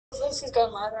this is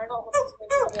going live. I don't know if this is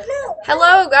going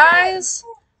Hello, guys.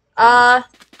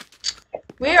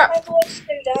 We are.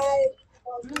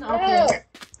 Okay.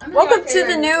 Welcome to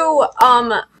the new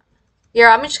Here,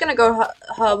 I'm just gonna go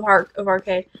HIVE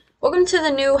Arcade. Welcome to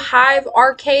the new HIVE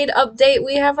Arcade update.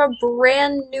 We have a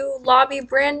brand new lobby,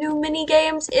 brand new mini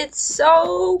games. It's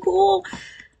so cool.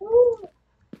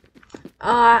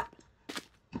 I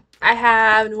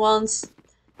have New Orleans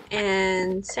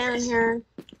and Sam here.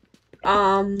 Yeah,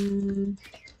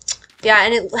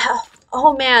 and it.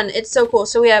 Oh man, it's so cool.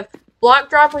 So we have block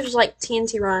drop, which is like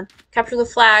TNT run. Capture the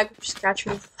flag, which is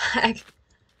capture the flag.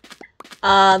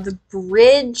 The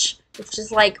bridge, which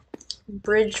is like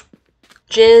bridge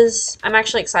jizz. I'm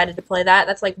actually excited to play that.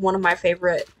 That's like one of my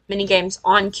favorite mini games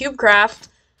on CubeCraft.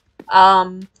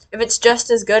 If it's just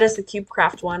as good as the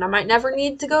CubeCraft one, I might never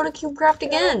need to go to CubeCraft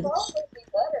again.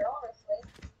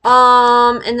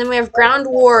 And then we have Ground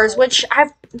Wars, which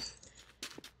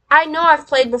I know I've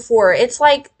played before. It's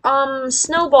like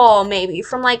Snowball maybe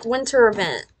from like Winter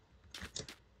Event.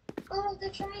 Oh, the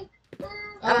train.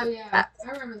 Oh yeah,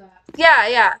 I remember that.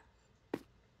 Yeah.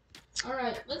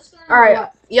 Alright, let's start.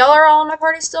 Alright, y'all are all in my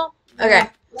party still? Okay. Yeah,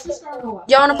 let's just start on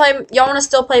Y'all wanna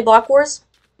still play Block Wars?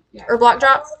 Yeah. Or Block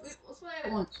Drop? Let's play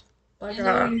it once. Block And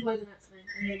then we can play the next thing.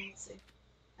 And then we'll see.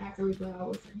 After we play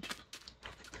all the things.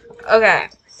 Okay.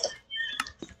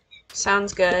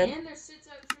 Sounds good. And there's 6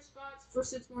 extra spots for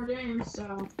 6 more games,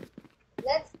 so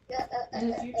Let's in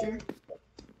the future.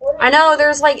 I know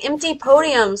there's like empty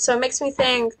podiums, so it makes me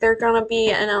think they're gonna be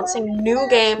announcing new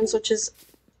games, which is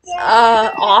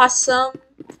awesome.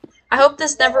 I hope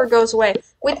this never goes away.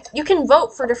 You can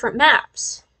vote for different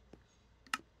maps.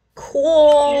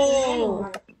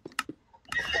 Cool.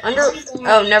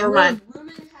 Oh, never mind. Room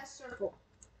has circle.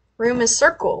 Room is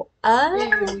circle. Yeah, we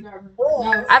got room.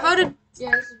 No, I voted.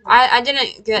 yeah, this is room. I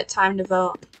didn't get time to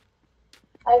vote.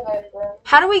 I voted for him.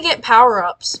 How do we get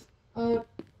power-ups?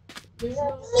 There's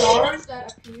little stars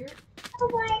that appear.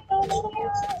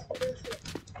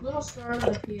 Little stars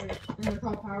that appear, and they're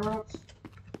called power-ups.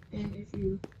 And if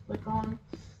you click on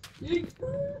them,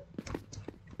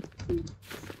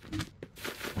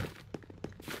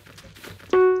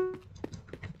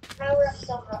 Power-ups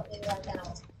don't help me right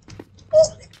now.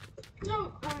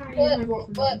 no, I didn't vote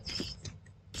for them.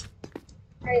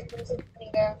 Alright, let's go.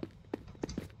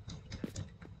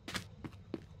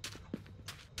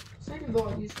 Second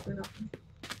vote, use for nothing.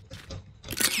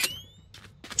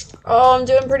 Oh, I'm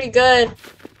doing pretty good.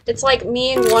 It's like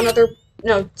me and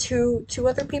two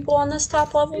other people on this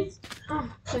top level.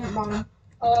 Second bottom.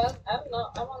 I'm on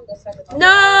the second one.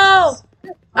 No!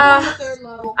 I'm on the 3rd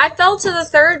level. I fell to the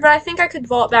 3rd, but I think I could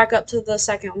vault back up to the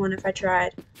 2nd one if I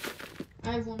tried.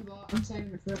 I have 1 vote. I'm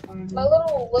saving it for a final. My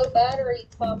little low battery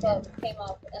pop-up came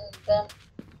up, and then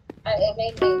it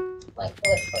made me like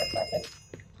glitch for a second.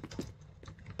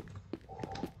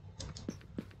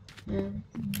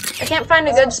 I can't find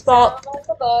a good spot. I'm on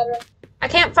the bottom. I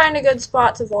can't find a good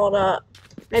spot to vault up.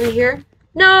 Maybe here?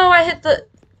 No, I hit the...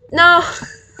 No!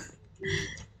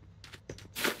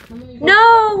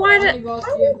 No, why How many did... votes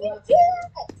do you have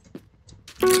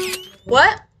left?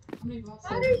 What? How many votes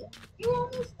How do you did you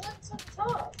almost went to the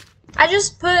top? I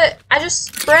just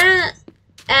sprint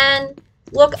and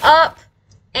look up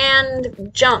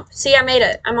and jump. See, I made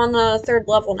it. I'm on the 3rd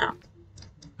level now.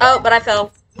 Oh, but I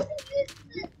fell.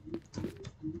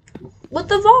 With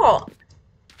the vault.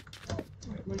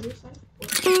 Wait, what did you say?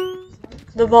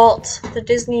 The vault. The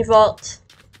Disney vault.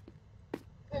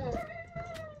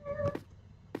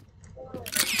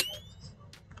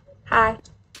 Hi.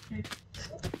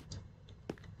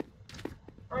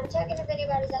 I'm checking if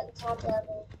anybody's at the top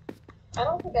level. I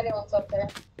don't think anyone's up there.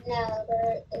 No,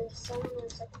 there is someone on the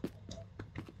second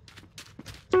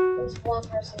level. There's one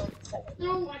person on the second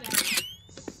level. No, why not?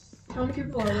 How many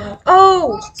people are left?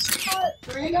 Oh!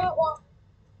 Three? I got one.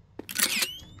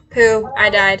 Pooh, I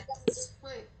died.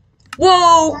 Wait.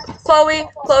 Whoa! Chloe,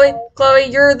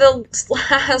 you're the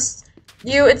last.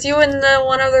 It's you and the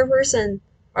one other person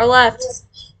are left.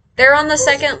 They're on the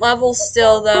 2nd level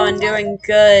still, though, and doing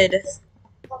good.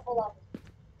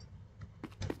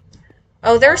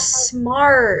 Oh, they're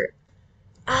smart.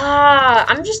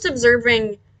 I'm just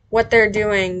observing what they're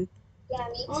doing. Yeah,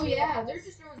 me too. Oh yeah, they're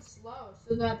just going slow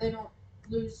so that they don't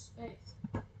lose space.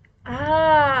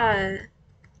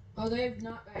 Oh, they have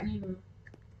not gotten even.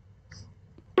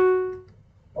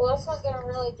 Well, that's not gonna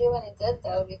really do any good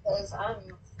though because I'm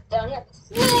down here.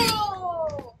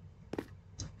 Whoa!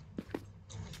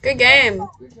 Good game.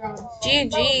 Good job.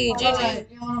 GG. Alright,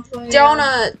 do you wanna play? Do you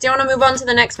wanna move on to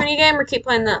the next mini game or keep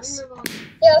playing this? Move on.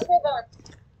 Yeah, let's move on.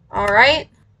 All right.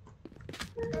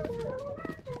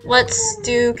 Let's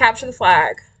do capture the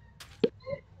flag.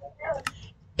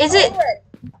 Is it?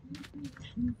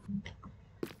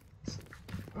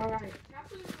 Alright.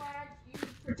 Capture the flag. You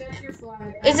protect your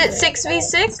flag. Is it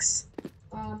 6v6? Yes. Is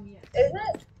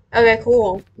it? Okay,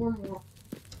 cool. Or more.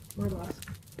 Or less.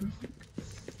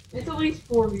 It's at least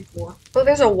 4v4. Oh,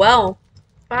 there's a well.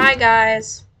 Bye,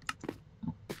 guys.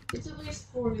 It's at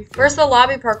least 4v4. Where's the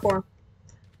lobby parkour?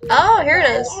 Oh, here it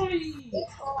is.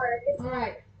 It's hard.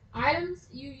 Alright. Items,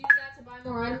 you use that to buy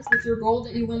more items with your gold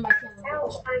that you win by killing them.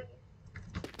 Ouch.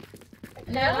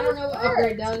 And then I don't know what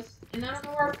upgrade does. And I don't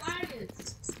know where our flag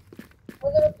is.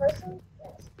 Was it a person?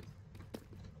 Yes.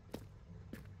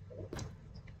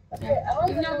 Okay, I don't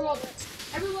You've even never know. rolled.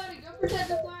 Everybody, go protect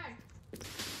the flag.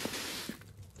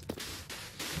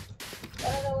 I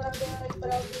don't know what I'm doing,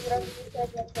 but I'll do whatever you said.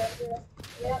 Let's do it.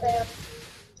 Yeah, man.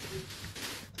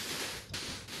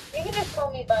 You can just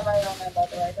call me by my own name, by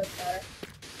the way. It doesn't matter.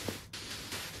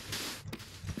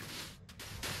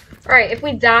 Alright, if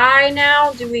we die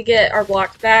now, do we get our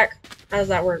blocks back? How does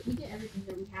that work? We get everything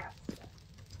that we have.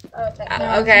 Okay.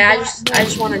 Okay, I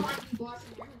just want to. Blocks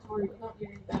in your inventory, you don't get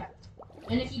any back.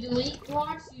 And if you delete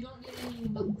blocks, you don't get any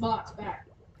blocks back.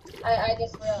 I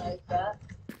just realized that.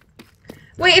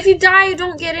 Wait, if you die, you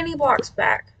don't get any blocks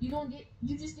back. You don't get.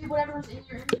 You just get whatever's in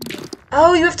your inventory.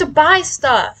 Oh, you have to buy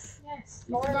stuff. Yes.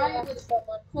 You More can than buy it enough with for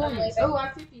someone. I'm coins. leaving. Oh, I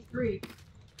have 53.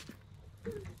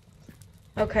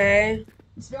 Okay.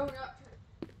 It's going up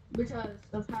because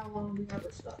of how long we have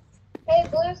this stuff. Hey,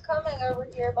 Blue's coming over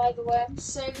here, by the way. I'm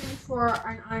saving for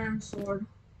an iron sword.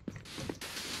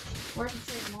 Or I should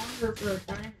save longer for a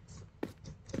diamond.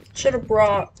 Should have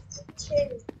brought.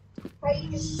 Two. How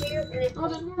you just shoot and it Oh,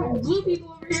 there's more blue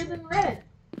people over here than red.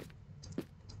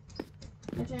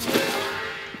 Okay.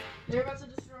 They're about to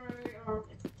destroy our...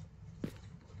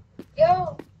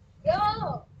 Yo!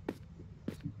 Yo!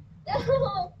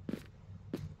 Yo!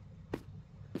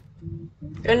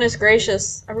 Goodness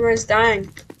gracious, everybody's dying.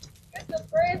 It's a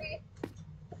baby.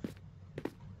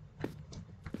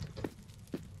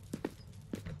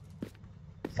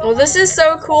 Well, this is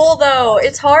so cool though.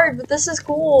 It's hard, but this is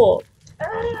cool. I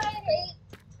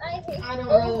hate I don't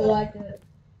really like it.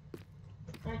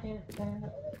 I can't stand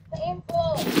it. It's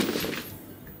painful.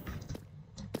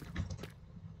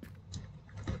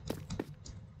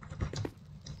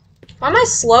 Why am I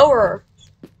slower?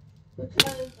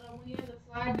 Because when you have the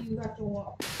flag, you have to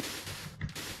walk.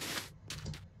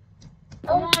 Oh.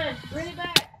 Come on, bring it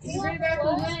back. If you bring it back, we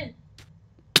win.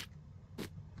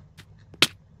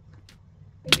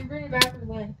 If you bring it back, we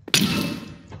win.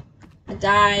 I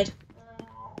died.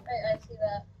 I see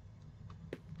that.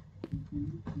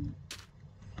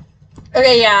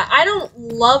 Okay, yeah, I don't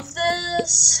love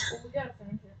this. Well, we gotta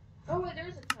finish it. Oh wait,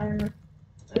 there's a timer.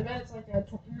 I bet it's like a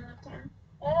 20-minute timer.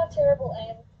 I have terrible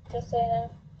aim. Just say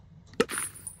that.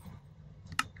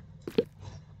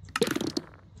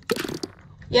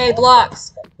 Yay,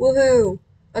 blocks. Woohoo.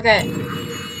 Okay.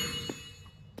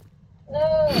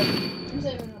 No. I'm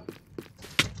saving up.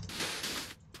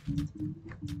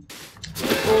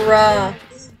 Bruh.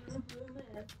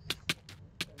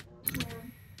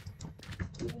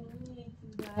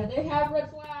 They have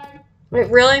red flag. Wait,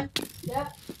 really?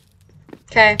 Yep.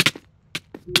 Okay.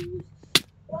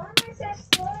 Why am I so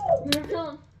slow? No, kill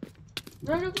him.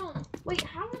 No, kill him. Wait,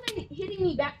 how are they hitting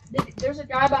me back? There's a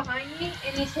guy behind me,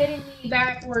 and he's hitting me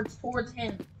backwards towards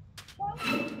him. Why am I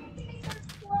getting so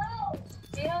slow?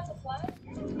 Do you have the flag?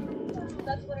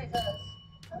 That's what it does.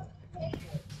 Okay.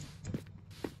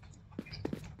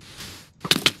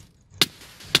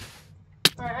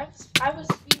 Alright, I have a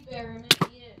speed berry. I'm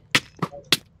gonna eat it.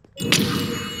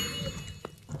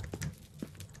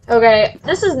 Okay,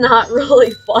 this is not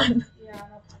really fun. Yeah, I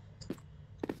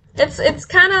know. It's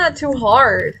kind of too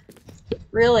hard.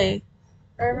 Really.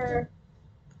 Uh-huh.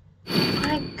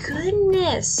 My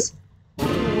goodness. What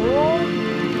in the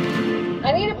world?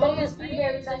 I need a Oh, bonus. speed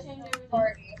berries, they change everything.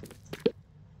 Party.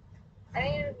 I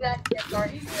need to back to your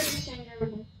party. Speed berries change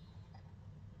everything.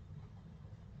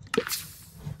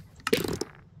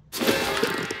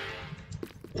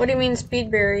 What do you mean speed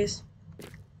berries?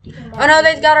 You can Oh buy no,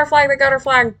 they speed got our flag. They got our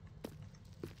flag. berries.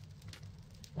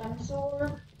 Iron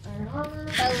sword, iron armor.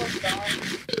 That was gone.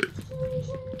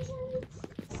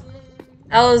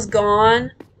 Ella's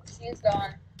gone. She is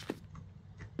gone.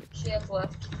 She has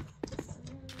left.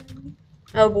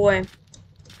 Oh boy.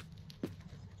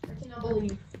 I cannot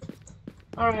believe.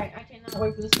 Alright, I cannot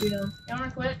wait for this to be done. You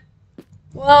wanna quit?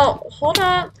 Well, hold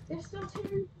up. There's still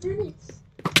 10 minutes.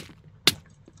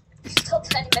 Still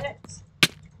 10 minutes.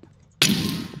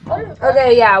 What is that?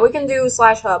 Okay, yeah, we can do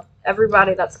 /hub.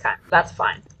 Everybody, that's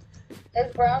fine.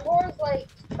 Is Brown Wars like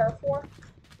turf war?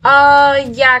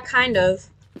 Yeah, kind of.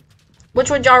 Which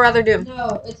would y'all rather do?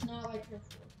 No, it's not like turf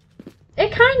war.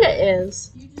 It kind of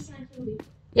is. You just trying to kill people.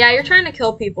 Yeah, you're trying to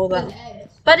kill people though. With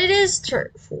eggs. But it is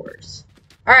turret force.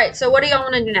 All right, so what do y'all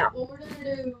want to do now? Well, we're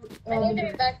gonna do. I need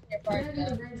to be back in your We're party. gonna do the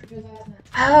Though. bridge because I have that.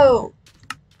 Oh.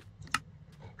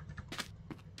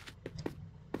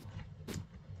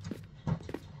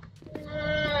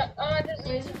 Oh, I didn't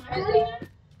need Is to. it my party?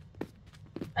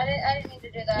 I didn't need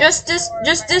to do that. Just It's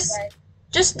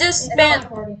not disband. my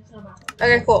party. It's not my party.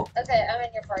 Okay, cool. Okay, I'm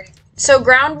in your party. So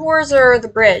ground wars or the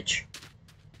bridge?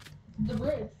 The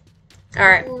bridge. All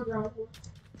right. Or ground floor.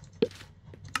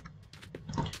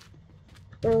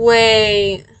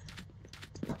 Wait.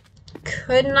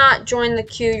 Could not join the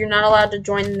queue. You're not allowed to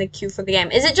join the queue for the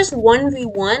game. Is it just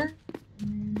 1v1?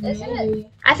 Isn't it? Maybe.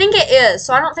 I think it is,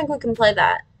 so I don't think we can play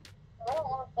that. I don't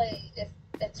want to play if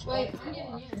it's. Wait, I'm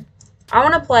getting in. I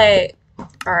want to play.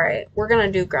 All right, we're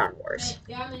gonna do ground wars.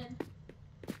 Wait, yeah, I'm in.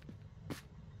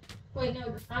 Wait,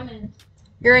 no, I'm in.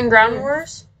 You're in ground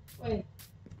wars? Wait,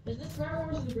 is this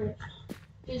ground wars or the bridge?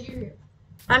 Because you're here.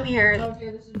 I'm here. Okay,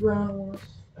 this is ground wars.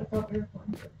 I thought we were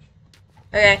playing bridge.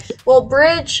 Okay. Well,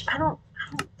 bridge. I don't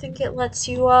think it lets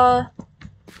you. I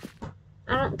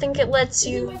don't think it lets Is it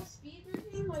you. like speed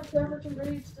bridging, like whoever can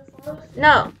bridge the farthest?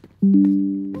 No,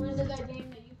 Or is it that game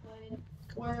that you played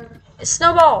where? it's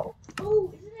snowball.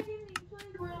 Oh, is it that game that you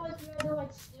played where like you had to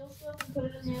like steal stuff and put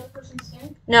it in the other person's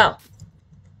thing? No.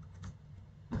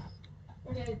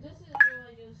 Okay, this is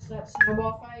really just that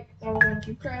snowball fight that was on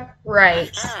Cubecraft.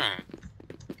 Right.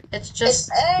 It's just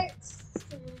It's X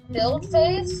build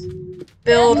phase.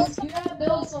 build. You gotta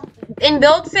build something. In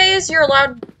build phase, you're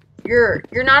allowed. You're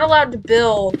not allowed to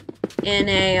build in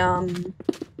a I'm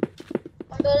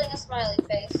building a smiley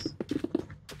face.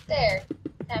 There.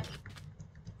 Happy.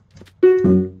 I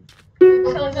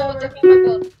don't know what they're doing my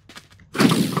build.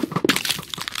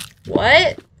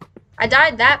 What? I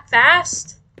died that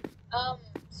fast?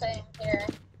 Same here.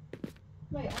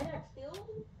 Wait, I got killed?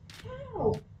 How?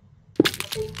 What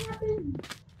happened?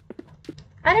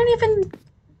 I didn't even.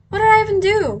 What did I even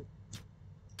do?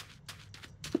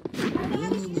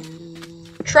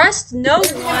 Trust no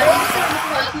one.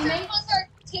 Monster was our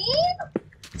team?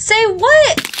 Say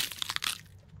what?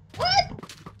 What?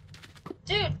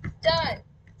 Dude, die.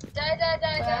 Die, die, die, Wait, I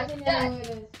die, think I know die. who it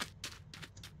is.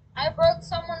 I broke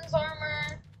someone's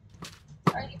armor.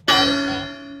 Are you proud of me?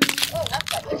 Oh,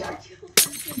 that's not good.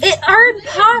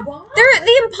 They're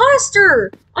the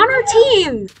imposter on our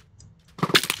team.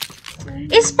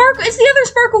 It's Sparkle. It's the other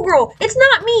Sparkle Girl. It's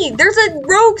not me. There's a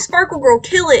rogue Sparkle Girl.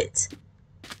 Kill it.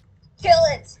 Kill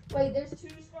it. Wait, there's two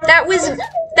sparkles. That was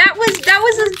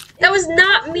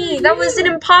not me. That was an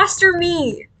imposter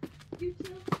me. You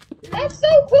killed. That's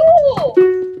so cool.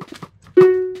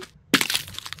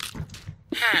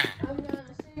 I'm gonna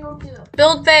single kill.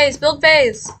 Build phase. Build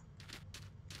phase.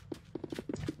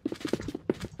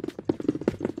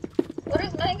 What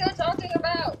is Mango talking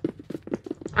about?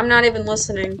 I'm not even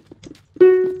listening.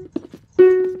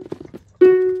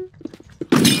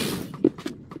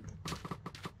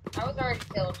 I was already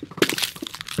killed.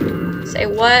 Say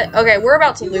what? Okay, we're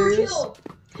about to You were lose. killed.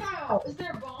 How? Is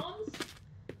there bombs?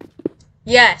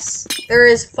 Yes, there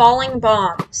is falling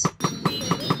bombs.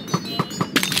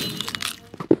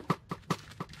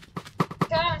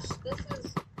 Gosh, this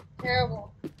is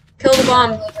terrible. Kill the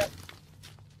bomb.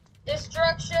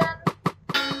 Destruction.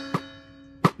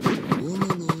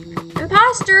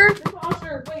 Imposter.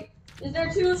 Imposter. Wait, is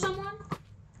there two of someone?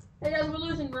 Hey guys, we're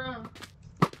losing ground.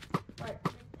 Right.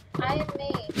 I am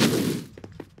me.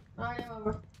 I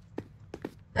know.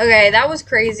 Okay, that was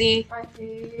crazy. I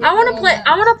see. I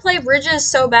want to play bridges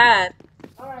so bad.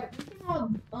 Alright, we can all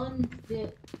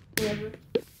undip whatever.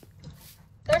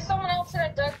 There's someone else in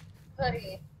a duck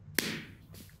hoodie.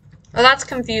 Oh, that's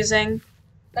confusing.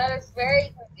 That is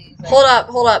very confusing. Hold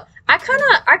up. I kind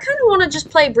of want to just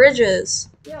play bridges.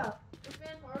 Yeah. This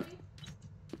man party?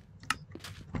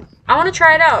 I want to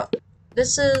try it out.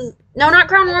 This is not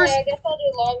ground wars. Okay, I guess I'll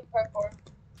do lobby parkour.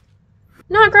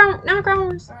 Not ground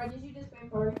wars. Alright, did you just ban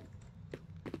party?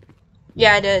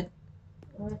 Yeah, I did.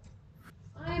 Alright.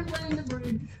 I am playing the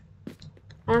bridge.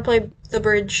 I want to play the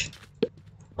bridge.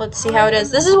 Let's see how it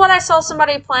is. This is what I saw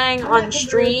somebody playing on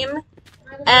stream,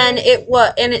 and it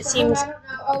seems I don't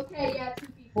know. Okay, yeah, two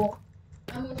people.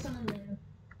 I'm with someone random.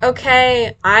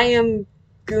 okay. I am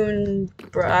Goon,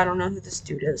 bro. I don't know who this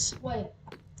dude is. Wait.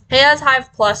 He has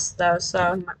Hive Plus though,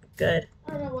 so he might be good.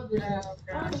 I don't know what this is.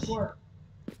 How does this work?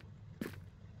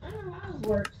 I don't know how this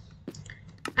works.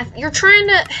 You're trying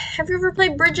to. Have you ever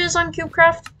played bridges on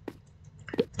Cubecraft?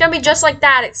 It's gonna be just like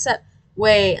that, except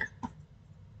wait.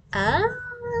 Oh,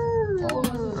 this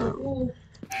is so cool.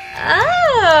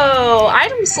 Oh,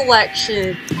 item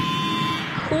selection.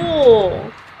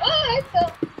 Cool. Oh, I Let's go.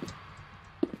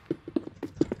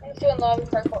 I'm doing lobby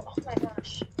parkour. Oh my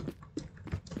gosh.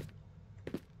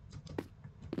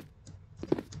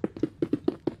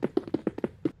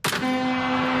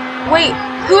 Wait,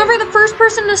 whoever the first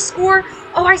person to score.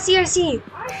 Oh, I see. I scored.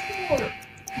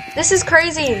 This is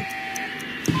crazy. How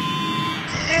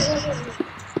is this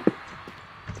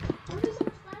so much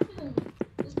faster than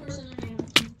this person? I am.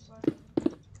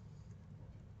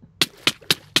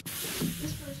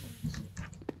 This person.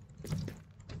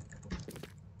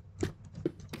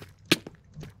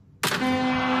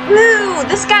 Woo!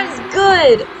 This guy's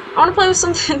good. I want to play with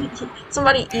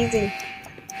somebody easy.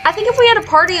 I think if we had a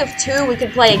party of 2, we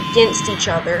could play against each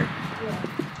other.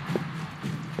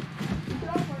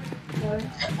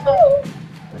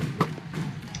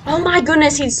 Oh my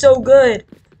goodness, he's so good.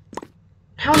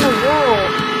 How in the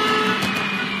world?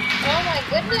 Oh my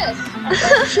goodness. I'm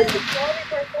sorry, lobby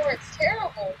parkour. It's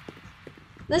terrible.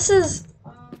 This is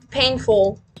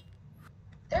painful.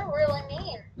 They're really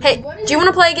mean. Hey, do you want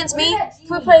to play against me? Can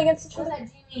we play against each What other?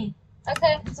 does that G mean?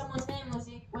 Okay. In someone's name,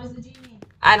 Lizzie. What does the G mean?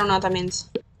 I don't know what that means.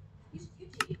 You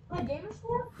play gamer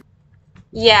score?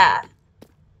 Yeah.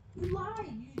 You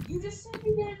lied. You just said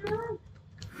you didn't know.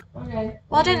 Okay.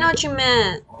 Well, I didn't know what you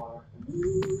meant. I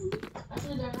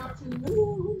said they're not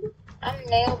too. I'm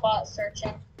nailbot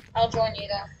searching. I'll join you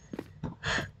though.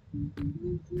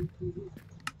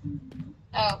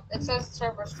 Oh, it says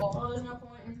server's full. Oh, there's no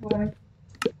point in play.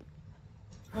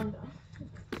 I'm done.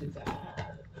 Too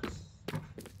bad.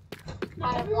 No, I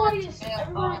everyone want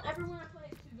I play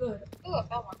is too good. Ooh, I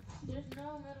found one. There's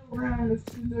no middle ground of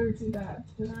too good or too bad.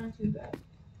 Because I'm too bad.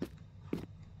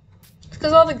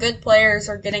 Because all the good players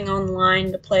are getting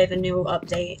online to play the new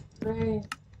update. Right.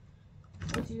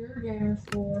 What's your gamer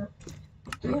score?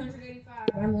 385.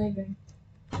 I'm leaving.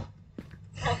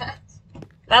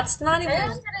 That's not even.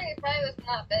 385 is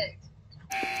not big.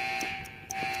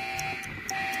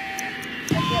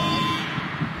 I feel like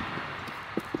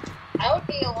I would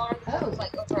be alarmed if it was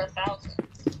like over 1,000.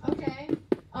 Okay.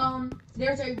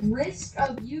 There's a risk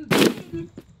of you getting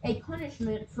a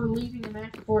punishment for leaving the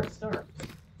match before it starts.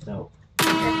 So.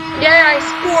 Yeah, I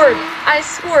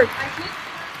scored. I hit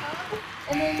hub,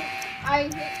 and then I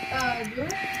hit do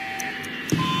it.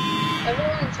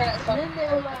 Everyone in chat is And then they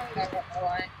were like, I don't know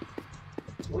why.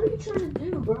 "What are you trying to do,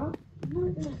 bro? I'm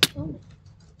not gonna kill me."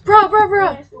 Bro.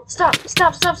 Stop.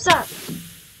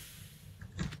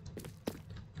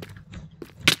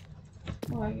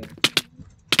 Why?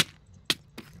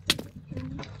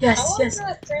 Yes. I want to do a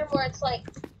stream where it's like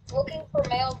looking for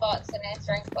mailbots and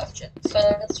answering questions. So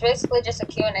it's basically just a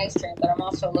Q&A stream, but I'm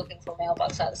also looking for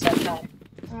mailbots at the same time.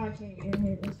 Oh, I can't get in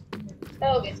here.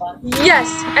 That would be fun. Yes,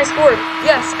 I scored.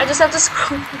 Yes, I just have to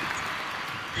score.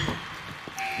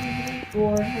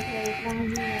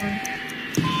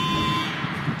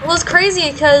 Well, it's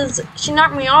crazy because she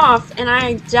knocked me off and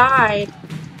I died.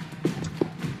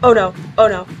 Oh no. Oh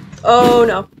no. Oh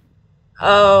no.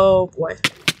 Oh boy.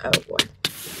 Oh boy.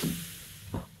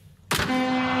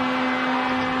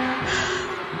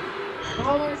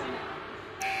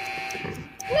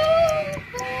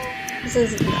 This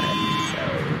is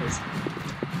nuts.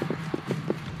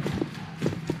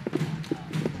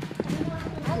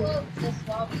 I love this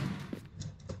lobby.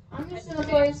 I'm just gonna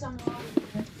play some lobby.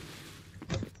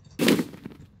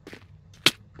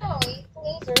 No,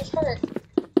 lasers hurt.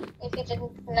 If you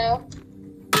didn't know.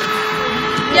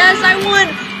 Yes, I won!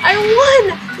 I won!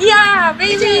 Yeah,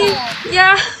 baby!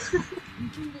 Yeah.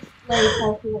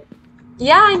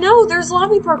 Yeah, I know. There's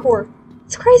lobby parkour.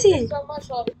 It's crazy. There's so much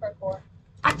lobby parkour.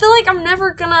 I feel like I'm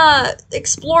never gonna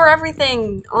explore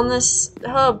everything on this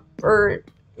hub, or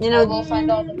we'll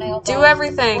find all the mailboxes. do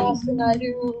everything. What else can I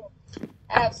do?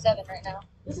 I have 7 right now.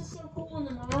 This is so cool in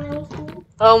the Mario school.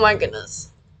 Oh my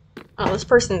goodness. Oh, this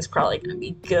person's probably gonna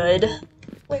be good.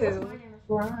 Wait, what's Who? my name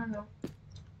for? I don't know.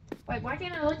 Wait, why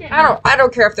can't I look at me? I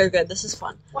don't care if they're good. This is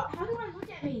fun. What? How do I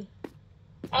look at me?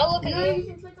 I'll look You at know you. you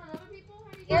can click on other people?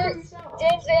 How do you You're click on yourself?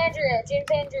 James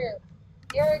Andrew.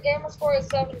 Your gamer score is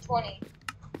 720.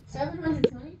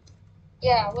 720?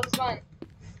 Yeah, what is mine?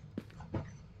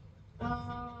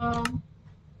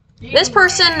 This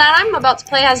person that I'm about to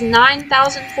play has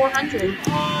 9,400.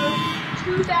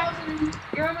 2,000.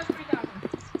 You're almost 3,000.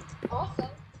 Awesome.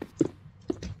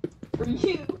 For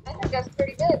you. I think that's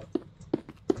pretty good.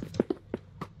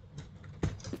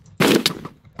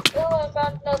 Oh, I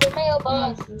found another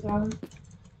mailbox.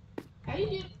 How do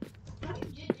you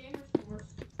get gamer scores?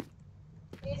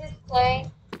 You just play.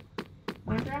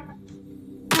 Minecraft?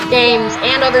 Games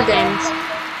and other games.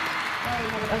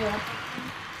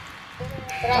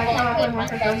 But I don't play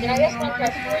Minecraft. And I guess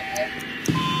Minecraft's great.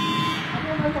 I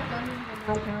don't know if I've done anything on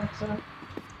my account, so.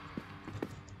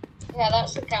 Yeah, that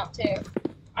should count too.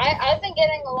 I've been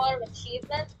getting a lot of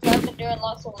achievements because I've been doing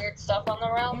lots of weird stuff on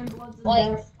the realm. And Bloods and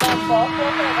Like, Death. my boss worker,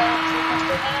 I got an achievement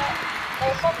for that.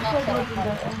 There's something else Bloods that and I'm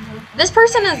Death talking on there. This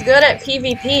person is good at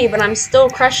PvP, but I'm still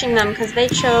crushing them because they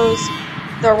chose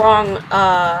the wrong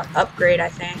upgrade, I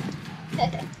think.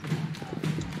 about. Okay.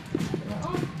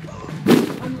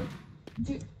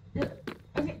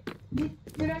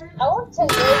 Did I really? I want to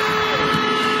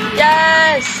live.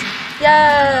 Yes!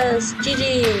 Yes!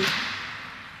 GG.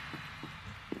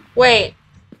 Wait.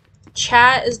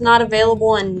 Chat is not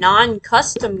available in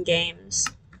non-custom games.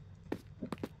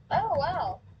 Oh,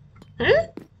 wow. Hmm?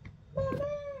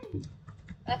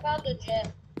 I found a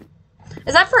gym.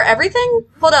 Is that for everything?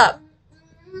 Hold up.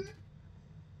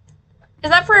 Is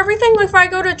that for everything? If I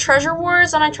go to Treasure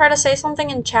Wars and I try to say something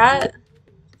in chat?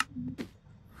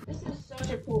 This is such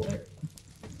a cool area.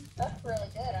 That's really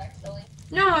good, actually.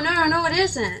 No, it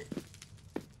isn't.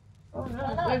 Oh no, Why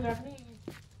what not? does that mean?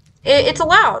 It's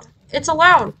allowed. It's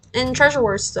allowed in Treasure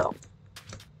Wars still.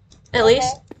 At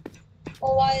least.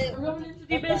 Well, why? We're going into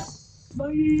the abyss. Bye.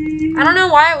 I don't know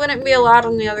why it wouldn't be allowed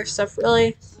on the other stuff,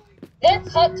 really. Their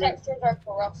cut textures are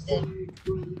corrupted.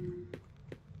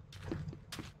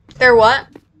 They're what?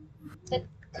 The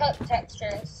cut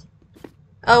textures.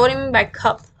 Oh, what do you mean by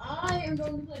cup? I am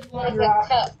going to play Like Blood a Drop.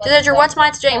 cup. Like Did your a what's my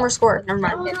cup. today and we're scored? Never Oh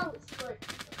mind. no, it's like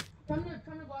come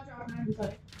to Blood Drop and I can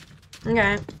play.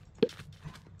 Okay.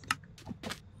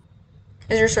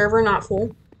 Is your server not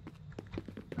full?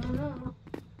 Oh no.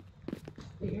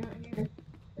 Wait, you're not here.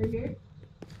 Are you here?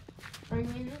 Are you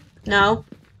in it? No.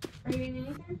 Are you in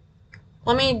anything?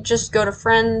 Let me just go to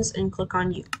friends and click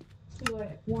on you. Do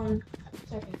it. 1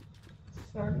 second.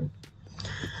 Started.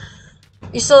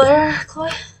 You still there, Chloe?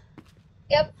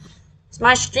 Yep. Is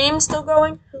my stream still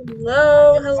going?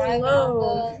 Hello, I'm just driving hello.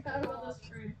 on Forgot about this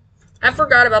tree. I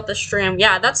forgot about the stream.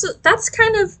 Yeah, that's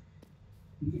kind of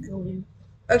You can delete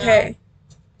okay.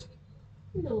 it.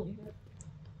 You can delete it.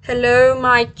 Hello,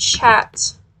 my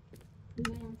chat.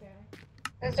 Okay.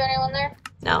 Is there anyone there?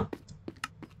 No.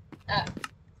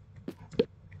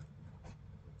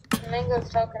 Mango's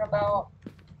talking about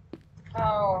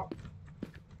how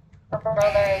her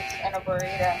brother is in a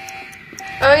burrito.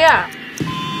 Oh yeah.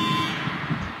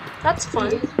 That's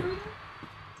fun.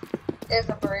 Is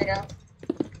a burrito.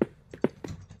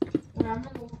 When I'm in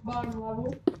the bottom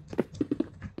level.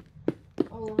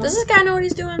 Oh, Does this guy know what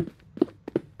he's doing?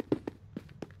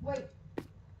 wait.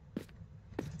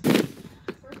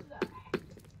 First that.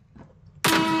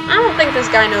 I don't think this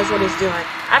guy knows what he's doing.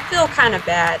 I feel kind of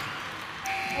bad.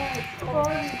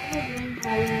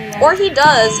 Or he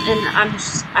does, and I'm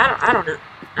just I don't know.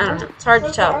 I don't know. It's hard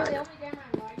to tell. The only game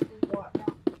I liked is what now?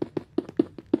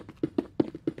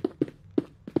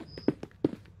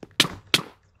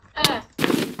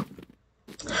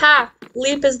 Ha!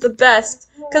 Leap is the best.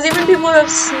 Because even people who have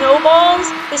snowballs,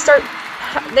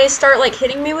 they start like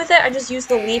hitting me with it. I just use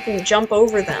the leap and jump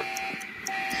over them.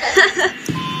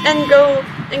 and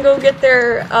go get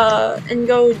their and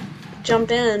go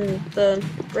jump in the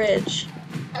bridge.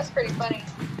 That's pretty funny.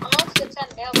 Almost to 10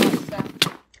 mailbox stuff.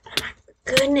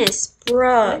 Goodness, What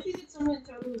bruh. if you get something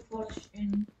totally flush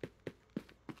and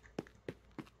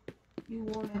you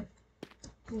wanted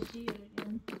to see it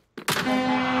again?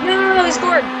 No, he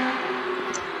scored.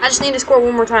 I just need to score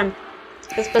one more time.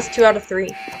 That's best 2 out of 3.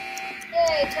 Yay,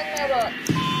 10 mailbox.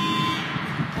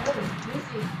 Oh,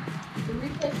 Lucy, the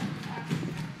replay.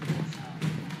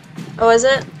 Oh, is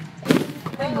it?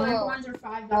 Oh. Ones are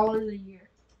 $5 a year.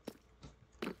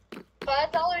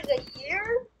 $5 a year?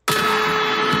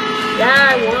 Yeah,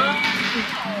 I won.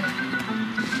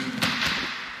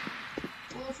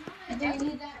 Well, it's not that they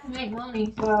need that to make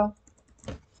money, so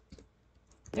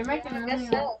they're making I money.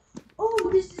 guess so. Oh,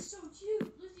 this is so cute.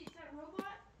 Lucy, it's that robot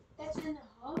that's in the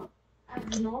hub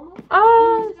as normal.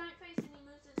 Oh, He has a giant face and he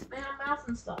moves his mouth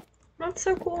and stuff. that's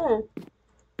so cool.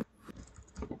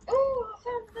 Ooh,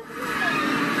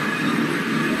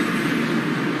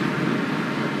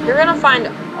 You're gonna find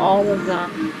all of them.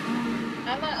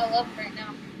 I'm at 11 right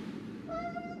now.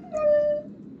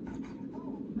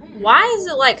 Why is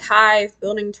it like Hive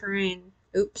building terrain?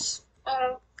 Oops.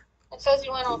 It says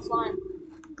you went offline.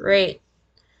 Great.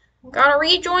 Gotta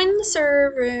rejoin the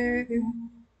server.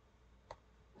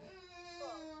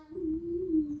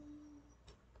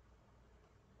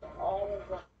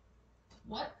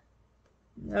 What?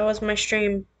 That was my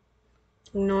stream.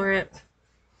 Ignore it.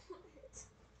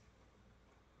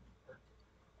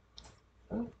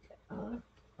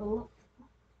 Oh.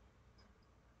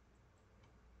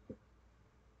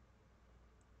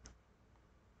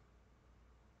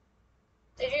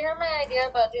 Did you hear my idea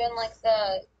about doing like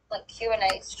the like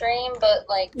Q&A stream, but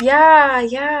like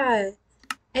Yeah.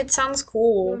 It sounds You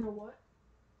cool. wanna know what?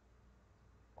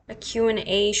 A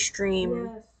Q&A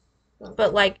stream. Yes.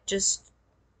 But like just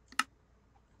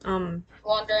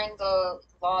wandering the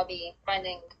lobby,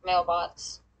 finding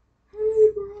mailbots.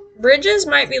 Bridges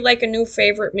might be like a new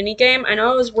favorite minigame. I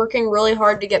know I was working really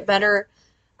hard to get better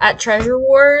at Treasure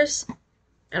Wars,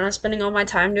 and I was spending all my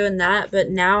time doing that, but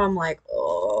now I'm like,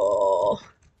 oh,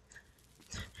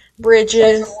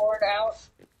 Bridges. Treasure ward out.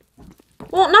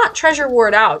 Well, not Treasure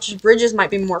Ward out, just Bridges might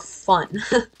be more fun.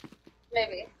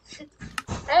 Maybe.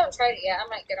 I haven't tried it yet. I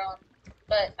might get on.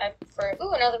 But I prefer.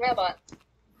 Ooh, another mailbot.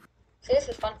 See, this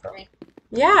is fun for me.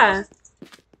 Yeah.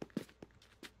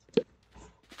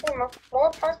 Ooh,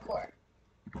 more parkour.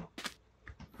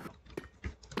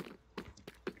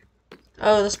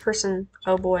 Oh, this person.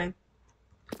 Oh boy.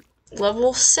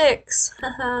 Level 6.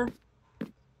 Haha.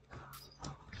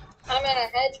 I'm in a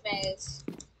hedge maze.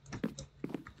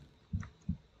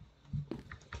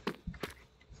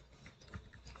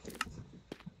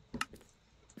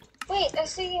 Wait, I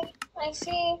see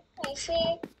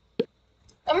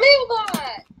a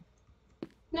mailbot!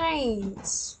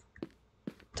 Nice.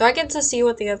 Do I get to see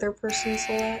what the other person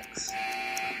selects?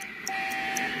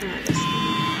 Oh, I guess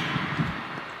not.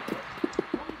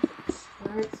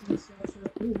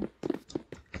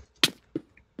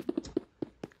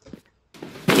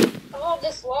 Oh,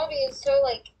 this lobby is so,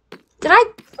 like, Did I?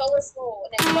 colorful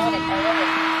and exotic. I love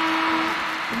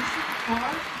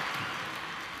it.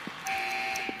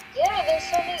 Yeah, they're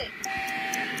so neat.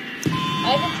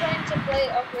 I've been trying to play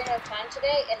Ocarina of Time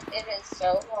today, and it is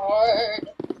so hard.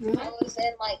 I was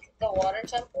in, like, the water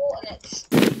temple, and it's...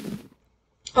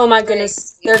 Oh my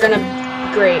goodness. They're gonna...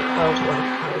 Great. Oh boy.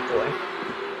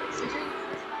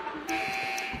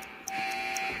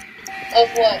 Of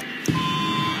what?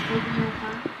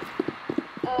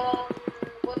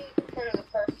 What do you compare to the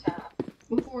first half?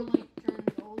 Before Link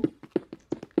turned old.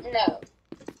 No.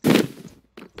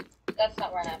 That's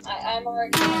not where I'm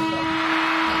already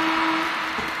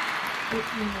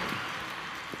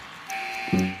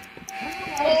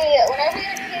Yeah, whenever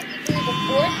you're a kid, you do the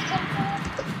Forest Temple,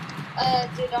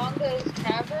 Dodongo's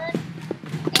Tavern,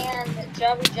 and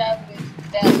Jabu Jabu's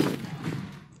Belly.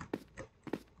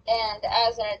 And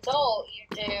as an adult, you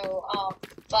do,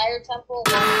 Fire Temple,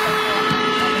 Water Temple, and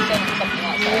I'm assuming something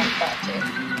else I haven't got to.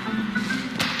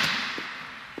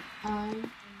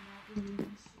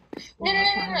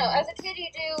 No. As a kid, you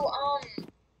do,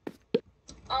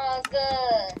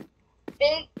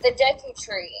 the Deku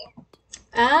Tree.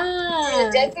 Ah. The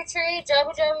Deku Tree,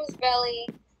 Jabu Jabu's Belly,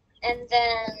 and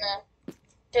then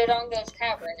Dodongo's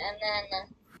Cavern. And then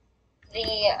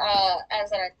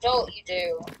as an adult, you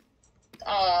do,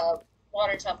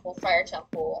 Water Temple, Fire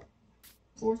Temple,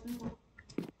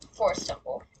 Forest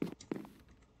Temple.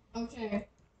 Okay,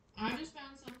 I just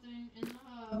found something in the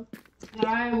hub that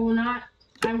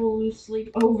I will lose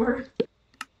sleep over.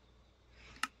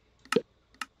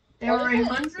 There are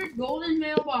 100 golden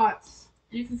mailbots.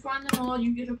 And if you find them all,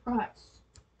 you get a prize.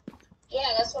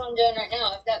 Yeah, that's what I'm doing right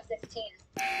now. I've got 15.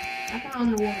 I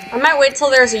found the one. I might wait till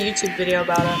there's a YouTube video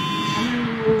about it. I'm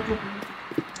gonna look up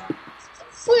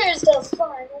Where's the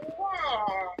fun in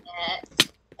that?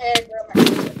 And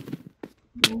remember.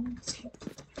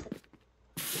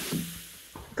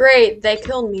 Great, they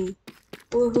killed me.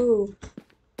 Woohoo.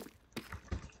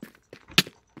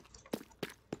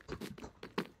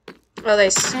 Oh,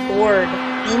 they scored.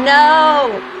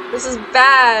 No! This is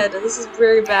bad. This is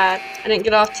very bad. I didn't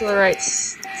get off to the right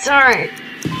start.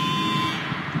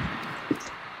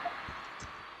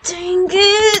 Dang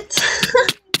it!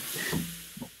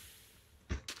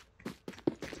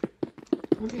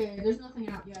 Okay, there's nothing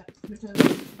out yet. Because...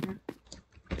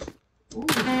 Ooh.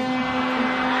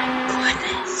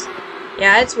 Goodness.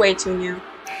 Yeah, it's way too new.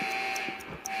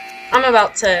 I'm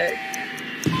about to...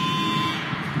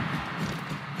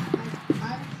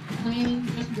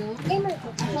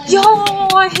 Yo,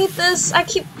 I hate this. I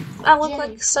look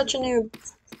like such a noob.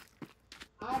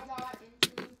 I got into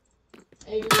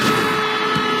a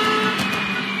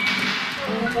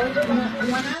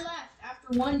when I left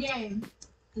after one game,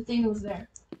 the thing was there.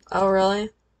 Oh, really?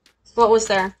 What was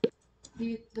there?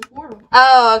 The portal.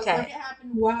 Oh, okay. Like it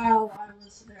happened while I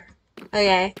was there.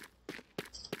 Okay.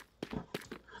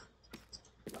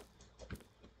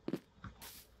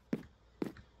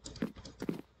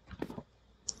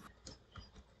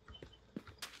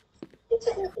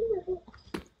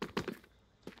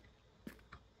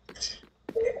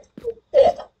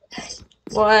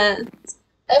 What?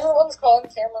 Everyone's calling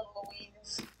Cameron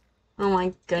Louise. Oh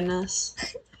my goodness.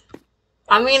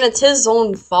 I mean, it's his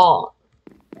own fault.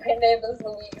 Her name is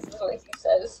Louise, is what he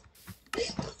says.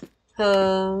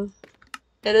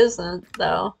 It isn't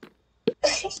though.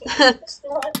 It's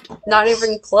not. Not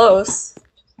even close.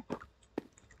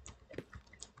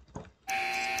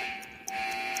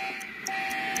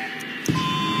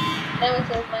 That was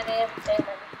with my name,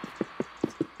 Taylor.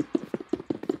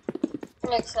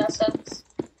 Makes no sense.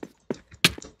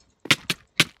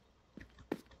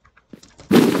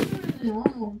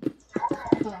 Normal.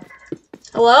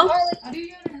 Hello? Harley. How do you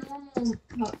get a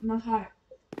normal my height?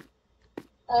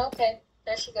 Oh, okay.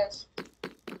 There she goes.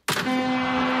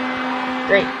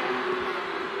 Great.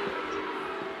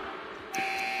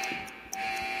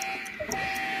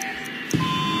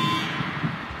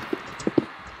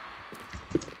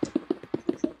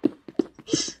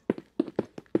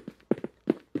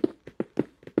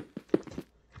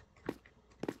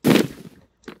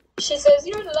 She says,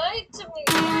 you lied to me.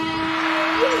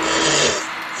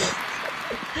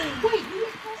 Wait, you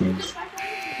didn't post this back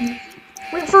on.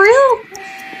 Wait, for real?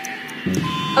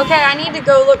 Okay, I need to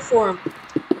go look for him.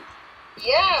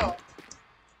 Yeah.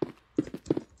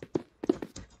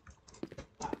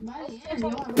 By the end,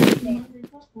 you'll have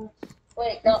 100 plus points.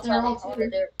 Wait, don't They're tell me. all I want to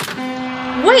do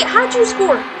it. Wait, how'd you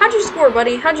score? How'd you score,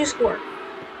 buddy? How'd you score?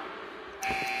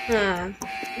 Huh.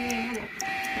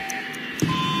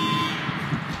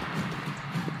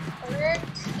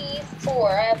 34.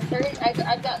 I have 30.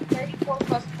 I've got 34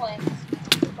 plus points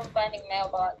from finding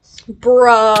mailbots.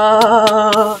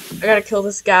 Bruh. I gotta kill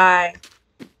this guy.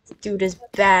 This dude is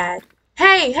bad.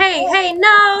 Hey, hey, hey,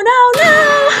 no, no,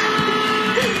 no!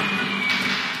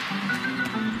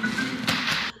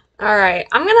 Alright,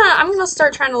 I'm gonna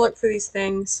start trying to look for these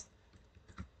things.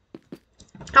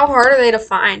 How hard are they to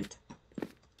find?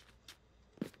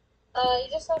 You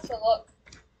just have to look.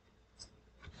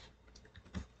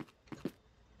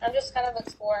 I'm just kind of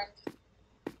exploring.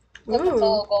 Looking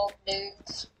full of gold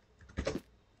dudes.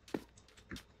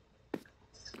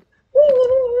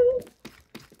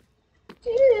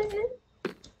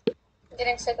 I'm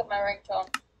getting sick of my ringtone,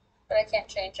 but I can't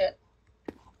change it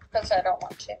because I don't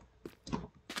want to.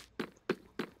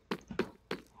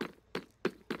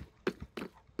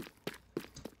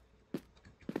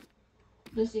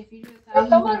 Just if you do There's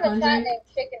someone in the 1,500, chat named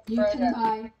Chicken you can Frozen.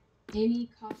 buy any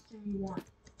costume you want.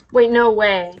 Wait, no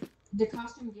way. The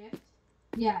costume gift,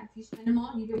 yeah, if you spend them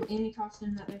all, you get any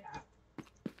costume that they have.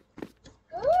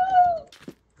 Ooh!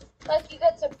 Like you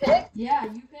get to pick? Yeah,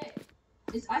 you pick.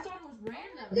 I thought it was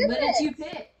random, but Goodness. it's you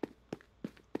pick.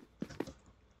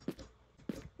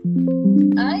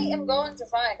 I am going to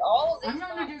find all of these. I'm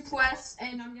gonna do quests,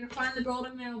 and I'm gonna find the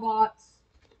golden mailbox.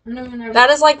 That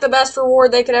is like the best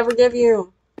reward they could ever give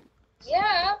you.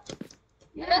 Yeah.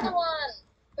 Yeah. Another one.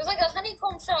 There's like a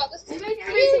honeycomb shop. This They is make cute.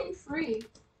 everything free.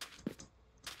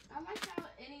 I like how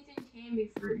anything can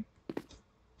be free.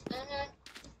 Mhm.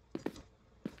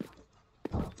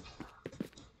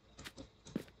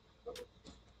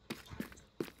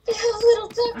 They have little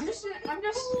ducks.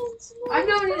 I'm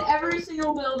going in every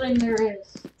single building there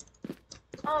is.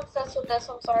 I'm obsessed with this.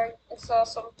 I'm sorry. It's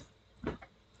awesome.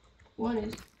 What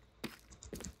is?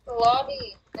 The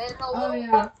lobby. And the little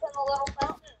yeah. ducks and the little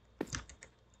fountain.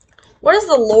 What is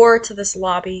the lore to this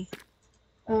lobby?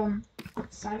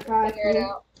 Sci-fi. Figure it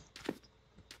out.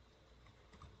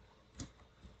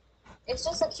 It's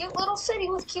just a cute little city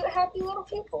with cute, happy little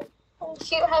people. And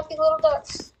cute, happy little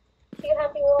ducks. Cute,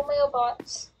 happy little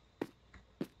mailbots.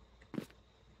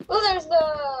 Oh, there's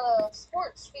the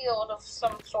sports field of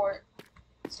some sort.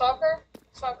 Soccer?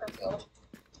 Soccer field.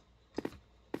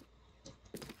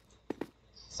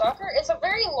 Soccer? It's a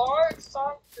very large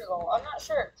soccer though. I'm not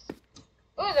sure.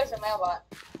 Oh, there's a mailbot.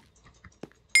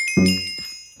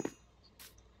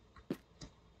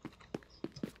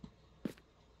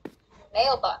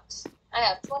 Mailbots. I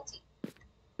have 20.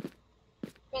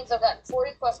 Means I've gotten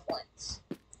 40 plus points.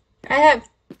 I have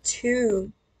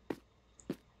 2.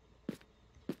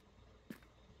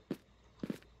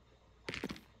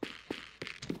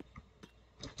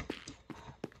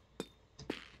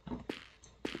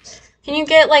 Can you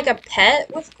get like a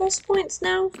pet with quest points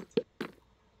now?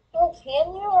 Oh,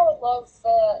 can you? I would love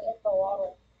in the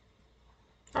water.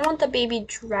 I want the baby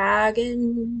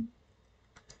dragon.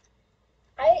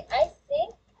 I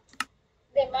think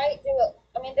they might do it.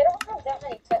 I mean, they don't have that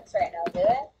many pets right now, do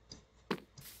they?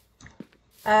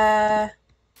 I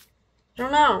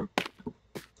don't know.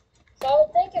 So I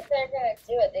would think if they're gonna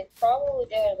do it, they'd probably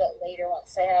do it a bit later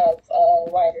once they have a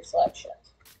wider selection.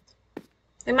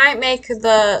 They might make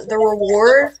the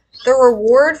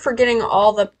reward for getting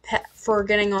all the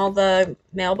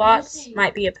mailbots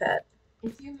might be a pet.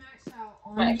 If you max out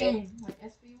on the game, like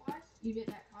SB wise, you get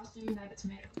that costume that it's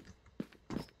made of.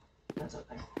 That's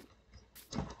okay.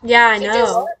 Yeah, I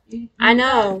know. I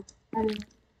know. I didn't.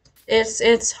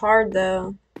 It's hard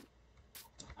though.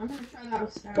 I'm gonna try that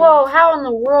with Star Whoa, Wars. how in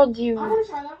the world do I'm you gonna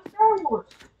try that with Star Wars.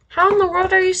 how in the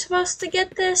world are you supposed to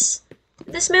get this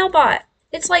mailbot?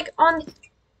 It's like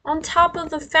on top of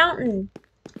the fountain.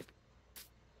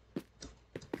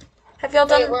 Have y'all Wait,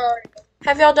 done where are you?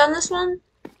 have y'all done this one?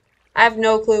 I have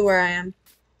no clue where I am.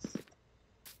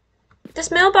 This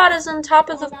mailbot is on top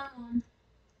of Oh, I the found one.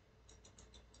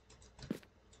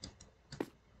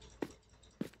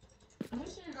 I'm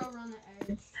just gonna go around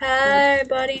the edge. Hey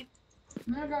buddy.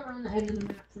 I'm gonna go around the edge of the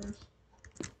map first.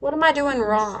 What am I doing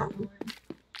wrong?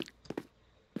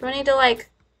 Do I need to like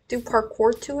do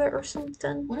parkour to it or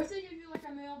something? What if they give you like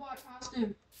a mailbot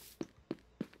costume?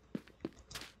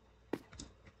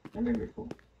 That'd be pretty cool.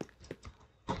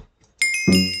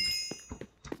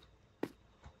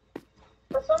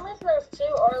 For some reason, there's 2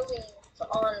 Arlene's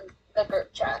on the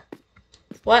group chat.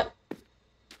 What?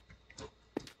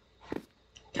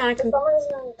 Kind For of some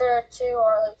reason, there are 2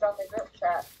 Arlene's on the group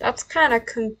chat. that's kind of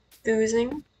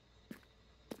confusing.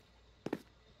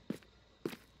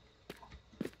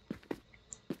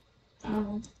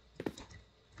 Oh.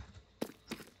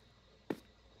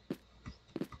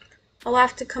 I'll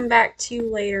have to come back to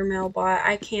you later, Mailbot.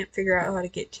 I can't figure out how to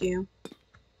get to you.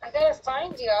 I gotta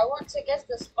find you. I want to get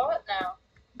the spot now.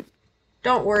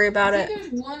 Don't worry about I it. think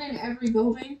there's one in every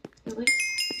building, at least.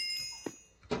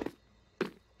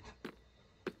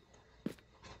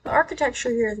 The architecture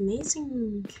here is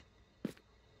amazing.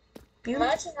 Beautiful.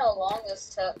 Imagine how long this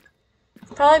took.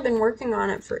 I've probably been working on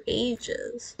it for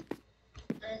ages.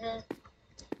 Mm-hmm.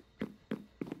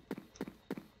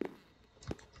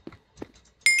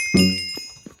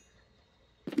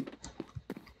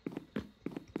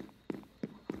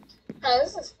 Oh,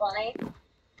 this is funny.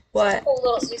 What? Cool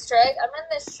little Easter egg. I'm in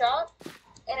this shop,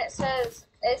 and it says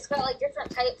it's got like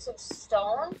different types of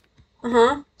stone,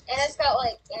 Uh-huh. and it's got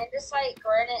like andesite,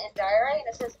 granite, and diorite, and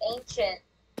it says ancient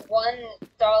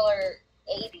 $1.80.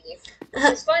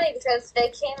 It's funny because they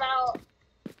came out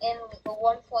in the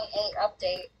 1.8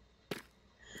 update,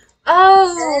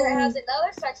 and then it has Oh.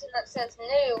 another section that says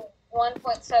new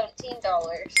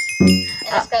 $1.17,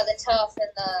 and it's got the tough and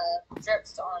the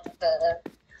drips on the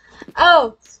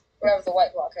Oh, whatever the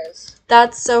white block is.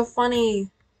 that's so funny.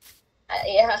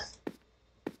 Yeah.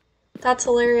 That's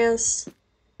hilarious.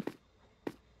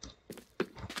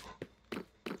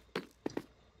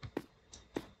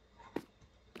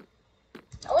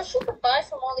 I wish you could buy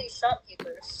from all these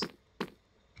shopkeepers.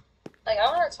 Like, I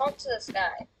want to talk to this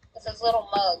guy with his little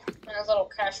mug and his little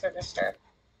cash register.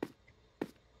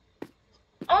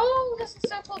 Oh, this is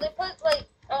so cool. They put, like,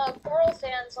 coral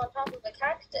sands on top of a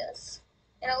cactus.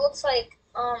 And it looks like,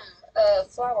 a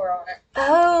flower on it.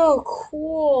 Oh,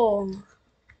 cool.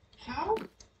 How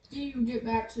do you get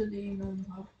back to the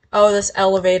hub? Oh, this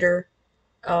elevator.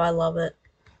 Oh, I love it.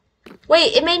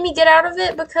 Wait, it made me get out of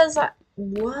it because I...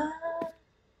 What?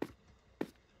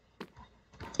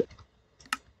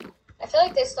 I feel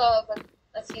like they still have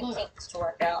a few Look. kinks to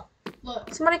work out.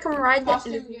 Look, Somebody come ride that.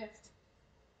 costume gift.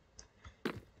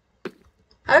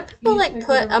 How do people You like pick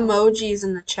put whatever. emojis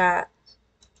in the chat?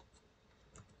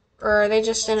 Or are they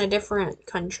just in a different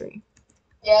country?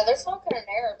 Yeah, they're talking in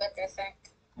Arabic, I think.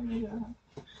 There you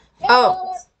go.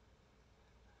 Oh.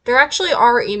 There actually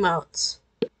are emotes.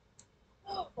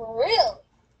 Really?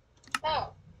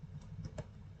 How?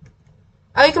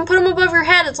 Oh, you can put them above your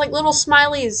head. It's like little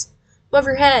smileys above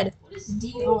your head. What is How do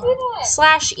you DR? do that?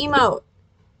 Slash emote.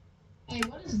 Hey,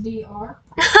 what is DR?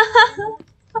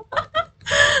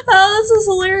 Oh, this is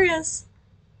hilarious.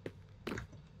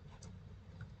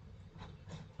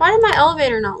 Why did my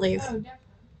elevator not leave? Oh, definitely.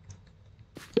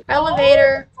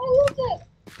 Elevator. Oh, I love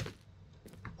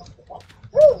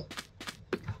it. Ooh.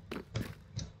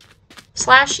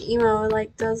 Slash emo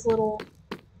like does little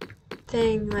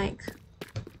thing like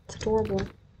it's adorable.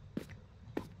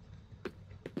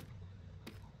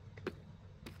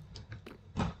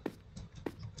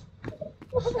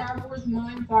 Star Wars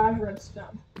Mine 5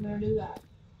 Redstone. I'm gonna do that.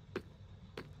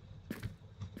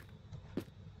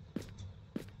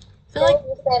 I feel like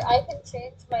You said I can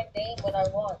change my name when I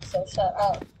want, so shut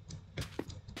up.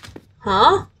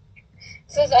 huh? It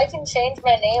says I can change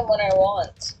my name when I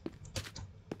want.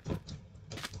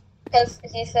 Because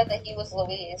he said that he was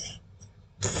Louise.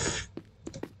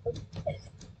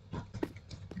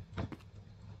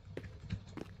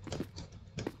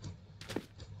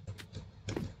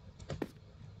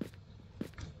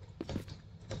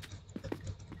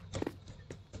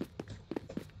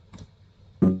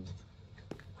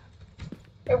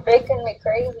 You're baking me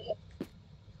crazy.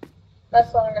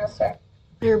 That's what I'm gonna say.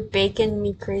 You're baking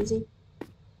me crazy.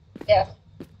 Yeah.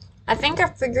 I think I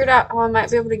figured out how I might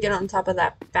be able to get on top of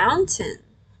that fountain.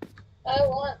 I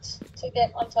want to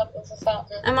get on top of the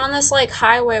fountain. I'm on this like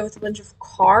highway with a bunch of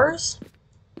cars.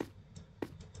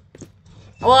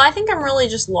 Well, I think I'm really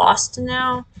just lost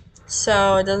now,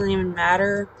 so it doesn't even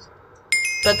matter.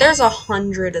 But there's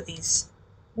 100 of these.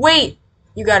 Wait!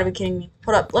 You gotta be kidding me.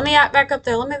 Hold up. Let me back up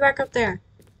there. Let me back up there.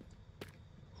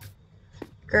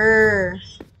 Grr.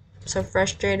 I'm so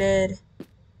frustrated.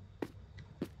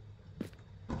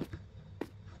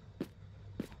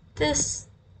 This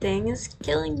thing is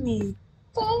killing me.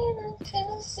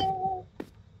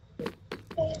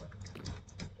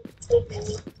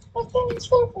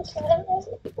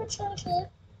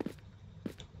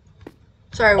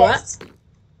 Sorry, what?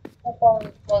 My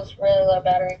phone was really low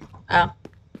battery. Oh.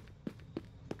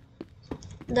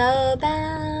 The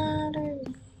battery.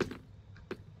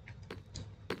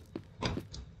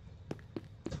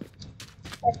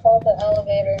 I called the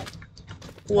elevator.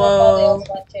 Whoa. I called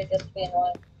the other one too, just to be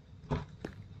annoying.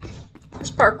 This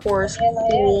parkour is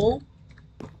cool.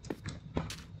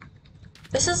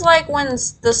 This is like when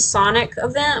the Sonic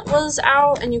event was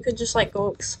out and you could just like go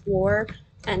explore,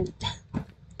 and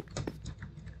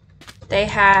they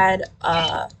had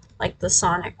like the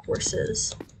Sonic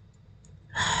courses.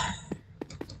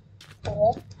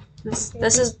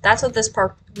 That's what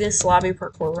this lobby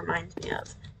parkour reminds me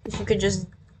of. If you could just.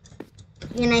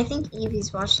 And I think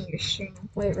Evie's watching your stream.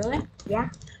 Wait, really?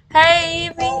 Yeah. Hey,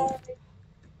 Evie.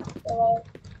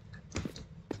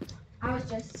 I was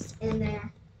just in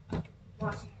there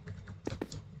watching.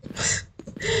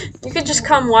 You could just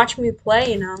come watch me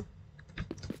play, you know.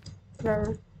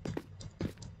 Whatever.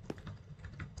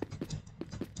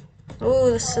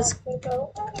 Ooh, this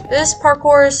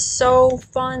parkour is so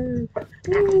fun.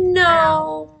 No.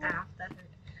 Ow, that hurt.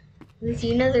 If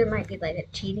you know there might be like a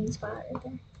cheating spot right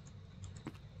there.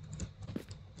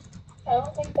 I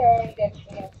don't think there are any good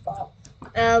cheating spots.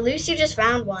 Lucy just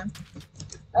found one.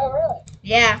 Oh, really?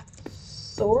 Yeah.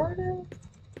 Sort of.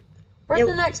 Where's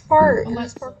the next part in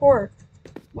this parkour?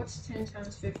 What's 10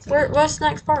 times 15? What's the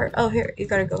next part? Oh, here, you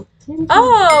gotta go.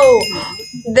 Oh!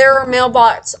 There are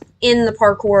mailbots in the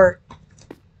parkour.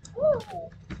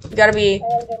 You gotta be. I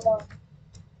gotta get more.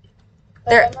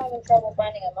 There. I'm having trouble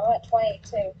finding them. I'm at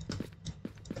 22.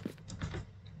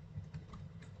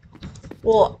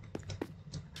 Well,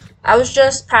 I was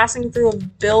just passing through a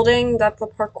building that the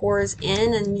parkour is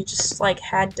in, and you just like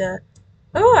had to.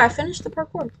 Oh, I finished the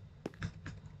parkour.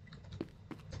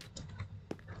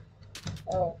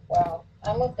 Oh, wow.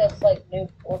 I'm with this, like, new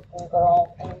looking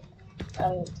girl, and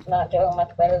I'm not doing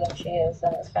much better than she is,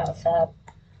 and it's kind of sad.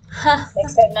 Huh.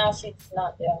 Except now she's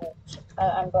not doing it.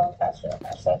 I'm going faster than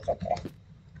her, so it's okay.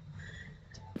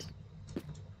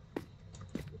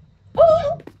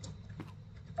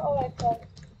 Oh my god.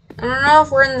 I don't know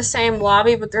if we're in the same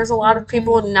lobby, but there's a lot of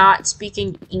people not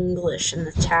speaking English in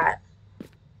the chat.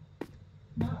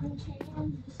 Not in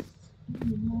Kansas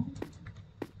anymore.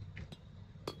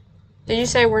 Did you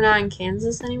say we're not in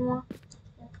Kansas anymore?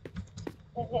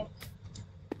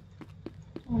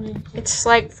 It's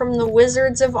like from the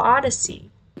Wizards of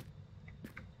Odyssey.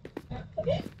 I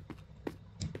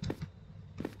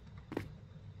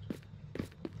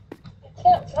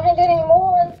can't find any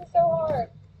more. This is so hard.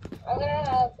 I'm gonna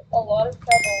have a lot of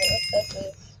trouble if this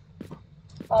is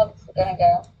how this is gonna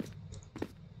go.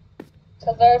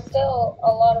 Because there's still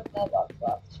a lot of mailbox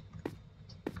left.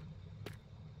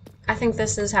 I think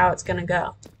this is how it's gonna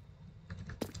go.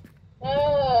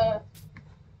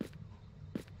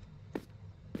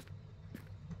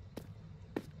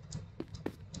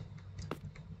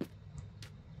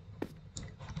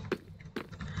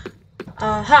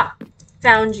 Aha!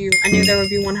 Found you. I knew there would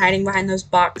be one hiding behind those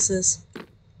boxes.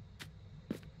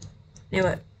 Knew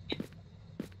it.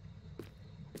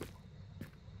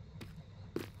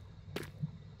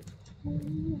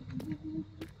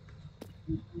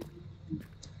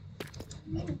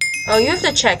 Oh, you have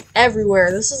to check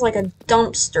everywhere. This is like a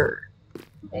dumpster.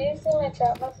 Do you see my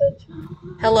chat message?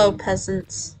 Hello,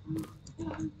 peasants.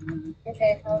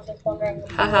 Okay, I was just wondering.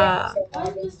 Haha. Why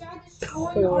is this guy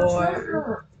destroying our Poor.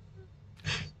 server?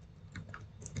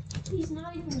 He's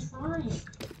not even trying.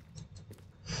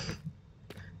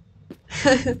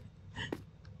 Okay,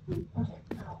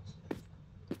 now.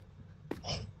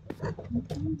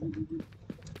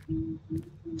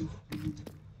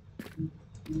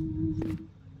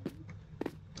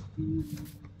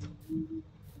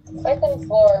 Second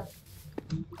floor.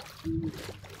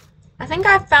 I think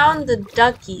I found the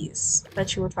duckies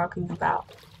that you were talking about.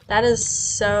 That is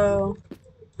so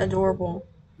adorable,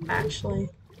 actually.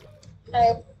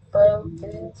 Hi, bro,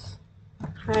 dudes.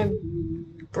 Hi,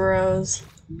 bros.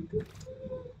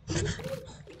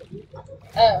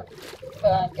 Oh,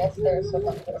 but I guess there's a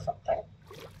link or something.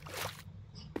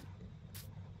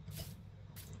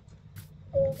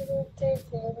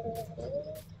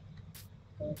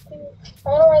 I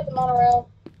want to ride the monorail.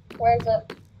 Where is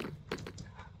it?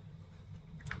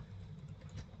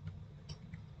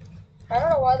 I don't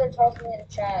know why they're talking in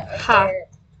chat if they're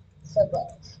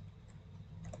siblings.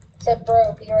 Said,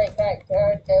 bro, be right back.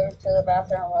 Gotta go to the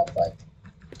bathroom real quick.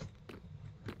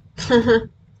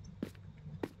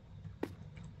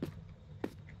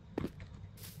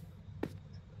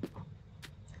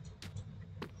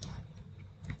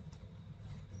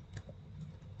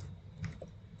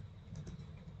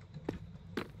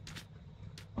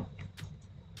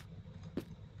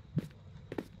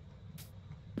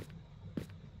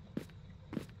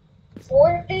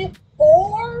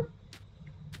 $44?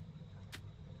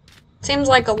 Seems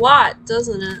like a lot,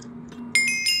 doesn't it?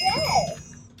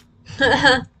 Yes.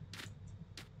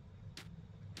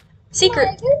 Secret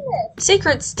My goodness.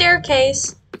 secret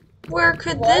staircase. Where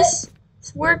could What?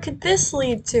 this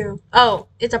lead to? Oh,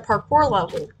 it's a parkour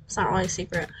level. It's not really a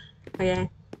secret. Okay.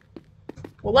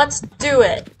 Well, let's do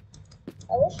it.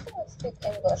 I wish they would speak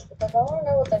English because I want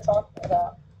to know what they're talking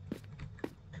about.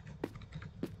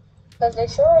 Because they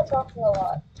sure are talking a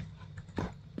lot.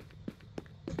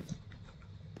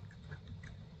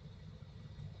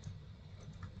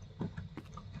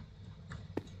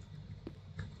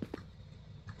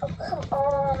 Oh, come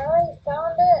on. I already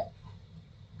found it.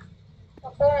 I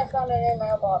thought I found it in my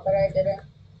mailbox, but I didn't.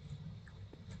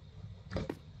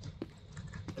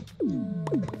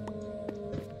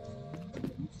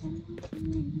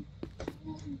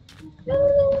 I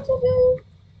don't know what to do.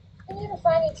 We need to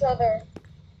find each other.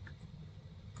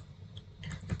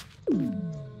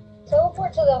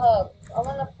 Teleport to the hub. I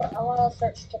wanna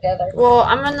search together. Well,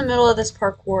 I'm in the middle of this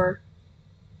parkour.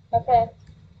 Okay.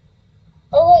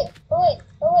 Oh wait. I'm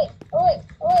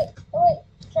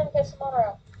trying to catch the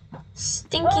monorail.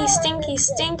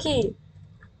 Stinky.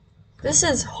 This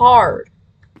is hard.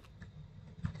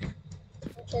 I'm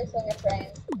chasing a train.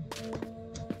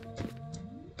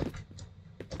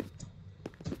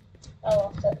 I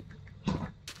lost it.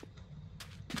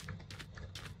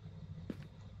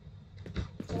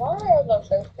 The monorails are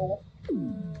so cool.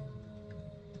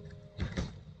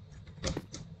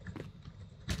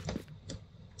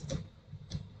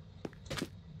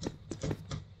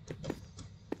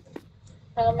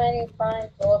 How many fine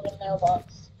golden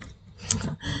mailbox?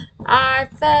 I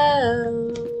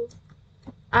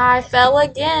fell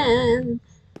again.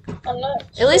 I'm not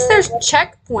At least sure there's what-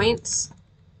 checkpoints.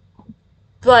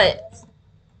 But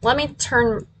let me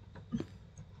turn.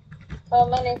 How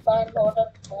many fine golden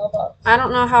mailbox? I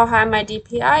don't know how high my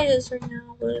DPI is right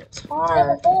now, but it's Yeah,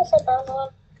 hard. of course I found one.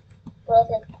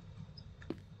 Broken.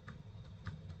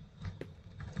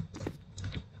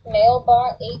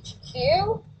 Mailbot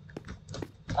HQ?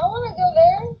 I wanna go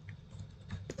there.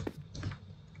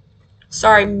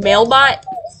 Sorry, Mailbot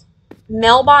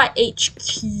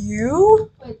HQ?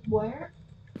 Wait, where?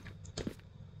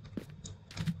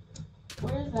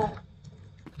 Where is that?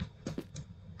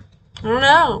 I don't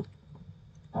know.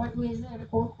 Wait, is that a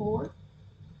parkour?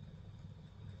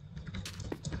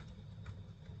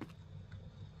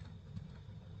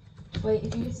 Wait,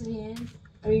 if you get to the end,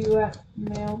 are you at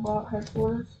Mailbot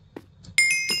headquarters?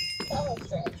 I'm a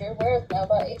stranger. Where's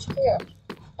Mailbot HQ?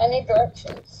 I need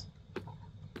directions.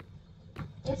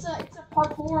 It's a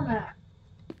parkour map.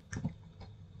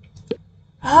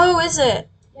 Oh, is it?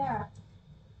 Yeah.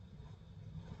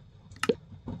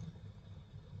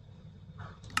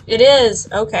 It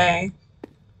is. Okay.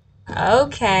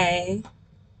 Okay.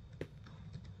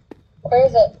 Where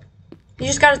is it? You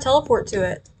just gotta teleport to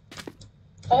it.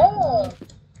 Oh.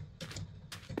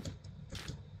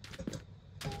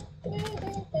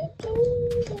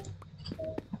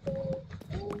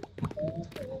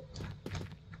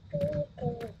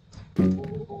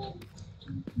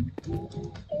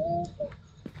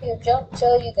 You jump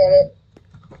till you get it.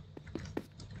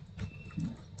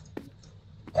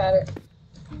 Got it.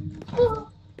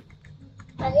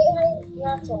 I hate how you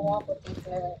have to walk with these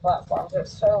moving platforms.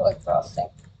 It's so exhausting.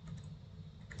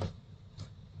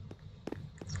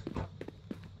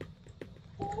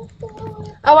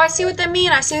 Oh, I see what they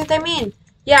mean.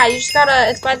 Yeah, you just gotta.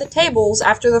 It's by the tables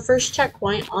after the first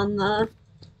checkpoint on the.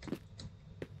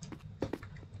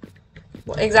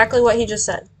 Well, exactly what he just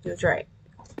said. He was right.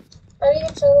 How do you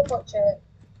teleport to it?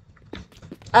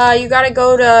 You gotta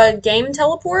go to game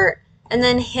teleport and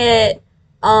then hit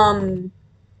Oh,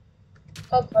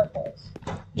 purples.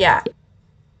 yeah.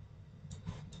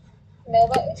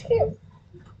 Mailbot HQ.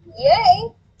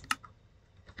 Yay!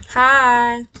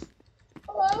 Hi.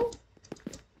 Hello.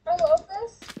 I love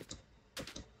this.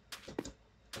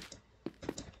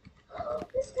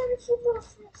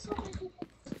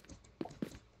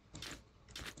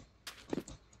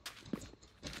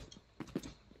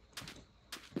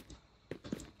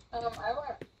 I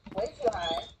went way too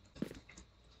high.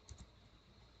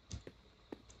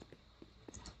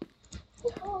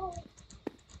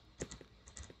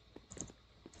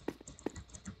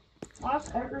 Why's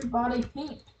everybody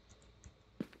pink?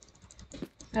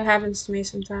 That happens to me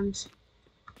sometimes.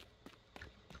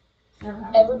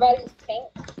 Everybody's pink.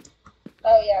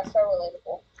 Oh yeah, so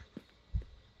relatable.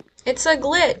 It's a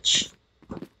glitch.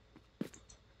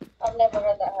 I've never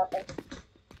had that happen.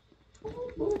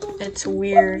 It's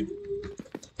weird.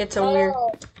 It's a weird.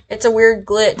 Oh, It's a weird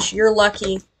glitch. You're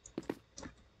lucky.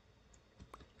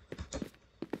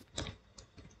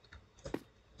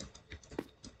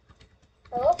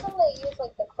 I love how they use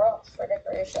like the cross for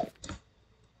decoration.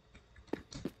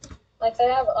 Like they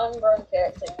have unburned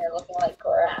carrots in here looking like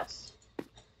grass.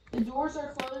 The doors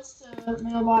are closed to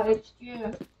Mailbot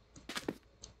HQ.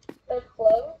 They're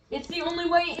closed. It's the only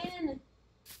way in.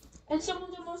 And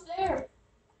someone's almost there.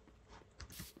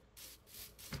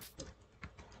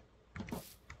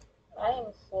 I am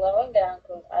slowing down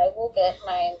because I will get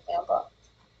my mailbot.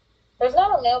 There's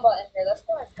not a mailbot in here.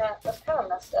 That's kind of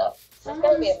messed up. There's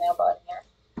gotta be a mailbot in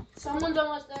here. Someone's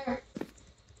almost there.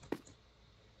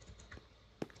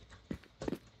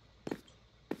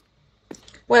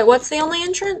 Wait, what's the only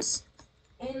entrance?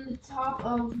 In the top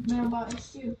of Mailbot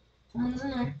HQ. Someone's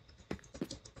in there.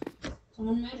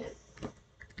 Someone made it.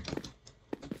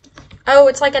 Oh,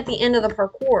 it's like at the end of the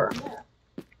parkour. Yeah.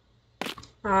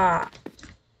 Ah.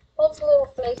 What's the little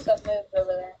face that moves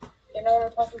over there? You know what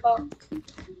I'm talking about?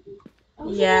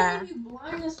 Oh, Yeah. You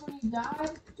blindness when you die.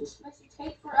 It just makes you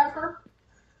take forever.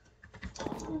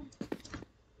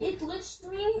 It glitched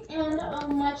me and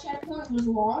my checkpoint was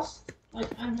lost. Like,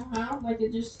 I don't know how. Like,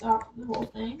 it just stopped the whole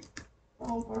thing. The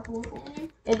whole parkour for me.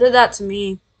 It did that to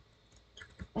me.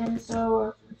 And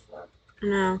so,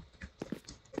 No.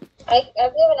 I've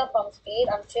given up on speed.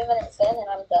 I'm 2 minutes in and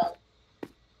I'm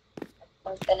done.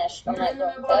 I'm finished. I'm not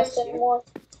doing fast anymore.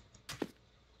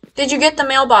 Did you get the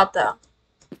mailbot though?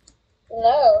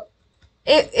 No.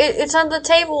 It's on the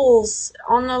tables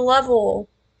on the level.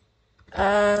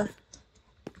 I'm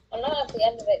not at the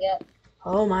end of it yet.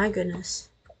 Oh my goodness.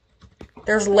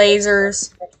 There's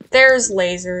lasers. There's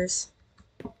lasers.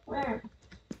 where?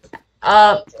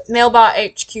 Mailbot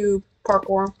HQ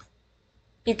parkour.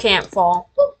 You can't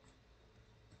fall.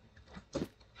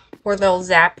 Or they'll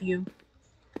zap you.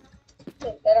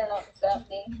 They better not zap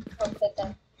me. I'll quit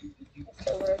them. It's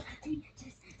so rude.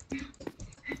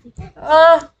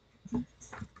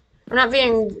 I'm not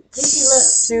being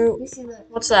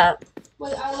What's that?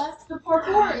 Wait, I left the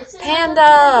parkour. It said Panda.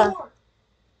 I left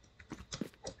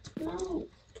the parkour. No.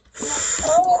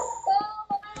 Oh,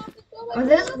 I have to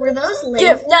do it. Were those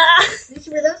Get, lasers?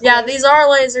 nah. Were those Yeah, lasers? these are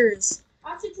lasers. I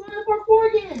have to join the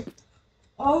parkour again.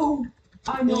 Oh,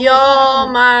 I know.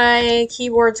 Yo, my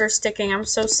keyboards are sticking. I'm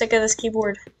so sick of this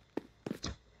keyboard.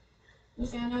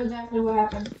 Okay, I know exactly what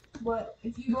happened. But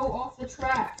if you go off the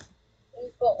track,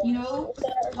 you know,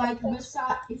 like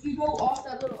beside, if you go off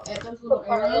that little, those little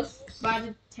arrows by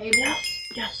the table.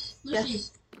 Yes. Lucy,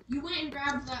 Yes. you went and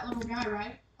grabbed that little guy,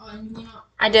 right? Oh, and you went up.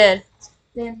 I did.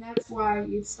 Then that's why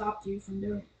it stopped you from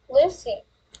doing it. Lucy,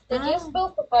 did you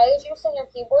spill papaya juice on your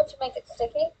keyboard to make it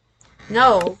sticky?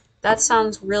 No, that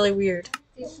sounds really weird.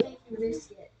 Just make you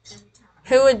risk it every time.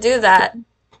 Who would do that?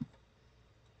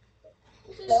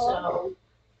 No.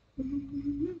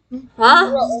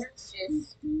 Huh? Orange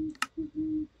juice.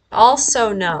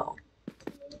 Also no.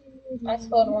 I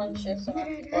spilled orange juice on my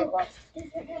keyboard once.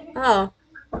 Oh.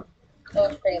 It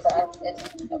was pretty bad.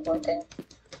 It's not working.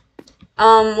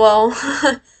 Well,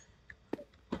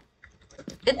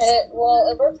 It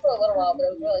worked for a little while, but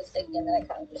it was really sticky, and then it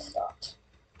kind of just stopped.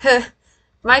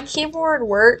 my keyboard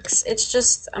works. It's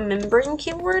just a membrane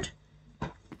keyboard.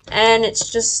 And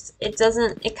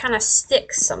it kind of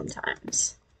sticks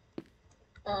sometimes.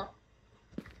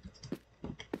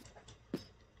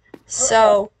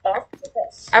 So, Back to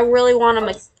this. I really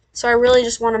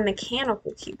just want a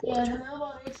mechanical keyboard. Yeah, the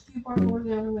Mailbot HQ parkour is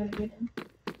the only way to get in.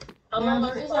 I'm Yeah,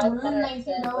 almost there is a 5 room that minutes you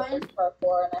can in go with in. this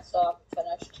parkour, and I still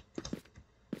haven't finished.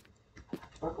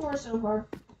 Parkour is so hard.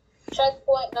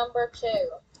 Checkpoint number 2.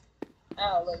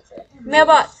 Ow, loser.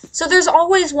 Mailbot. So there's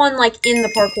always one like in the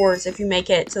parkours if you make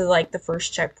it to like the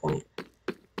first checkpoint.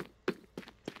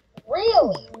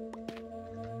 Really?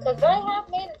 Because I have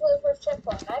made it to the first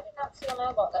checkpoint, and I did not see a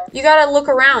mailbot there. You gotta look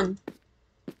around.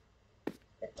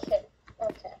 You're kidding.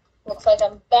 Okay. Looks like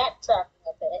I'm backtracking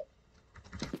a bit.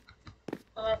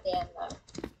 I'm at the end now.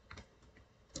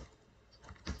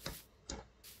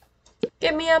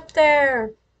 Get me up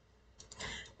there.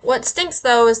 What stinks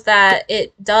though is that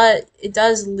it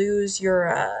does lose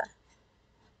your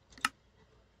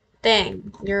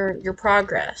thing, your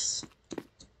progress.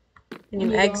 When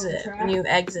you exit. When you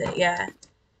exit, yeah.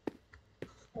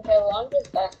 Okay, well I'm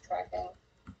just backtracking.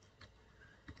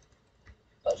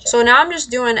 So now I'm just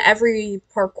doing every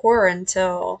parkour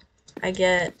until I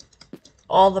get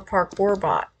all the parkour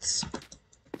bots.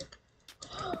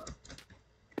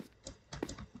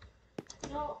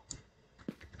 No.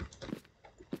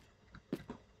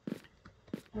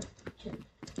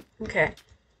 Okay.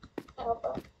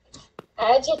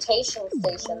 Agitation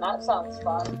station, that sounds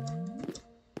fun.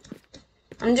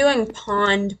 I'm doing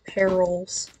pond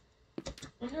perils.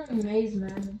 I'm doing maze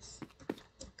madness.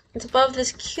 It's above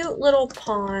this cute little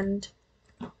pond.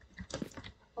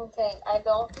 Okay, I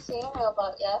don't see a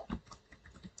mailbot yet.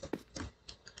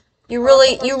 You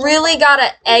really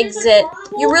gotta exit.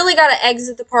 You really gotta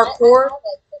exit the parkour.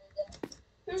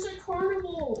 There's a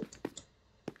carnival.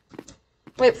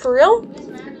 Wait, for real? Maze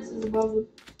madness is above the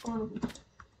carnival.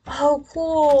 Oh,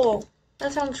 cool.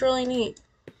 That sounds really neat.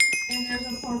 And there's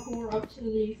a parkour up to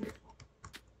the.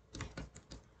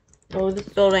 Oh, this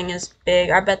building is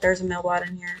big. I bet there's a mailbot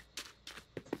in here.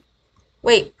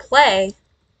 Wait, play?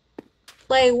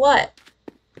 Play what?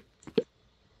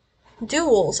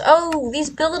 Duels. Oh, these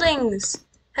buildings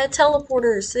had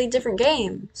teleporters to the different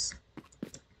games.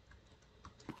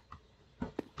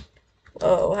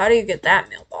 Whoa, how do you get that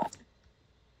mailbot?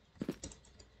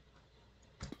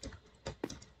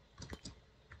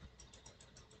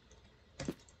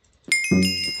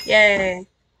 Yay.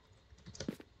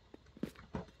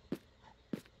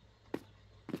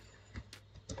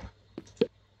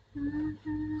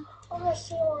 Oh, I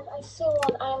see one. I see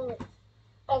one.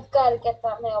 I've got to get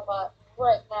that mailbot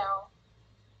right now.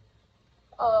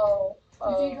 Oh.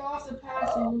 If you go off the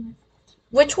path,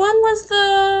 Which one was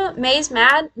the Maze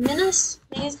Menace?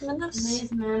 Maze Menace?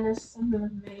 Maze madness. Something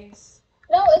with maze.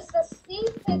 No, it's the sea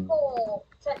pickle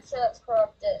texture that's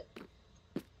corrupted.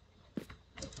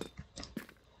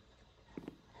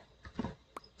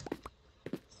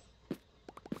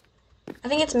 I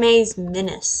think it's Maze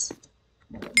Menace.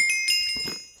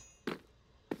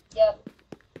 Yep.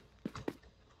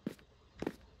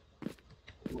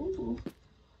 Ooh.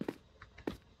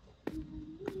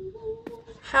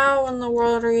 How in the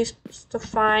world are you supposed to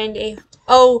find a...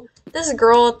 Oh, this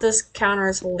girl at this counter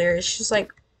is hilarious. She's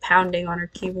like pounding on her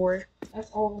keyboard. That's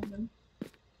all of them.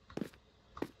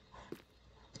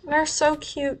 They're so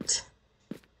cute.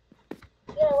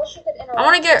 Yeah, I wish you could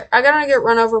interact. I gotta get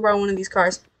run over by one of these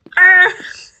cars. Ah!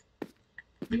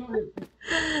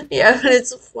 Yeah, but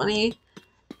it's funny.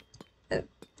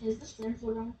 Is the stream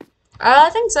still going? I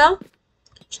think so.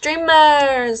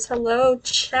 Streamers, hello,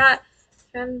 chat.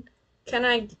 Can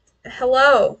I?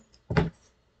 Hello.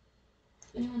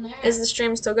 Anyone there? Is the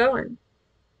stream still going?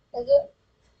 Is it?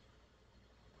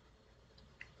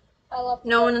 I love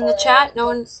No one in the chat. No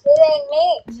one. It ain't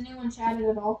me. Has anyone chatted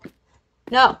at all?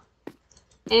 No.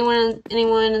 Anyone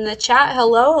in the chat?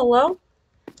 Hello, hello.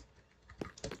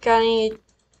 Got any?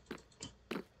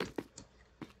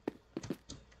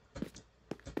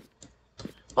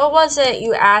 What was it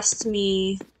you asked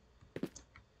me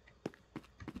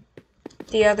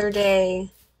the other day,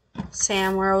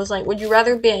 Sam, where I was like, would you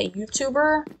rather be a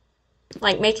YouTuber,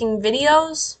 like making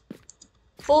videos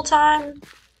full time,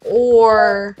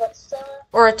 or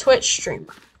a Twitch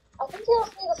streamer? I think you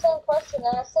asked me the same question,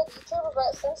 and I said YouTuber,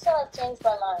 but since then I've changed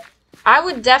my mind. I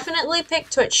would definitely pick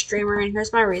Twitch streamer, and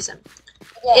here's my reason.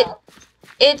 Yeah.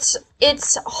 It's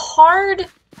hard,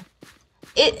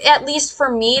 at least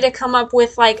for me, to come up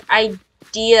with like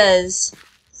ideas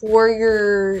for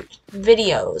your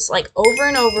videos, like over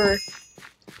and over,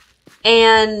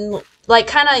 and like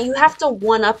kind of you have to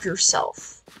one up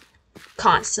yourself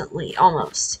constantly,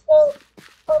 almost. So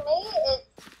for me,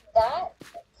 it's that.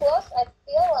 Plus, I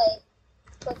feel like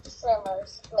Twitch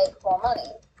streamers make more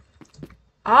money.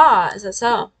 Ah, is that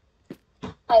so?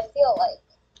 I feel like.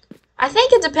 I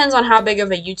think it depends on how big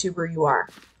of a YouTuber you are,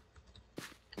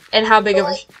 and how big of a.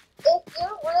 Like, if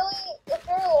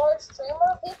you're a large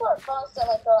streamer, people are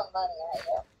constantly throwing money at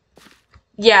you.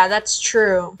 Yeah, that's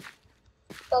true.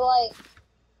 So like,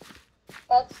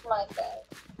 that's my thing.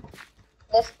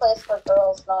 This place for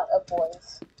girls, not a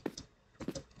boys.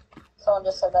 Someone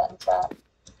just said that in chat.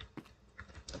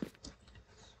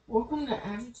 Welcome to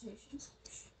Agitation.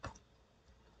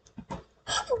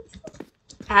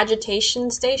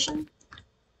 Agitation Station?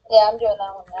 Yeah, I'm doing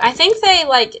that one now. I think they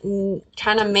like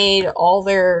kind of made all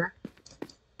their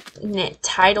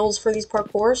titles for these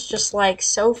parkours just like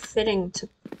so fitting to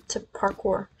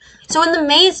parkour. So in the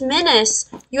Maze Menace,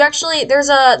 you actually there's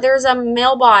a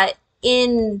mailbot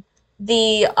in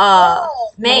the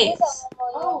maze.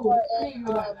 Oh, I didn't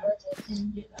know about that. I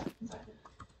didn't get that.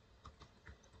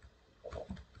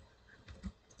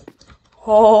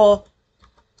 Oh.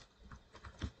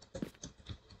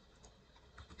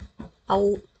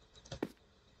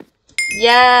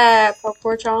 Yeah,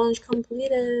 parkour challenge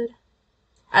completed.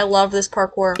 I love this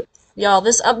parkour. Y'all,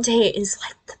 this update is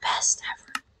like the best ever.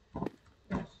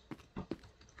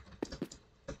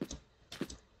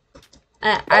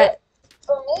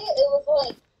 For me, it was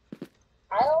like,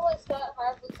 I always thought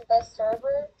Hive was the best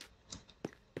server,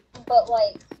 but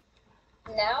like,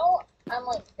 now I'm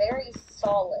like very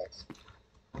solid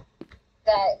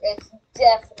that it's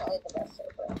definitely the best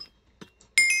server.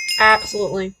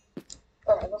 Absolutely.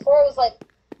 For me, before it was like,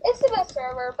 it's the best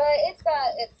server, but it's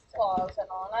got its flaws and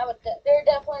all, and I would, there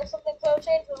definitely some things I would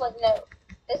change, but like, no,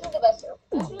 this is the best server.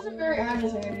 This wasn't very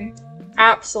agitating.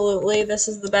 Absolutely, this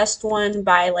is the best one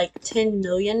by like 10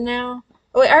 million now.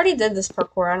 Oh, wait, I already did this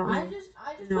parkour. I don't know. I just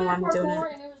know played why I'm doing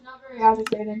parkour and it was not very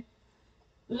agitating.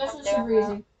 It was actually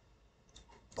super easy.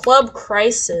 Club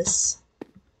Crisis.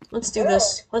 Let's do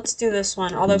this. Let's do this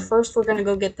one. Although first we're gonna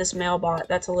go get this mailbot.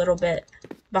 That's a little bit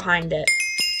behind it.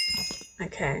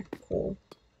 Okay, cool.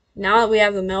 Now that we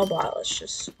have the mailbot, let's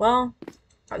just, well,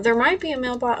 there might be a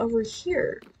mailbot over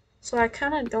here. So I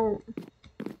kind of don't.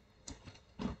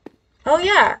 Oh,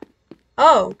 yeah.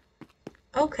 Oh.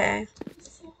 Okay.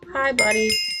 Hi, buddy.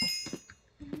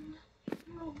 They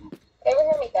would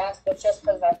hear me gasp, but just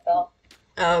because I fell.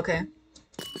 Oh, okay.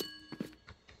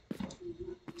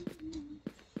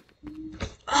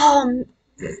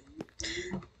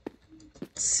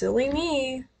 Silly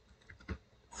me.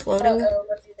 Floating.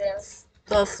 What'd you do?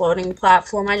 The floating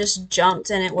platform. I just jumped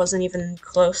and it wasn't even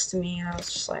close to me, and I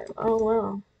was just like, oh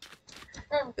well.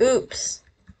 Oops.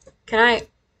 Can I?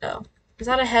 Oh, is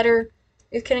that a header?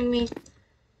 You're kidding me?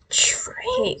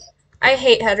 I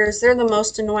hate headers. They're the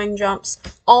most annoying jumps.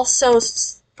 Also. I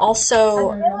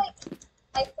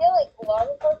feel like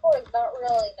lava parkour is not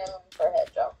really known for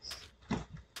head jumps.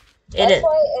 That's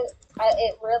why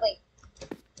it really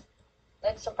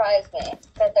surprised me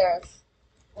that there's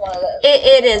one of those.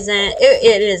 It isn't.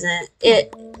 It isn't.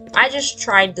 I just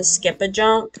tried to skip a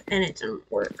jump and it didn't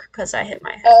work because I hit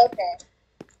my head. Oh, okay.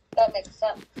 That makes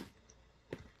sense.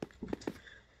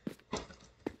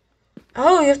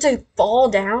 Oh, you have to fall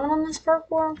down on this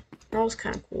parkour? That was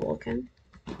kind of cool looking.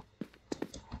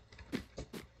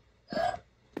 I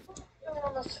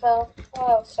almost fell. Oh,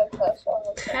 I was so close.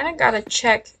 Kind of gotta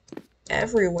check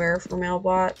everywhere for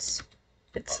mailbots.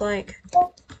 It's like,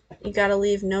 you gotta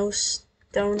leave no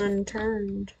stone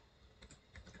unturned.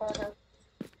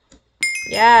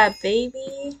 Yeah,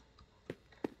 baby.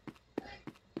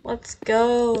 Let's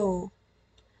go.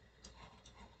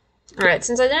 Alright,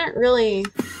 since I didn't really...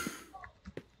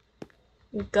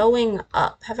 Going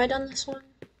up. Have I done this one?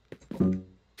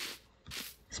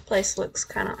 This place looks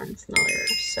kind of unfamiliar,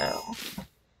 so... I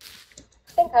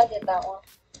think I did that one.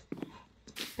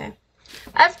 Okay.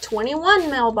 I have 21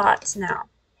 mailbots now.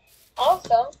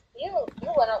 Awesome. You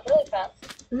went up really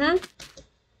fast. Mm-hmm.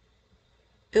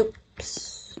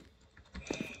 Oops.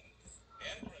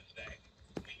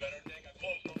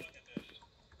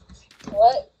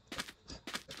 What?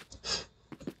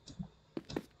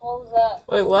 What was that?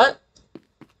 Wait, what?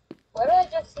 What did I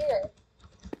just hear?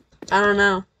 I don't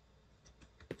know.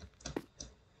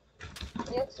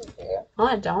 Yes, you do. No,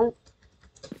 I don't.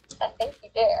 I think you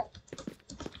do.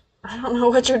 I don't know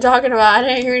what you're talking about. I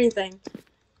didn't hear anything.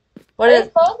 What Are is?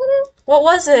 you positive? What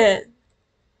was it?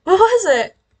 What was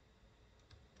it?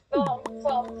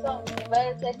 Something. You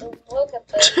better take a look at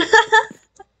this.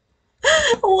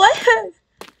 What?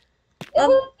 It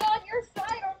was on your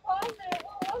side or positive.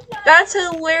 What was that? That's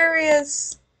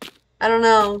hilarious. I don't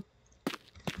know.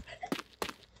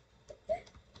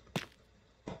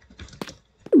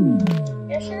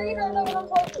 You're sure you don't know what I'm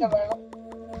talking about?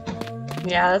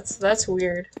 Yeah, that's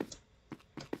weird.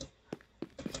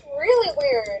 Really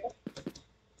weird.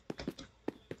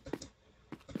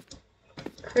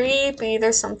 Creepy.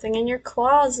 There's something in your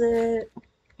closet.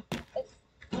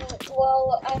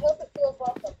 Well, I hope it feels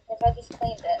welcome because I just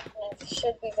cleaned it and it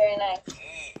should be very nice.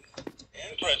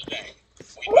 Interesting.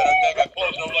 We better take a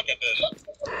closer look at this.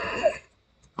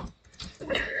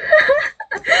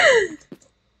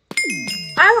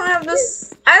 I don't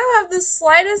have the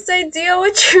slightest idea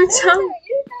what you're talking.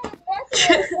 You know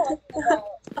exactly what I'm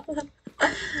talking about.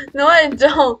 No, I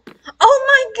don't. Oh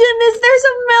my goodness, there's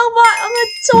a mailbot on the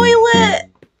toilet.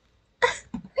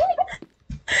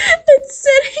 It's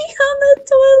sitting on the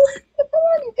toilet. Come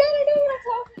on, you gotta know what I'm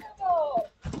talking about.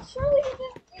 Surely you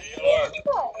didn't.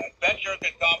 Adventure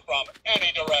can come from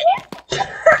any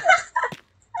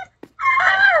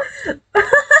direction.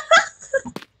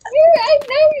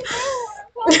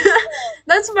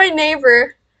 That's my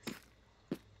neighbor.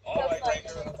 All right, That's not Ranger.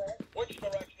 your neighbor. Which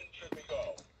direction should we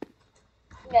go?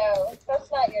 No,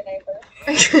 that's not your neighbor.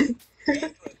 Interesting. We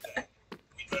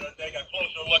better take a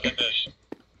closer look at this.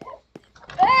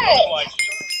 Hey! Like,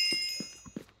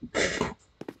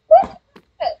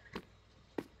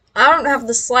 I don't have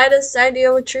the slightest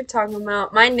idea what you're talking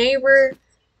about. My neighbor.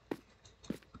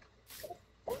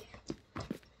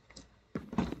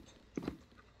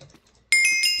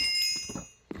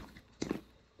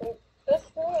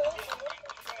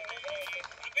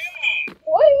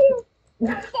 What are you? Is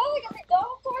that like a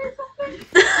McDonald's toy or something?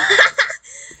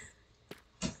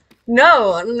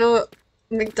 No, I don't know.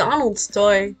 McDonald's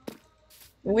toy.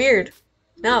 Weird.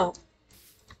 No.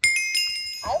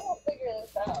 I will figure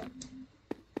this out.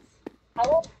 I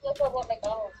will look up what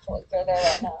McDonald's toys are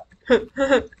there right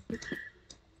now.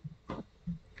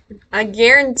 I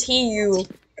guarantee you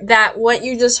that what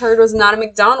you just heard was not a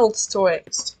McDonald's toy.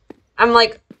 I'm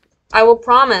like, I will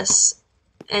promise.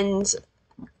 And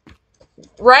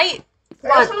right?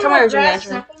 Come on, come here, Jimmy.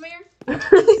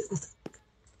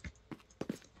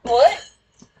 What?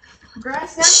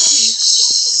 Grass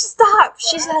Stop!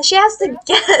 She has to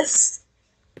guess.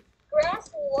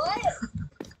 Grass what?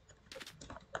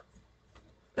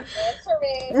 Answer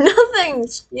me. Nothing.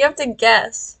 You have to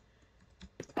guess.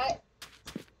 I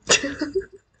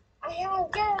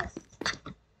haven't guessed.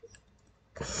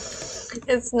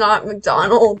 It's not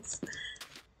McDonald's.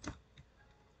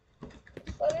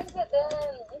 What is it then?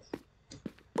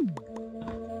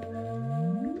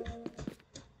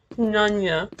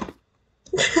 Nunya.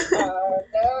 Oh,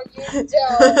 no, you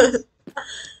don't.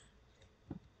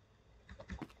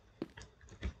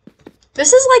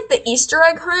 This is like the Easter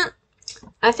egg hunt,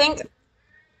 I think.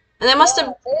 And they must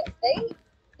have.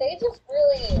 They just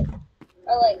really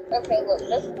are like, okay, look,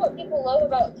 this is what people love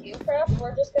about Qcraft.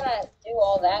 We're just gonna do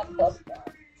all that plus more.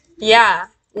 Yeah,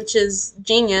 which is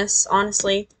genius,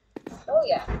 honestly. Oh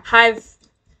yeah. Hive,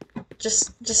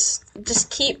 just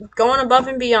keep going above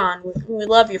and beyond. We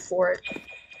love you for it.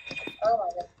 Oh my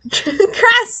god.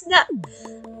 Grass, no.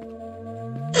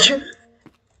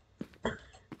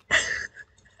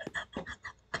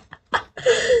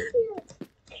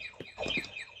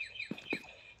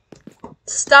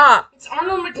 Stop. It's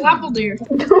Arnold McLapple, dear.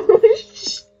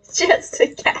 Just a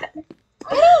cat.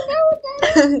 I don't know what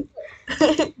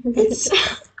that is.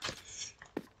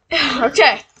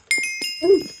 Okay.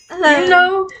 You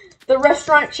know the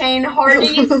restaurant chain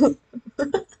Hardee's?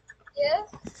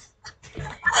 Yes.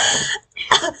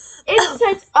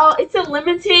 It's a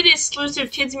limited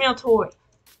exclusive kids meal toy.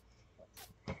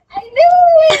 I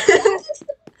knew it! That's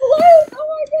close! Oh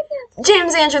my goodness!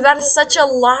 James Andrew, that is such a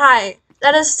lie.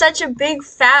 That is such a big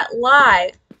fat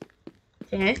lie.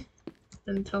 Okay.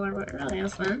 Didn't tell her what it really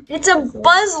is then. It's a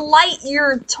Buzz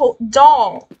Lightyear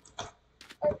doll.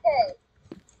 Okay.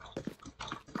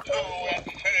 hello,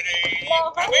 Infinity.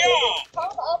 Now, how did you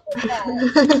come up with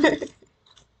that?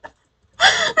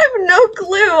 I have no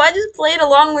clue. I just played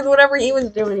along with whatever he was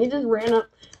doing. He just ran up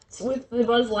with the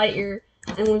Buzz Lightyear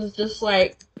and was just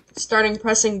like starting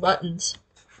pressing buttons.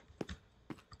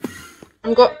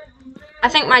 I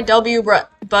think my W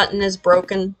button is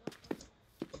broken.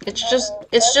 It's just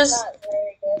That's not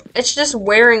very good. it's just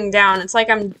wearing down. It's like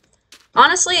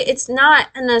honestly, it's not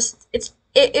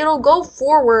it'll go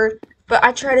forward, but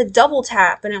I try to double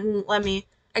tap and it won't let me.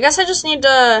 I guess I just need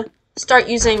to start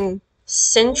using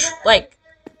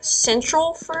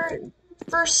central for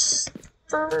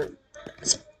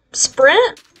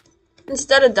sprint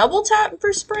instead of double tap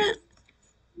for sprint.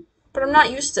 But I'm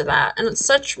not used to that, and it's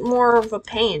such more of a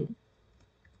pain.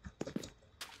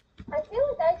 I feel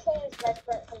like I changed my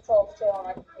sprint controls too on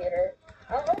my computer.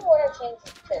 I don't remember what I changed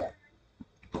it to.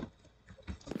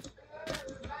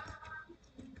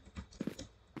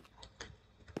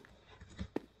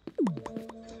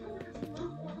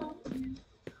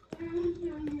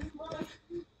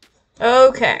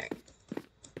 Okay.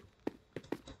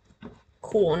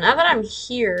 Cool. Now that I'm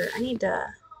here, I need to...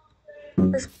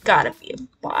 There's gotta be a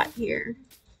bot here.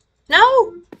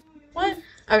 No? What?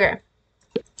 Okay.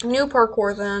 New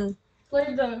parkour then.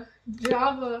 Played the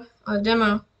Java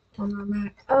demo on my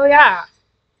Mac. Oh yeah.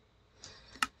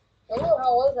 Ooh,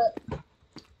 how was it?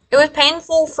 It was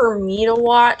painful for me to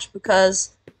watch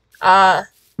because I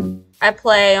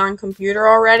play on computer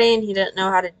already and he didn't know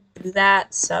how to do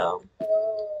that, so...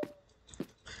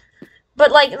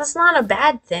 But like, that's not a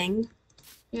bad thing.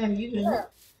 Yeah, you did. Yeah.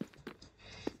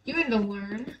 You had to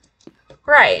learn.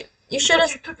 Right. You should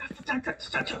have...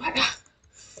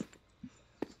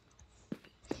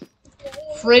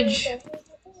 Fridge.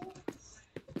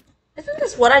 Isn't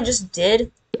this what I just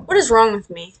did? What is wrong with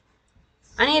me?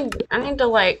 I need to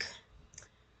like...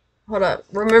 hold up.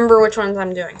 Remember which ones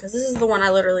I'm doing, because this is the one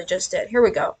I literally just did. Here we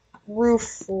go.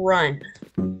 Roof run.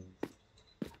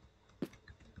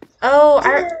 Oh,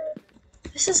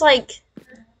 this is like,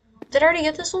 did I already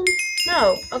get this one?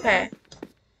 No, okay.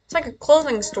 It's like a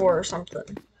clothing store or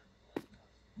something.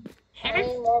 I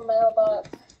need more mailbox.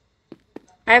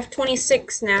 I have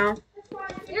 26 now.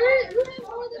 You have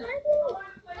more than I do.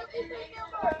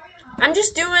 I'm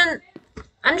just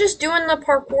doing the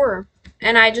parkour,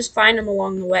 and I just find them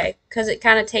along the way, because it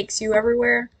kind of takes you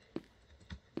everywhere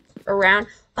around.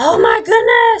 Oh my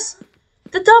goodness!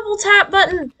 The double tap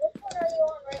button! Which one are you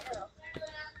on right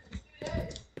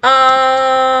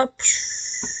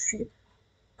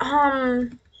now?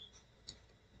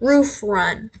 Roof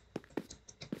run.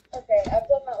 Okay, I've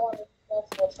done that one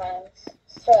multiple times.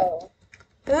 So,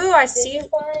 Ooh, I did see. you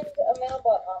find a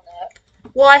mailbox on that?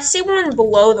 Well, I see one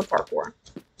below the parkour.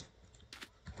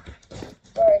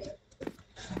 Where are you?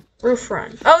 Roof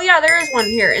run. Oh yeah, there is one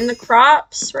here in the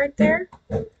crops right there.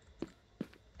 Okay,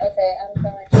 I'm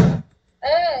coming.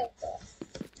 Hey.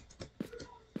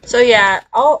 So yeah,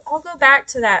 I'll go back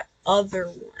to that other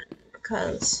one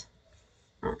because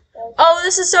oh,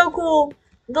 this is so cool.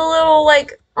 The little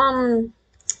like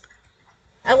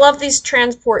I love these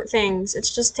transport things.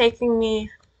 It's just taking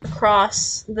me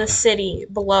across the city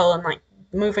below and like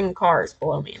moving cars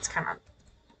below me. It's kind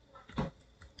of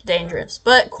dangerous,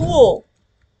 but cool.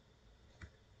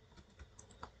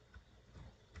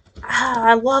 Ah,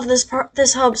 I love this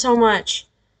hub so much.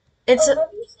 It's have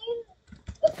you seen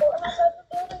the courthouse I've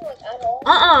been building, like, at all?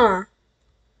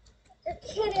 You're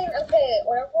kidding. Okay,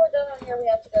 whenever we're done on here, we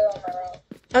have to go on our own.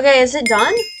 Okay, is it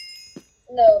done?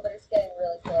 No, but it's getting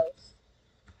really close.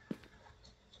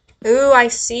 Ooh, I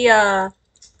see a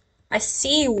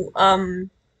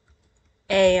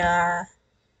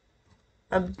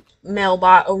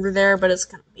mailbot over there, but it's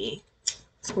gonna be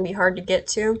hard to get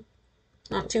to.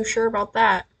 Not too sure about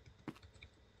that.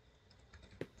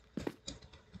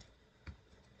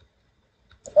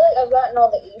 I feel like I've gotten all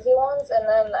the easy ones, and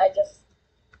then I just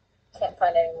can't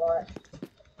find any more.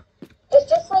 It's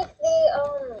just like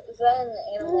the Zen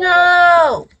animal.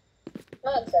 No.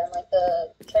 Not Zen, like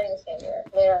the Chinese New Year,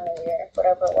 later in the year,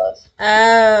 whatever it was.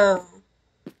 Oh.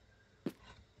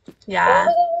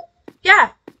 Yeah.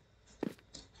 Yeah.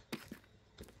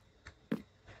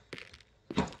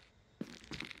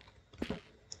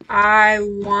 I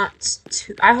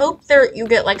hope you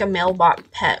get like a mailbot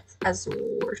pet as a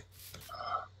reward.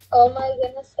 Oh my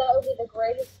goodness, that would be the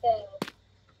greatest thing.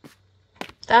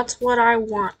 That's what I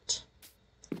want.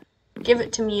 Give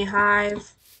it to me,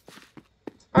 Hive.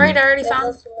 Alright, I already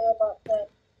found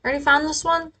this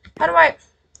one. How do I...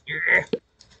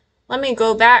 Let me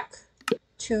go back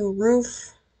to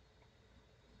roof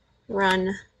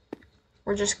run.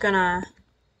 We're just gonna...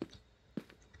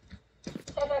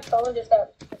 My phone just got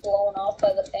blown off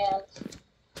by the fans.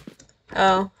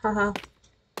 Oh, haha.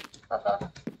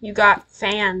 You got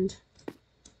fanned.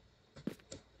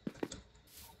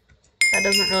 That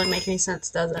doesn't really make any sense,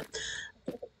 does it?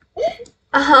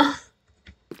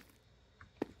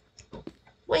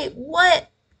 Wait, what?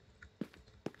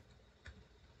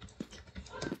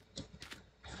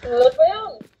 Look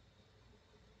down.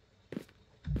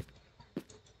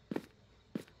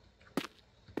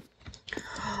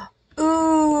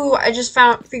 Ooh, I just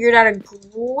figured out a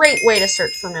great way to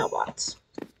search for mailbots.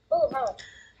 Ooh, how?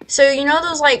 So you know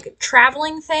those like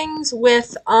traveling things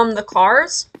with the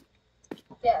cars?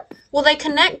 Yeah. Well, they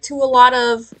connect to a lot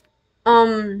of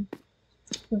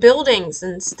buildings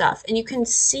and stuff, and you can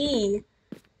see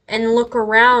and look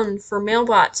around for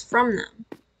mailbots from them.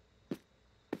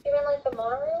 You mean like the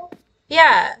monorail?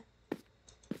 Yeah.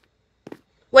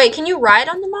 Wait, can you ride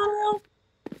on the monorail?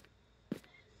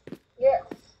 Yes.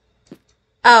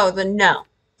 Oh, then no.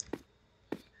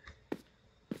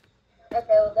 Okay,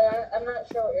 well then I'm not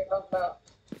sure what you're talking about.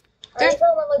 Are you talking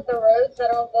about like the roads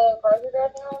that all the cars are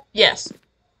driving on? Yes.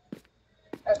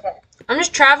 Okay. I'm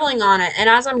just traveling on it, and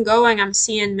as I'm going, I'm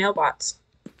seeing mailbots.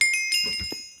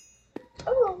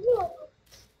 Oh no.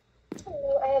 Oh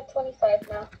no, I have 25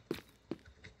 now.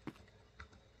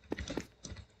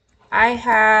 I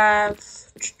have...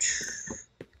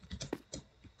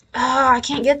 Oh, I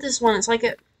can't get this one. It's like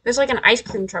there's like an ice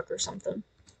cream truck or something.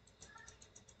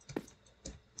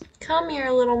 Come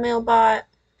here, little mailbot.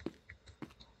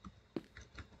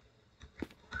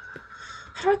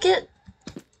 How do I get...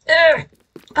 Ugh.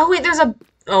 Oh, wait, there's a...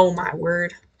 Oh, my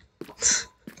word.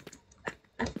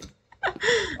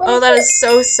 Oh, that is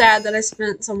so sad that I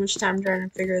spent so much time trying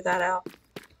to figure that out.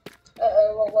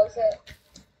 Uh-oh, what was it?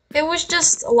 It was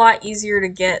just a lot easier to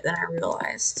get than I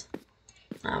realized.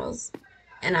 I was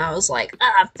like,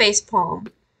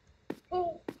 facepalm.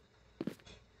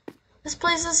 This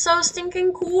place is so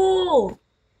stinking cool.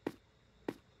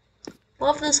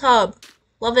 Love this hub.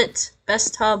 Love it.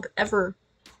 Best hub ever.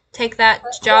 Take that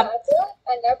job. Yeah, I feel like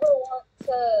I never want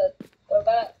to go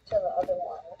back to the other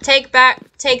one. Take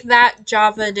that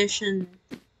Java edition.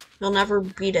 You'll never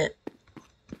beat it.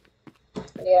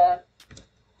 Yeah.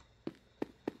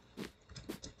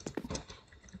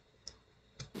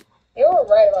 You were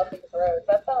right about these roads.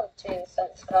 I found 2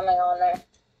 cents coming on there.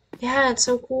 Yeah, it's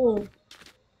so cool.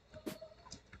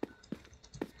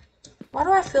 Why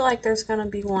do I feel like there's gonna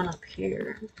be one up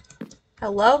here?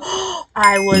 Hello?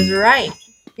 I was right.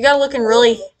 You gotta look in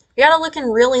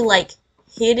really like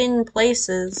hidden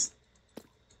places.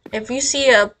 If you see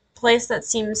a place that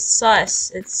seems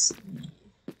sus, it's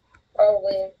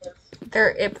Probably. there.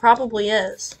 It probably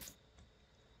is.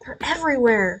 They're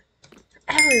everywhere.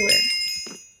 They're everywhere.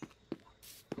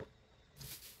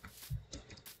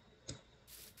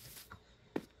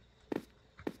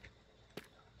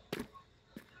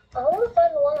 I want to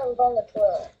find the one that was on the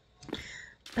toilet.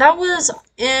 That was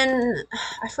in,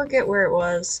 I forget where it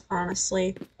was,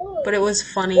 honestly, but it was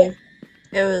funny.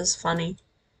 It was funny.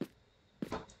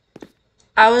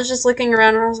 I was just looking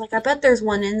around and I was like, I bet there's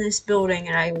one in this building,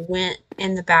 and I went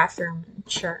in the bathroom and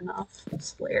sure enough,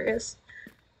 it's hilarious.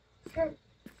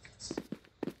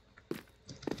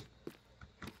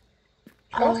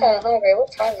 I'm kind of hungry.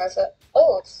 What time is it?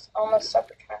 Oh, it's almost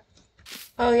supper time.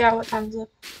 Oh yeah, what time is it?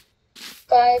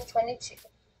 5:22.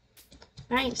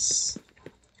 Nice.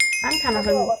 I'm kind of I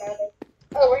forgot hungry. what we're having.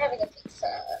 Oh, we're having a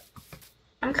pizza.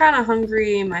 I'm kind of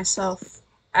hungry myself.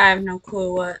 I have no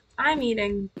clue what I'm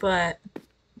eating, but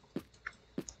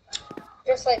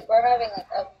Just like we're having like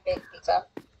a big pizza.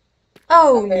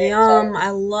 oh I'm very yum! excited. I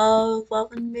love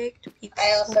oven baked pizza.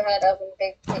 I also had oven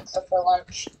baked pizza for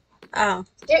lunch. Oh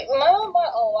Dude, my mom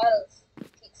bought a lot of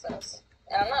pizzas,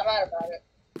 and I'm not mad about it.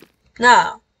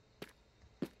 no.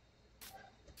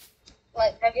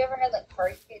 Like, have you ever had like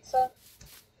party pizza?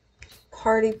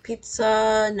 Party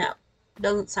pizza? No.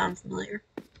 Doesn't sound familiar.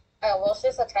 Oh, well, it's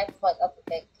just a type of like oven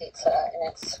baked pizza,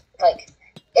 and it's like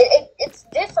it's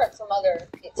different from other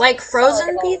pizzas. Like It's not frozen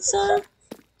a normal pizza?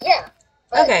 Yeah.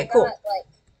 But Okay, it's cool. not, like,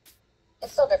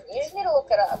 it's still different. You just need to look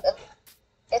it up.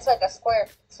 It's like a square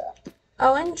pizza.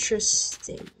 Oh,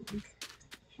 interesting.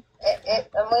 And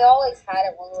we always had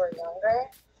it when we were younger.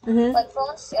 Mhm. Like for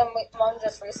lunch, and mom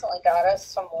just recently got us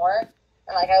some more,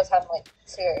 and like I was having like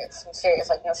some serious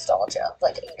like nostalgia of,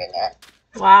 like eating it.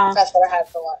 Wow. So that's what I had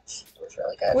for lunch. It was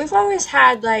really good. We've always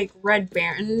had like Red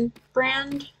Baron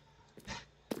brand.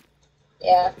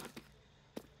 Yeah.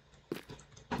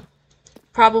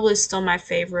 Probably still my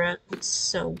favorite. It's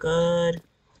so good.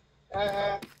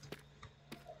 Mhm.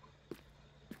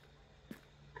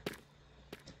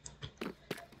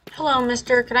 Hello,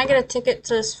 mister. Can I get a ticket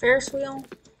to this Ferris wheel?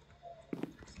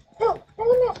 No, let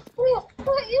me off. Let me off.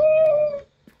 Yeah.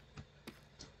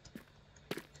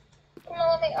 Come on,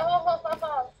 let me.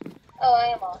 Oh, I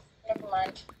am off. Never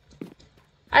mind.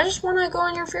 I just want to go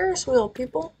on your Ferris wheel,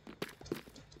 people.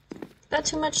 Is that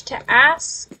too much to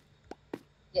ask?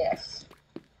 Yes.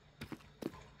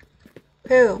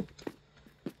 Who?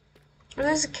 Oh,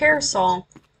 there's a carousel.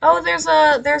 Oh, there's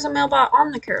a mailbot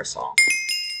on the carousel.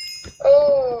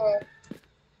 Oh.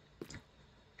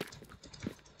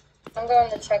 I'm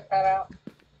going to check that out.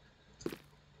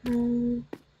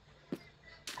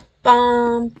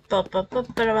 Bum, ba, ba, ba, ba,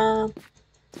 ba.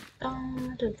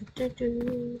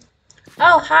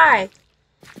 Oh, hi.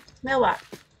 Mailbot.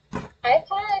 I've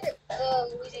had the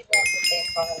Luigi Mansion theme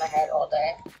song in my head all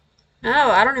day.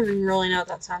 Oh, I don't even really know what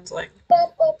that sounds like. I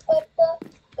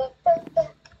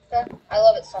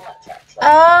love it so much, actually.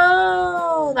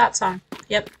 Oh, that song.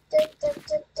 Yep.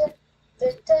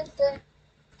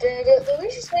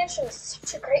 Luigi's Mansion is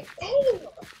such a great game.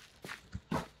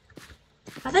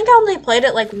 I think I only played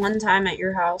it like one time at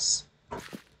your house.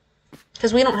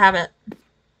 Because we don't have it.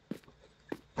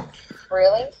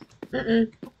 Really?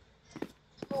 Mm-mm.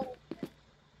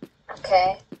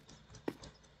 Okay.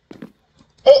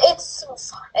 It's so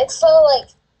fun. It's so like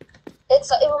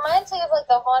it reminds me of like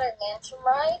the Haunted Mansion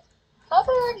ride. How have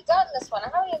I already gotten this one? I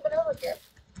haven't even been over here.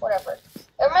 Whatever.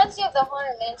 It reminds me of the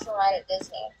Haunted Mansion ride at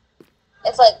Disney.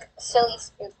 It's like silly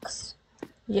spooks.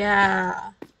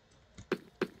 Yeah.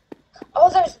 Oh,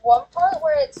 there's one part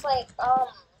where it's like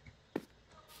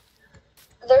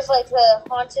there's like the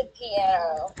haunted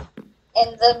piano,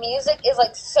 and the music is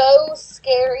like so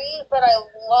scary, but I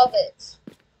love it.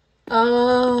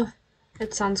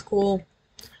 It sounds cool.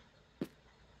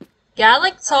 Yeah, I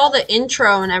like saw the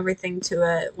intro and everything to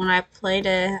it when I played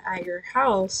it at your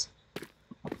house.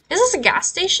 Is this a gas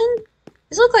station?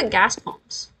 These look like gas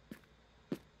pumps.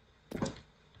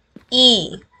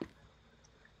 E.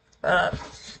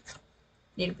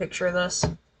 Need a picture of this.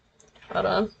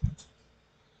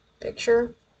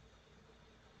 Picture.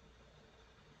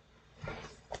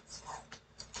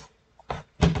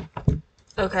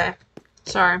 Okay.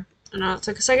 Sorry. I know it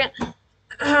took a second.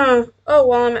 Oh,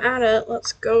 while I'm at it,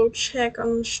 let's go check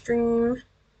on the stream.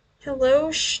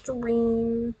 Hello,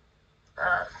 stream.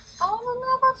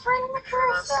 Another friend in the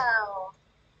carousel.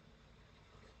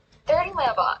 30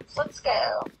 mailbox. Let's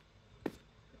go.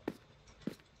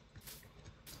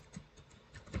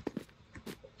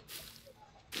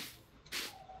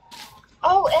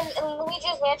 Oh, and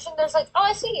Luigi's Mansion, there's like, oh,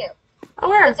 I see you. Oh,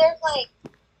 where? But there's like,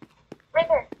 right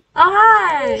there. Oh,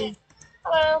 hi.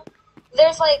 Hello.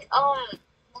 There's like,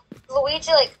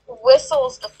 Luigi like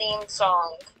whistles the theme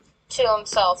song to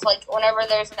himself, like whenever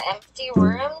there's an empty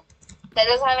room that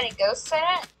doesn't have any ghosts in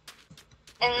it,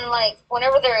 and like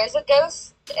whenever there is a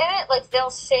ghost in it, like they'll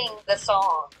sing the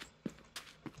song.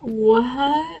 What?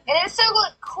 And it's so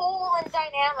like cool and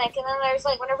dynamic. And then there's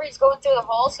like whenever he's going through the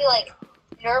halls, he like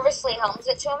nervously hums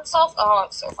it to himself. Oh,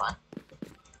 it's so fun.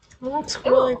 Well, that's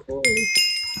really cool.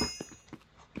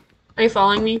 Are you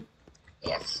following me?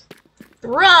 Yes.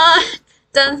 Run!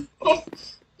 Done.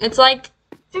 It's like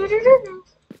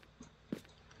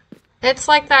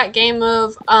that game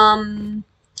of hide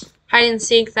and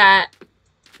seek that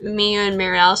me and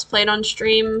Mary Alice played on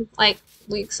stream like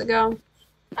weeks ago.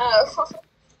 Oh.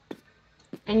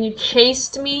 And you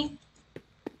chased me.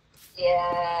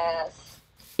 Yes.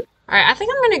 Alright, I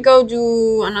think I'm gonna go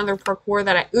do another parkour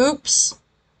that I oops.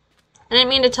 I didn't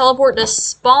mean to teleport to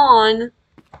spawn.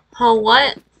 Huh,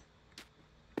 what?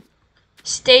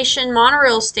 Station,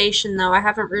 monorail station, though. I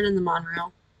haven't ridden the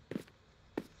monorail.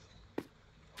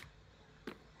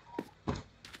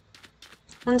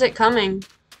 When's it coming?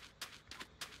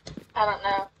 I don't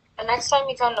know. The next time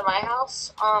you come to my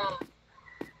house,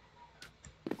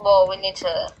 well, we need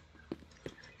to.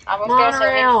 I was gonna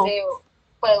say we need to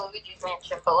play Luigi's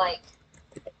Mansion, but like,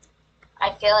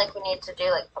 I feel like we need to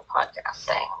do like the podcast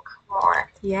thing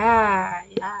more. Yeah.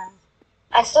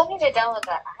 I still need to download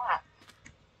that app.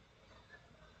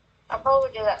 I'll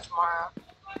probably do that tomorrow.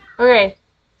 Okay,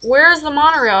 where's the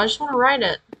monorail? I just want to ride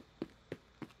it.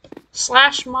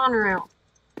 / monorail.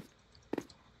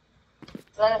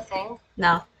 Is that a thing?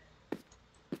 No.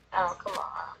 Oh, come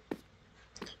on.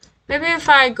 Maybe if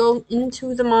I go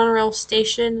into the monorail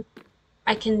station,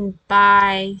 I can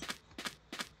buy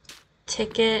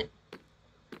ticket.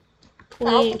 I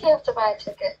don't think you have to buy a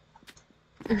ticket.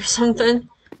 Or something.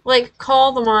 Like,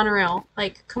 call the monorail.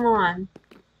 Like, come on.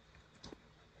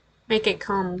 Make it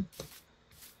come.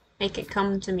 Make it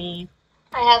come to me.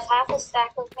 I have half a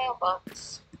stack of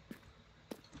mailbox.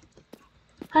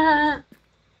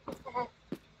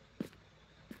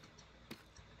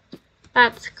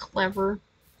 That's clever.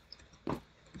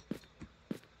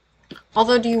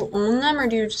 Although, do you own them or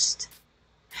do you just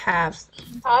have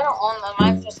them? I don't own them.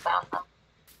 I've just found them.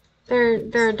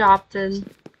 They're adopted.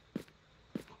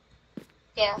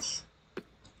 Yes.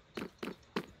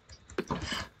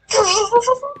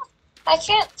 I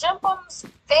can't jump on this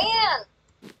fan.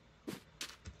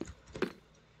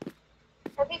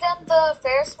 Have you done the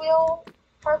Ferris wheel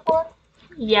parkour?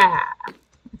 Yeah, I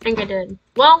think I did.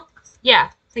 Well, yeah,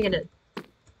 I think I did.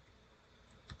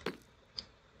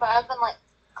 But I've been like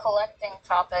collecting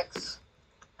topics.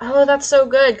 Oh, that's so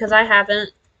good because I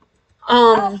haven't.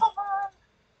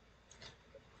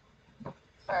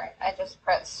 Sorry, I just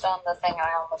pressed on the thing and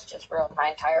I almost just ruined my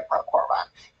entire parkour run.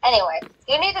 Anyway,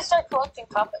 you need to start collecting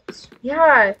topics.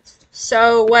 Yeah.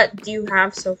 So, what do you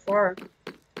have so far?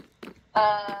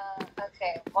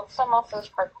 Okay. Once I'm off this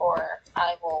parkour,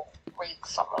 I will read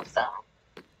some of them.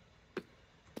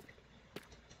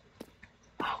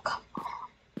 Oh, come on.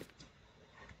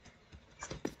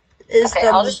 Okay,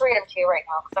 I'll just read them to you right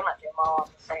now because I'm not doing well on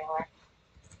this anyway.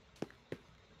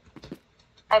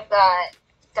 I've got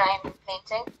diamond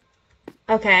painting.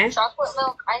 Okay. Chocolate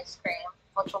milk ice cream,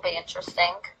 which will be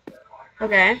interesting.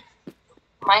 Okay.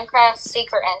 Minecraft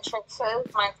secret entrances,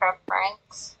 Minecraft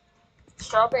pranks,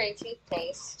 strawberry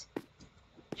toothpaste.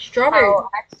 Strawberry.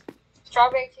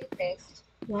 Strawberry toothpaste.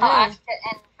 Wow.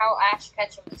 How Ash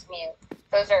Ketchum is mute.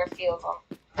 Those are a few of them.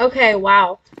 Okay.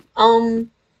 Wow.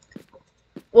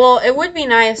 Well, it would be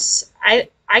nice. I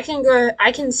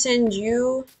can send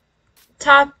you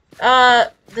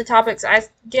the topics I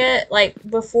get like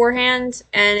beforehand,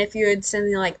 and if you would send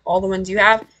me like all the ones you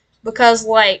have, because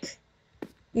like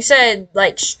you said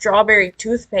like strawberry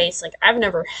toothpaste, like I've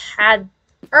never had,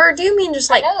 or do you mean just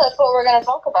like? I know that's what we're gonna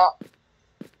talk about.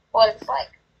 What it's like.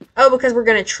 Oh, because we're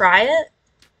gonna try it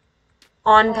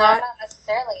on No, not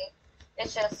necessarily.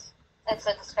 It's just it's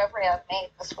a discovery I've made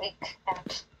this week,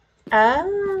 and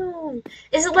Oh.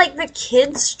 Is it like the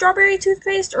kids' strawberry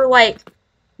toothpaste or like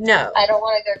no? I don't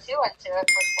want to go too into it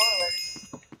for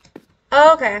spoilers.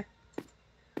 Oh, okay.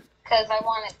 Because I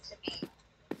want it to be.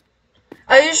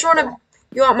 Oh,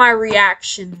 you want my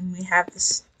reaction when we have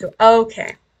this.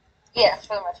 Okay. Yes,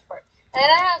 for the most part. And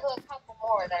I have a couple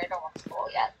more that I don't want to spoil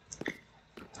yet.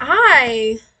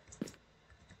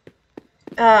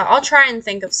 I'll try and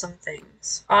think of some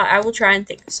things. I will try and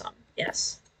think of some.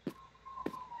 Yes.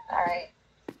 Alright.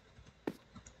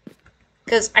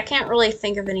 Because I can't really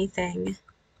think of anything,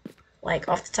 like,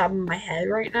 off the top of my head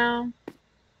right now.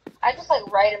 I just, like,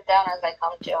 write them down as I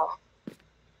come to them.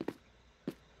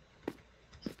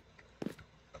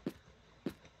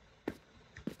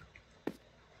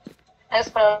 I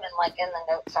just put them in, like, in the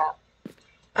notes app.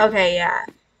 Okay, yeah.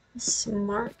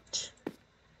 Smart.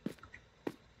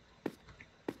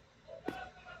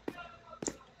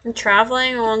 I'm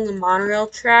traveling along the monorail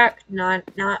track, not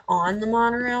on the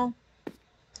monorail.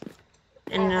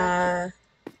 And,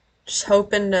 just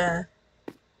hoping to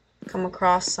come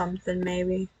across something,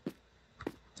 maybe.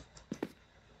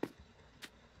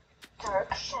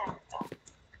 Dark Shadow.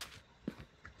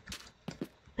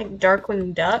 Like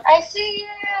Darkwing Duck. I see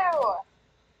you!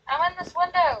 I'm in this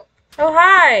window. Oh,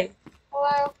 hi!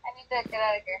 Hello? I need to get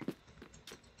out of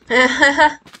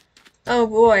here. Oh,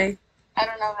 boy. I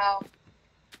don't know how.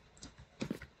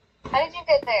 How did you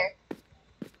get there?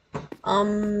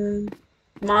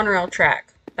 Monorail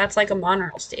track. That's like a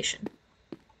monorail station.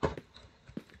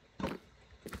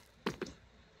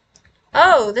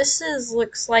 Oh,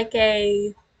 looks like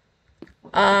a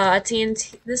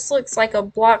TNT. This looks like a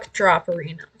block drop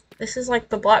arena. This is like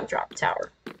the block drop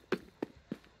tower.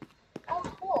 Oh,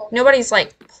 cool. Nobody's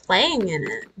like playing in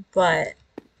it, but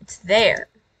it's there.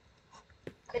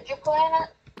 Could you play in it?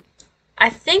 I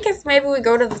think if maybe we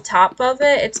go to the top of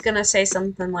it, it's gonna say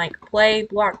something like play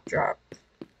block drop,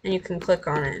 and you can click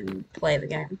on it and play the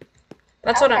game.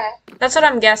 That's what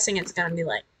I'm guessing it's gonna be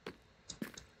like.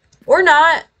 Or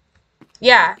not.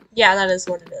 Yeah, that is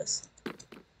what it is.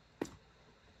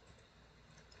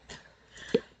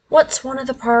 What's one of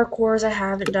the parkours I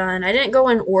haven't done? I didn't go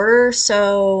in order,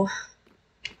 so...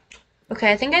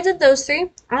 Okay, I think I did those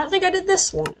three. I don't think I did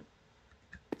this one.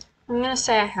 I'm gonna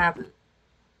say I haven't.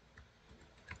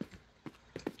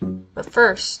 But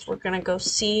first, we're gonna go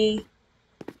see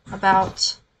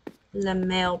about the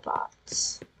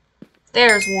mailbox.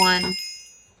 There's one.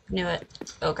 Knew it.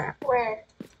 Okay. Where?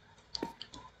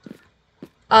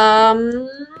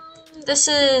 This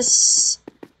is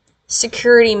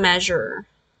security measure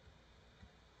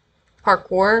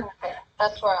parkour. Okay,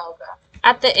 that's where I'll go.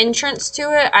 At the entrance to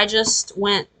it, I just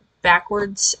went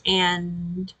backwards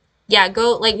and yeah,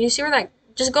 go like you see where that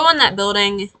just go in that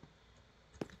building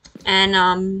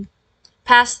and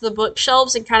past the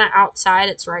bookshelves and kind of outside,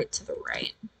 it's right to the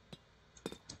right.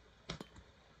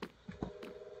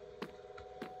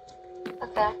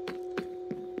 Okay.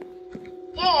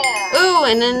 Yeah. Ooh,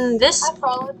 and then this I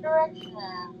followed directions.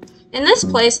 in this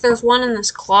place there's one in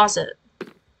this closet.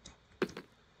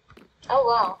 Oh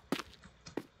wow.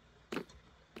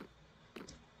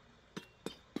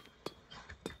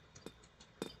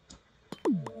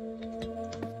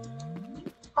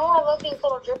 Oh, I love these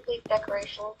little drip leaf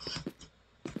decorations.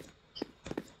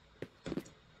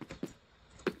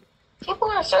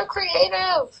 People are so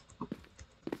creative.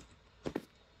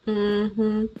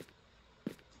 Mm-hmm.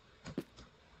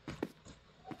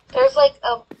 There's like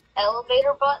a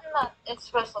elevator button that it's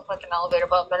supposed to look like an elevator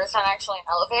button, but it's not actually an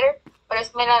elevator. But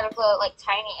it's made out of like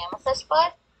tiny amethyst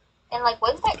bud. And like,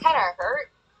 wouldn't that kind of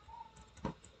hurt?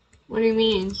 What do you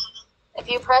mean? If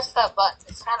you press that button,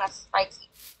 it's kind of spiky.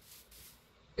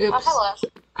 Oops. Oh,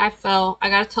 hello. I fell. I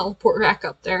gotta teleport back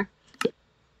up there.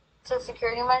 So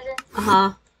security measure?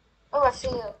 Uh-huh. Oh, I see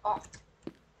you. Oh.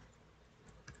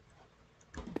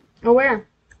 Oh, where?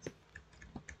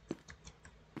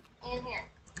 In here.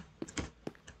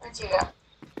 Where'd you go?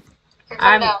 Here,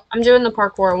 come down. I'm doing the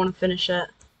parkour. I want to finish it.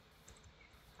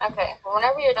 Okay. Well,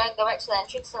 whenever you're done, go back to the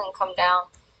entrance and then come down.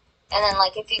 And then,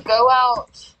 like, if you go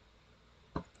out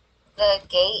the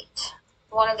gate,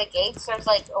 one of the gates, there's,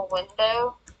 like, a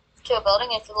window to a building.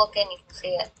 If you look in, you can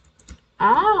see it.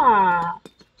 Ah.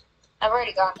 I've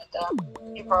already gotten it, though.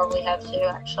 You probably have, too,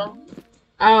 actually.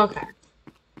 Oh, okay.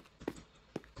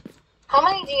 How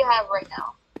many do you have right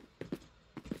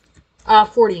now?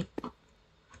 40.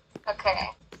 Okay.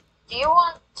 Do you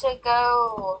want to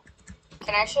go...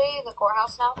 Can I show you the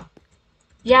courthouse now?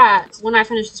 Yeah, when I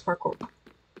finish this parkour.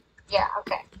 Yeah,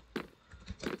 okay.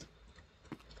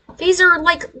 These are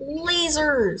like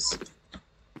lasers.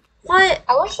 What?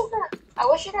 I wish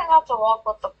you didn't have to walk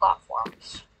with the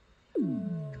platforms.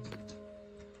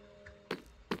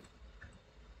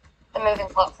 the moving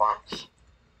platforms.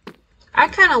 I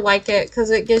kind of like it because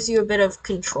it gives you a bit of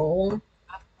control.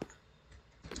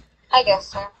 I guess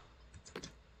so.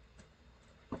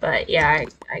 But yeah,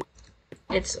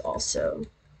 it's also.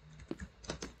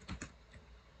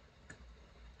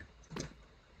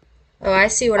 Oh, I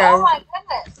see what Oh my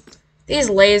goodness. These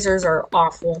lasers are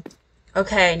awful.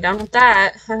 Okay, done with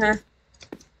that.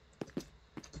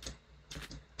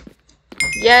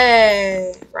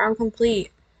 Yay! Round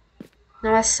complete.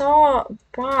 Now I saw a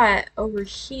bot over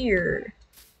here.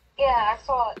 Yeah, I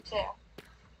saw it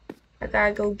too. I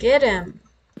gotta go get him.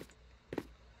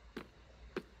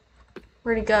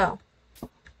 Where'd he go?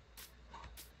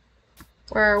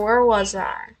 Where was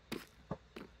I?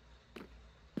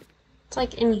 It's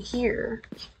like in here.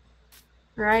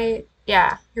 Right?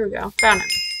 Yeah, here we go. Found him.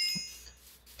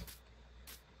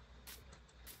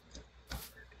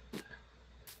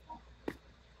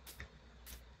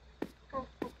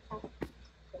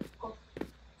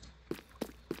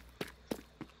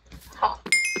 Huh.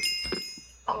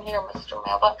 I'm here, Mr.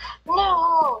 Mailbot.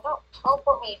 No, don't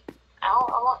teleport me out. I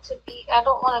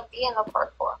don't want to be in the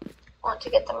parkour. I want to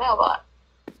get the mailbot.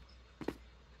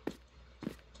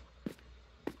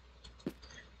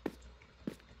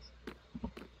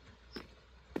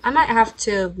 I might have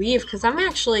to leave because I'm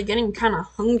actually getting kind of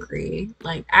hungry.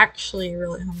 Like, actually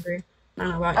really hungry. I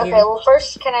don't know about you. Okay, well,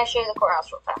 first, can I show you the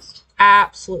courthouse real fast?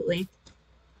 Absolutely.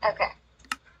 Okay.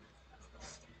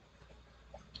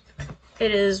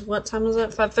 It is, what time is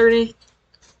it? 5:30?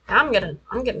 I'm getting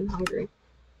hungry.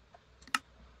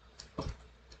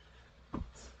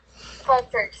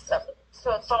 5:37.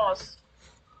 So it's almost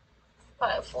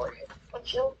 5:40,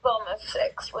 which is almost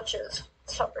 6, which is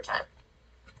supper time.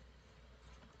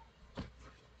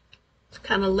 It's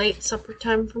kind of late supper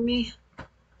time for me.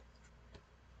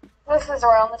 This is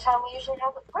around the time we usually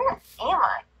have it. Where am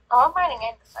I? Oh, I'm writing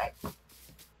andesite.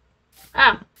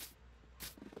 Ah.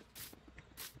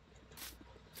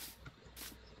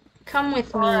 Come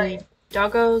with me, Alright.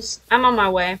 doggos. I'm on my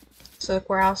way to the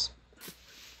courthouse.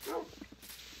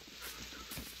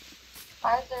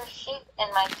 Why is there a sheep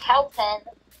in my cow pen?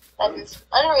 That is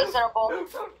unreasonable.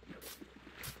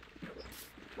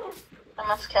 I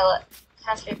must kill it. It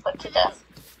has to be put to death.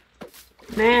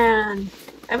 Man,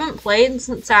 I haven't played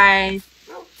since I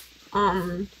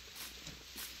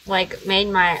like made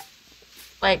my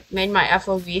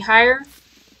FOV higher,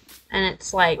 and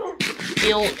it's like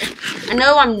I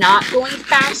know I'm not going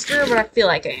faster, but I feel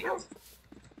like I am.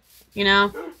 You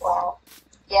know? Wow.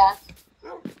 Yeah.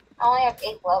 I only have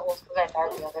 8 levels because I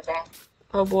died the other day.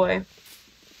 Oh boy.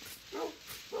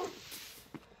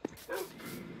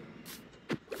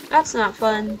 That's not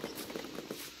fun.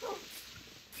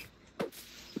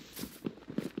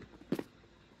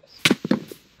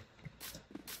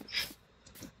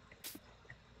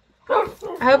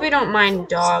 I hope you don't mind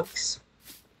dogs.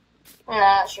 No,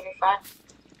 that should be fine.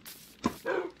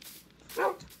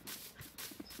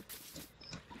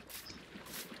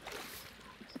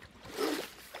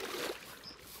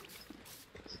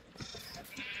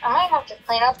 I might have to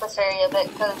clean up this area a bit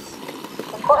because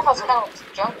the courthouse kind of looks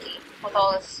junky with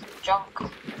all this junk.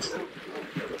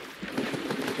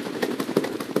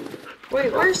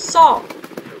 Wait, where's Salt?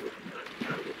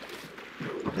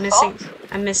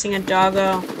 I'm missing a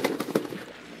doggo.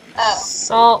 Oh.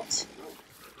 Salt.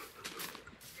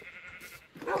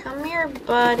 Come here,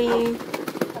 buddy. Is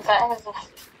that his?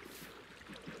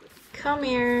 Come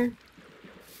here.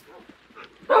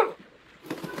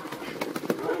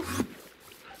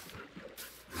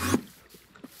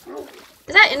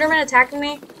 Is that Enderman attacking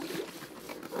me?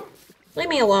 Leave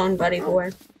me alone, buddy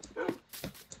boy.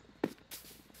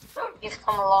 You've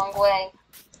come a long way.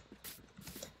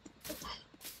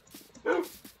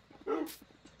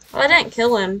 Well, I didn't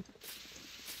kill him.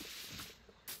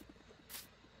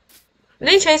 Are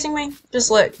they chasing me?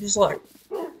 Just look, just look.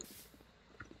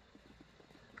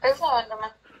 There's no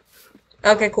Enderman.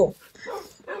 Okay, cool.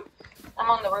 I'm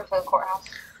on the roof of the courthouse.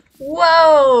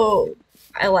 Whoa!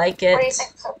 I like it. What do you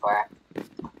think so far?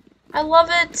 I love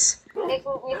it.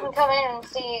 You can come in and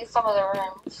see some of the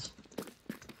rooms.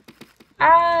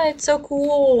 Ah, it's so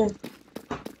cool.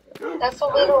 That's the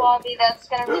little lobby. That's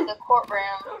gonna be the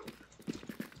courtroom.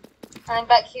 And then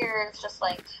back here is just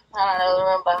like, I don't know, the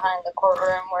room behind the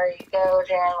courtroom where you go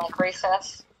during like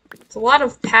recess. It's a lot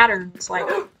of patterns, like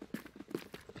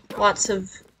lots of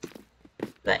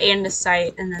the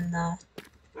andesite and then the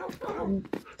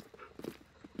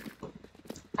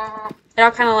it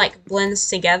all kind of like blends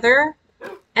together.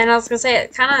 And I was gonna say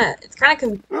it's kind of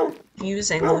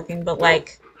confusing looking, but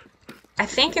like I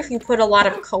think if you put a lot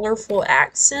of colorful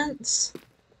accents,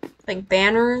 like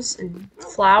banners and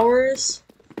flowers,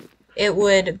 it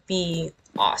would be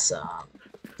awesome.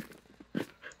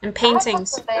 And I paintings. have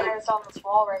some banners on this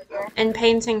wall right here. And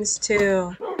paintings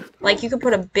too. Like you could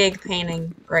put a big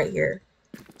painting right here.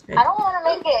 I don't want to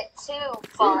make it too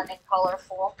fun and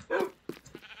colorful.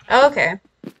 Oh, okay.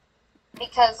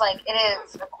 Because, like, it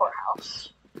is a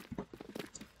courthouse.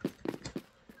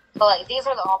 But, like, these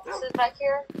are the offices back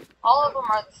here. All of them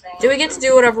are the same. Do we get to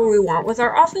do whatever we want with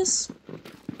our office?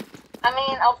 I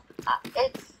mean,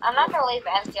 I'm not gonna leave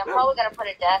it empty. I'm probably gonna put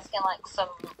a desk and, like, some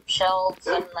shelves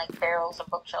and, like, barrels and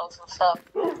bookshelves and stuff.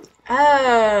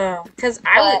 Oh, because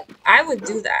I would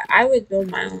do that. I would build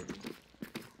my own.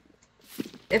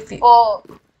 If you... Well,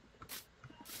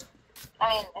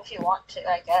 I mean, if you want to,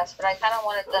 I guess. But I kind of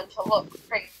wanted them to look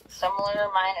pretty similar to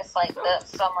mine. It's like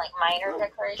some, like, minor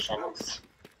decorations.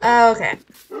 Oh, okay.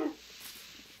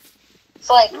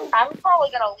 So, like, I'm probably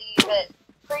gonna leave it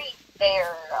pretty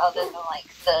bare, other than, like,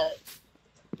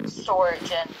 the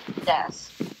storage and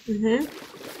desk. Mm-hmm.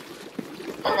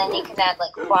 And then you can add,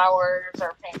 like, flowers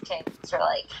or paintings or,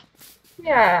 like...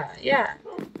 Yeah.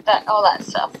 all that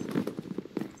stuff.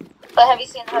 But have you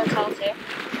seen the hotel, too?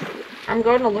 I'm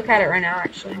going to look at it right now,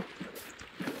 actually.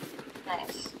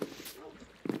 Nice.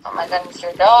 Oh my goodness,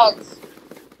 your dogs.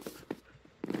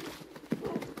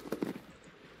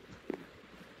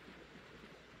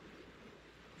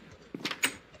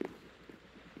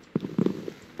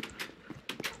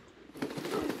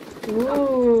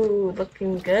 Ooh,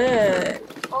 looking good.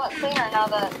 It's a lot cleaner now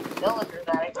that villagers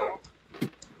out of here.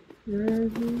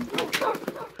 Mm-hmm.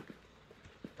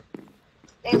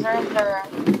 These rooms are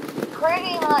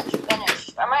pretty much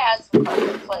finished. I might add some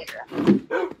carpets later.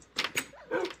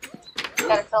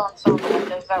 Gotta fill in some of the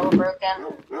windows that were broken.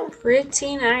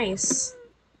 Pretty nice.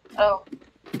 Oh.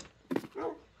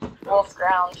 Wolf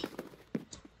ground.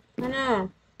 I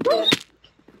know.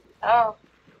 Oh.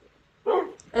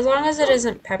 As long as it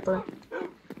isn't Pepper.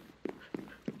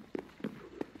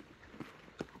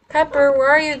 Pepper, where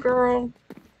are you, girl?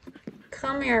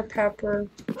 Come here, Pepper.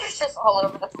 It's just all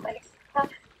over the place.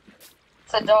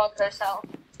 It's a dog herself.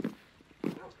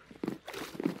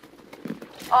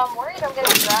 I'm worried I'm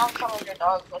gonna drown some of your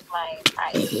dogs with my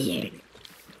ice.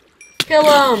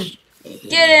 Kill him!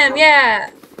 Get him,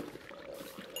 yeah!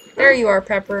 There you are,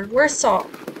 Pepper. Where's Salt?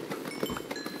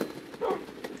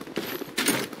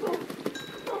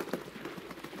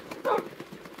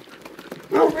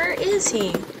 Where is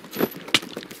he?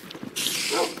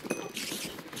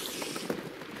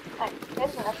 My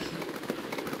goodness.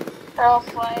 They're all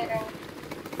sliding.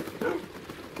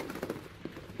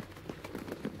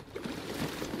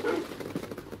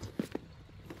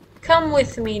 Come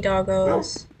with me,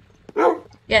 doggos.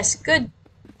 Yes, good.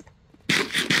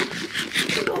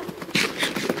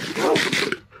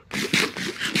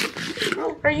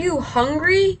 Are you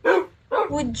hungry?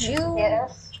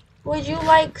 Yes. Would you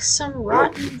like some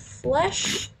rotten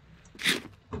flesh?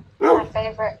 My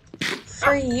favorite.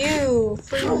 For you,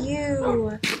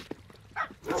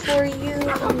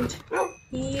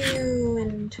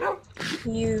 and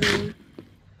you.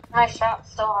 My shop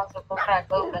still has the book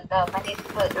bag opened up. I need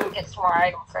to get some more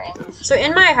item frames. So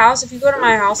in my house, if you go to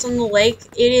my house on the lake,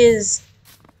 it is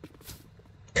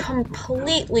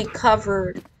completely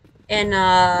covered in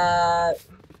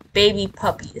baby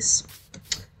puppies.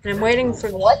 And I'm waiting for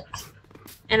What?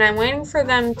 And I'm waiting for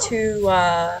them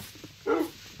to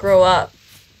grow up.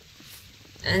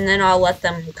 And then I'll let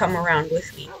them come around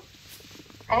with me.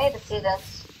 I need to see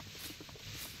this.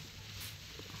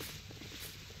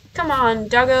 Come on,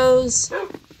 doggos.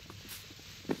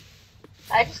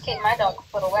 I just keep my dog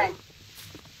put away.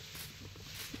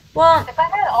 Well, If I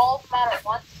had all of them out at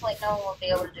once, like, no one would be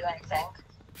able to do anything.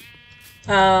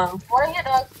 What are your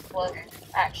dogs exploding,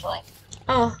 actually?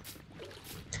 Oh.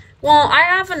 Well, I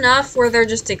have enough where they're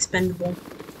just expendable.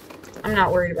 I'm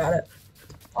not worried about it.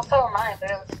 Well, so am I,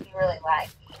 but it would just be really laggy.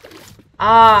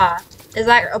 Ah, is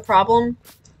that a problem?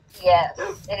 Yes,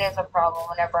 it is a problem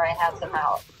whenever I have them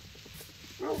out.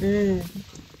 Mm.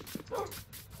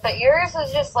 But yours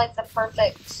is just like the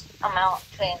perfect amount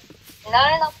between,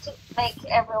 not enough to make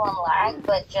everyone lag,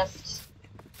 but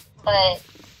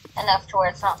enough to where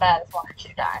it's not bad if one or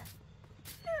two die.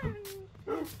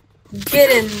 Get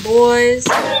him, boys.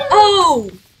 Oh,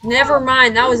 never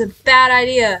mind. That was a bad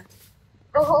idea.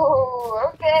 Ooh,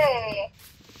 okay.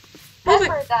 Move it.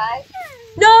 Pepper died.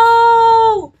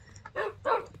 No!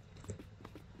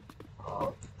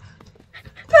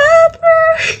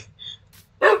 Pepper!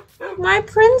 My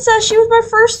princess, she was my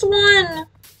first one.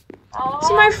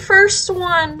 She's my first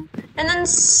one. And then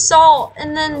Salt,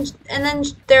 and then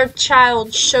their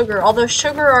child Sugar. Although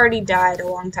Sugar already died a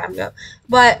long time ago.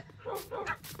 But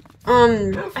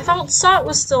I thought Salt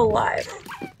was still alive.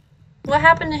 What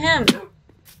happened to him? Oh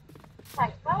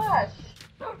my gosh.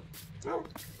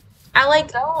 I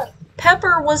like Dog.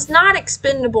 Pepper was not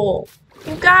expendable.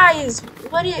 You guys,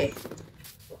 what is?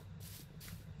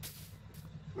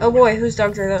 Oh boy, whose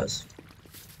dogs are those?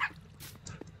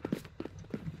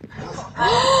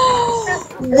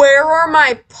 Where are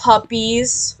my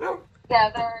puppies? Yeah,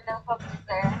 there are no puppies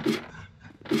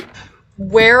there.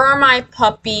 Where are my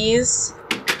puppies?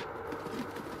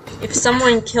 If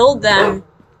someone killed them,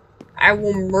 I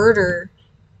will murder.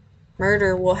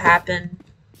 Murder will happen.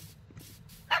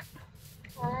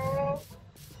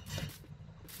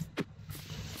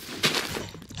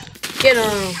 Get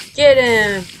him! Get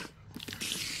him!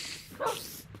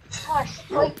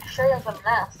 Gosh, like sure is a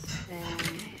mess.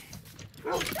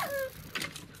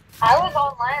 I was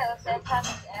online at the same time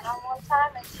as Anna one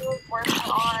time, and she was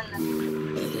working on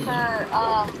her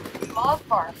mod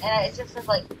farm, and it just says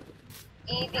like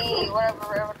ED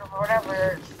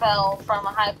whatever fell from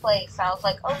a high place. I was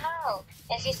like, oh no,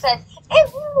 and she said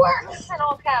it works in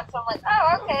all caps. I'm like,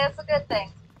 oh okay, that's a good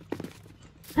thing.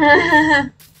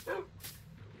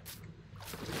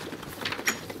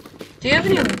 Do you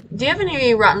have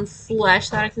any rotten flesh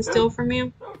that I can steal from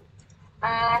you? I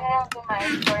have in my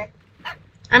inventory.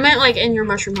 I meant like in your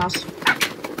mushroom house.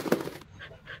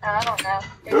 I don't know.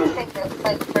 They just take this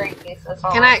like 30 pieces.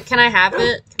 Can I have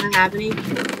it? Can I have any?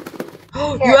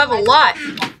 Oh, Here, you have a lot.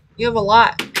 You have a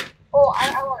lot. Oh,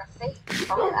 I want to save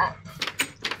some of that.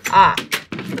 Ah.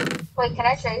 Wait, can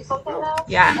I show you something though?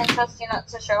 Yeah. And trust you not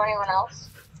to show anyone else?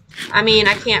 I mean,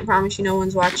 I can't promise you no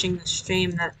one's watching the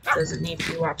stream that doesn't need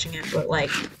to be watching it, but like,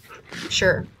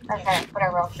 sure. Okay,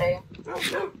 whatever, I'll show you.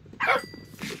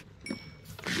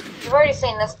 You've already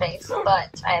seen this base,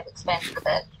 but I have expanded a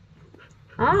bit.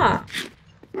 Ah.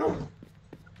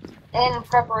 In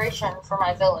preparation for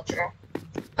my villager.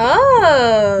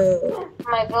 Oh.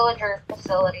 My villager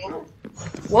facility.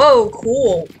 Whoa,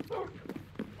 cool.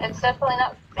 It's definitely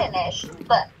not finished,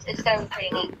 but it's gonna be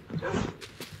pretty neat.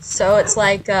 So it's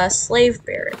like slave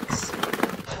barracks.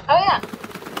 Oh yeah.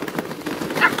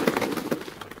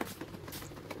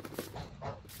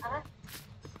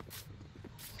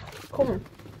 Cool.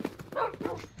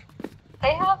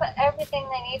 They have everything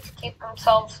they need to keep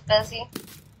themselves busy.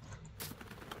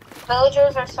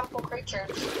 Villagers are simple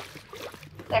creatures.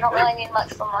 They don't really need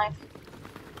much from life.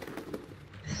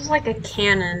 This is like a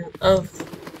cannon of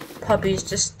puppies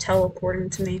just teleporting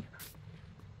to me.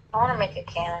 I want to make a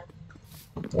cannon.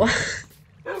 What?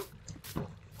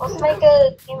 Let's make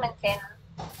a human cannon.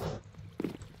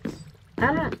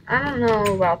 I don't know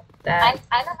about that.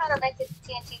 I know how to make a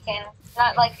TNT cannon.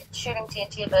 Not like shooting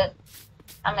TNT, but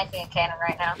I'm making a cannon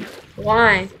right now.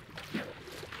 Why?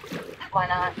 Why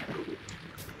not?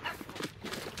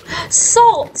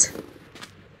 Salt!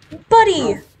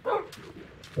 Buddy!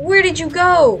 Where did you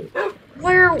go?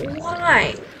 Where?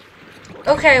 Why?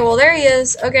 Okay, well there he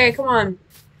is. Okay, come on.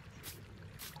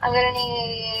 I'm gonna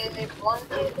need 1, 2,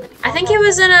 3. I think he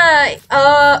was in a.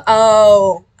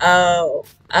 Oh.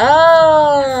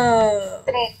 I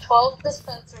need 12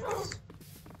 dispensers.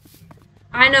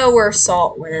 I know where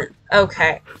Salt went.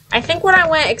 Okay. I think when I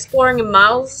went exploring in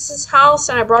Miles' house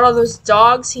and I brought all those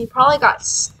dogs, he probably got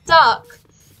stuck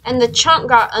and the chunk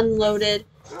got unloaded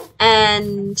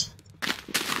and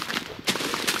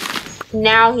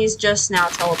now he's just now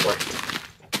teleporting.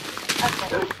 Okay,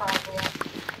 that's probably it.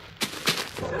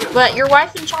 But your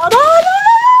wife and child. Oh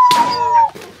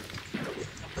no!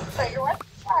 So your wife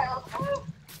and child. Oh.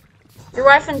 Your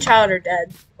wife and child are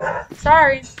dead.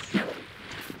 Sorry.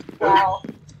 Wow.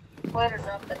 Way to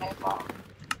drop the new bomb.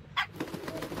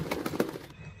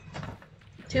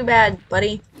 Too bad,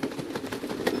 buddy.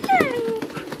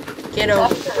 Get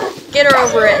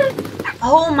over it.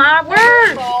 Oh my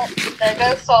word! Salt. There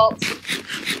goes Salt.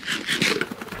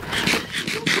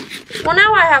 Well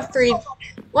now I have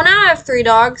 3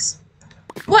 dogs.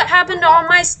 What happened to all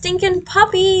my stinking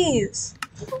puppies?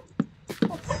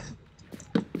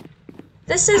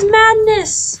 This is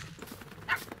madness.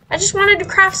 I just wanted to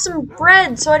craft some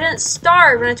bread so I didn't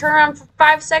starve and I turn around for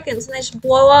 5 seconds and they just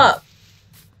blow up.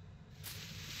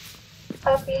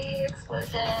 Puppy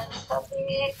explosion.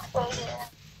 Puppy explosion.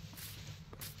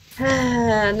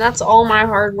 And that's all my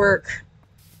hard work.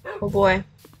 Oh boy.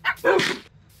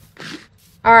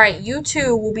 Alright, you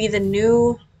two will be the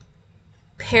new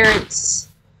parents.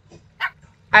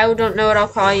 I don't know what I'll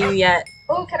call you yet.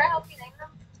 Oh, can I help you name them?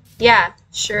 Yeah,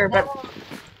 sure, but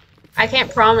I can't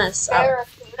promise.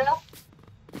 Barracuda.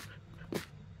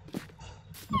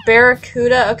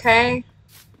 Barracuda, okay?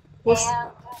 And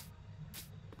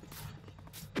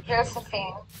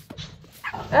Josephine.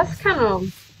 That's kind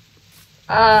of,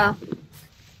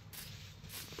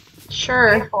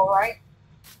 Sure. Beautiful, right?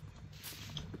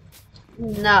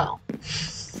 No.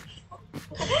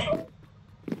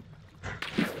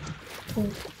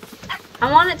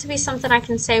 I want it to be something I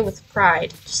can say with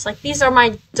pride. Just like, these are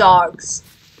my dogs.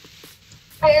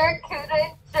 Barracuda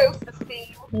and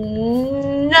Josephine.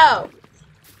 No.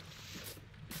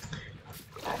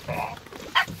 Okay.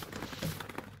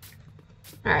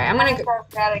 Alright, I'm gonna go. I've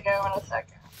gotta go in a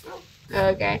second.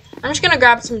 Okay. I'm just gonna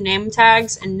grab some name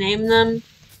tags and name them.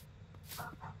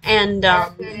 And,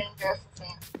 Barracuda and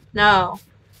Josephine. no.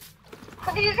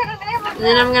 What are you gonna name them? And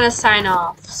then I'm gonna sign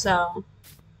off, so.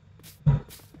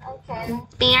 Okay.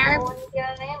 Bear. What are you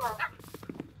gonna name them?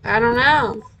 I don't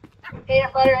know.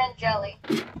 Peanut butter and jelly.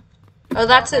 Oh,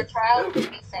 that's Their it. child will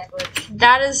be sandwich.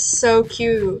 That is so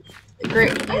cute.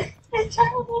 Great. Their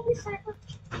child will be sandwich.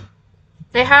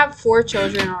 They have 4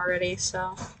 children already,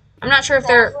 so. I'm not sure if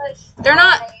they're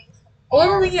not.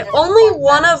 Only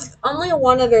one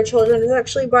of their children is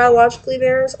actually biologically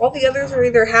theirs. All the others are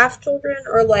either half children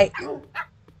or like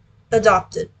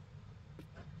adopted.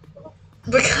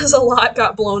 Because a lot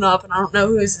got blown up and I don't know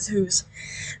whose is whose.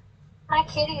 My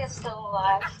kitty is still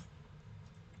alive.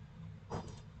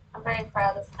 I'm very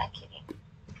proud of my kitty.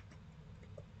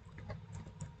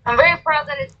 I'm very proud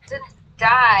that it didn't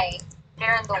die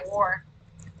during the war.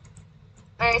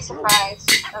 Very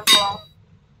surprised as well.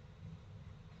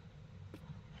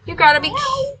 You gotta be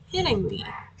kidding me.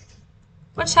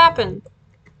 What's happened?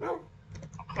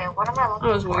 Okay, what am I looking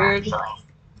That was for, weird. actually?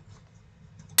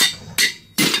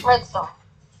 Redstone.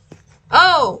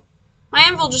 Oh! My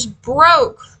anvil just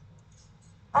broke.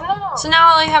 Oh no! So now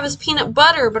all I have is peanut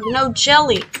butter, but no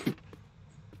jelly.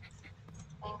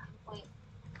 Incomplete.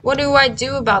 What do I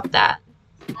do about that?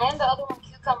 And the other one,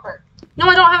 cucumber. No,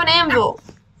 I don't have an anvil.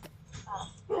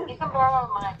 You can borrow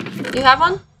mine. You have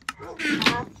one?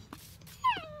 Uh-huh.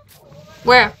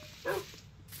 Where?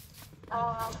 Okay,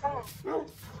 I'm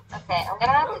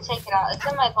gonna have to take it out. It's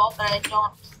in my vault, but I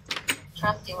don't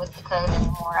trust you with the code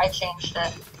anymore. I changed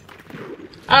it.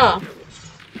 Oh.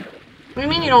 What do you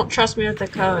mean you don't trust me with the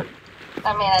code?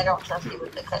 I mean, I don't trust you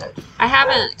with the code. I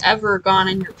haven't ever gone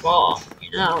in your vault,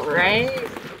 you know, right?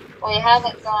 Well, you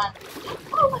haven't gone.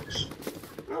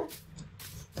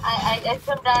 I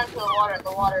swim down into the water.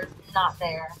 The water's not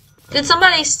there. Did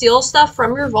somebody steal stuff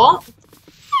from your vault?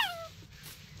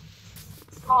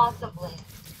 Possibly.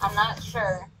 I'm not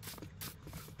sure.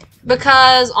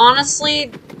 Because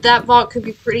honestly, that vault could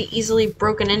be pretty easily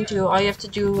broken into. All you have to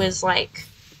do is like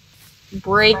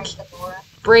break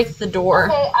the door.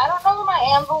 Okay, I don't know where my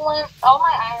anvil went. All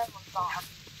my iron was gone.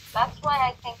 That's why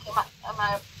I think it might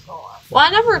have stolen. Well, I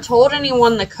never told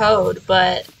anyone the code,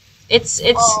 but it's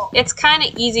kind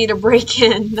of easy to break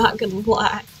in. Not gonna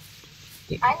lie.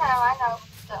 I know, but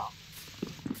still.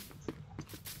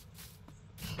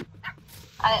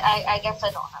 I guess I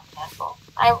don't have an anvil.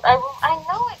 I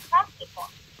know I crafted one.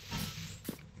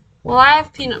 Well, I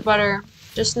have peanut butter,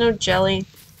 just no jelly,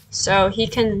 so he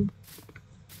can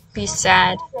be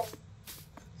sad.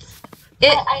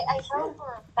 I know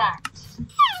for a fact.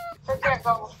 Circular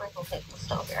Global Sprinkle Cake was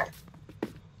still here.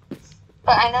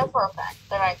 But I know for a fact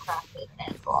that I crafted an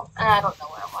anvil, and I don't know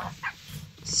where it was.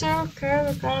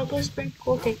 Circular Global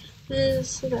Sprinkle Cake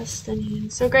is the best thing.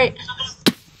 So great.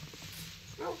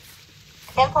 I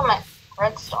can't put my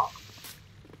redstone.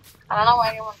 I don't know why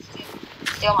anyone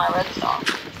steal my redstone.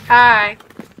 Hi.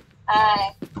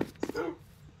 Hi.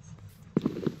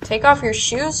 Take off your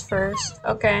shoes first.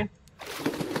 Okay.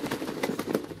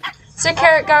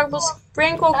 Circular Global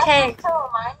Sprinkle Cake. That's just to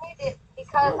remind me that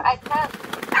because I kept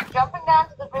jumping down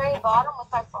to the very bottom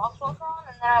with my frostwalker on,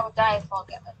 and then I would die of fall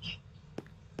damage.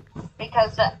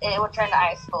 Because it would turn to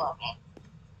ice below me.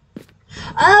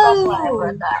 That's why I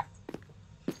read that.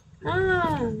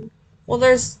 Oh. Well,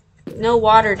 there's no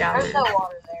water down There's there. no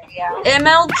water there, yeah.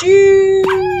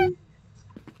 MLG!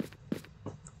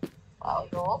 Well,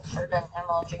 you wolf sure done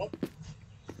MLG.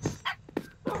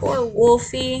 Poor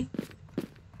Wolfie.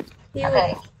 He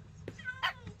had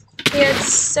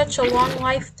such a long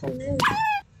life to live.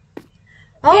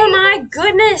 Oh my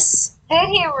goodness! Did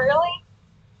he really?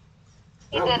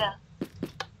 He didn't.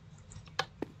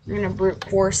 I'm gonna brute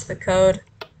force the code.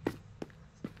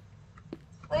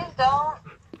 Please don't.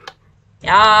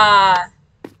 Yeah.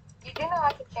 You do know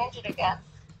I could change it again.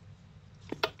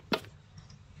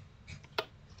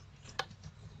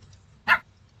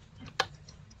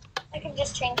 I can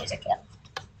just change it again.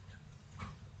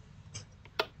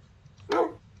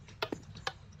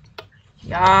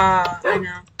 Yeah, I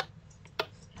know.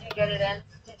 Did you get it in?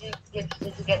 Did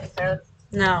you get the code?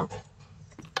 No.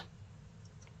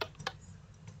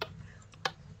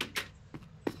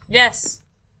 Yes.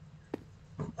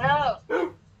 No.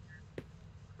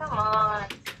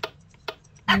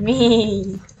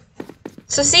 Me.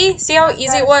 So see how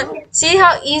easy it was? See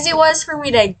how easy it was for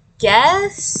me to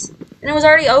guess? And it was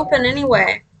already open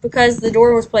anyway, because the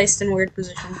door was placed in a weird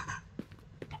position.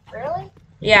 Really?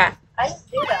 Yeah. I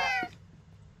didn't do that.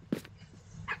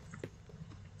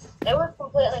 It was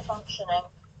completely functioning.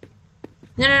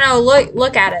 No,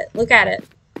 look at it. Look at it.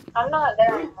 I'm not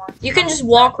there anymore. You can just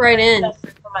walk right in.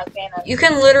 For my fantasy. You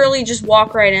can literally just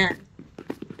walk right in.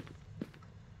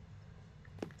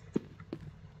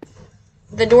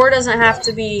 The door doesn't have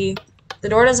to be... The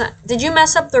door doesn't... Did you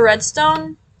mess up the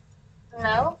redstone?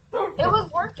 No. It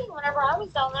was working whenever I was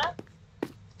down there.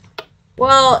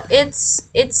 Well, it's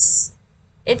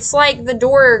like the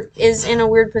door is in a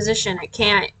weird position.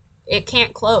 It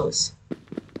can't close.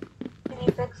 Can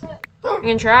you fix it? I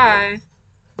can try.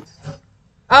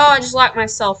 Oh, I just locked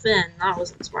myself in. That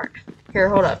wasn't smart. Here,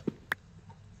 hold up.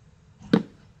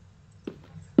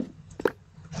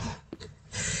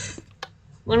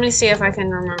 Let me see if I can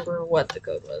remember what the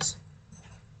code was.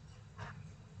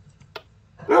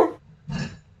 Really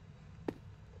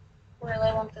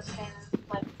want this cannon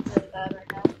like really bad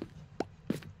right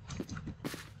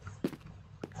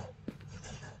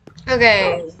now.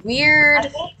 Okay, weird. I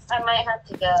think I might have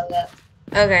to go though.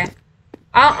 Okay.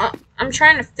 I'm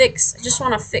trying to fix, I just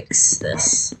want to fix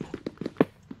this.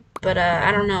 But,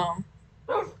 I don't know.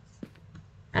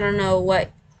 I don't know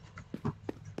what.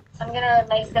 I'm gonna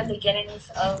make the beginnings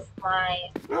of my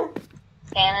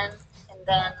cannon, and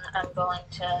then I'm going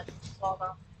to log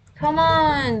off. Come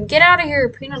on, get out of here,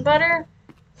 peanut butter.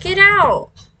 Get out.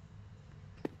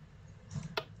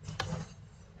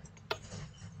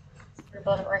 I'm gonna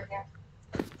build it right here.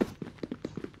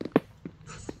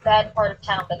 Bad part of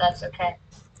town, but that's okay.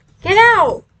 Get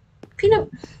out. Peanut.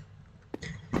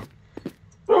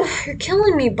 You're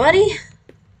killing me, buddy.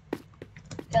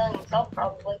 Killing himself,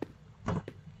 probably.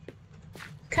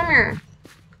 Come here.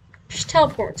 Just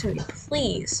teleport to me,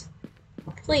 please.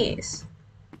 Please.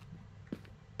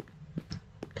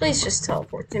 Please just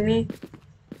teleport to me.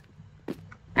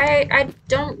 I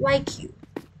don't like you.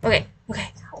 Okay.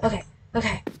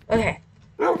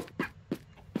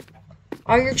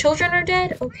 All your children are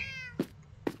dead? Okay.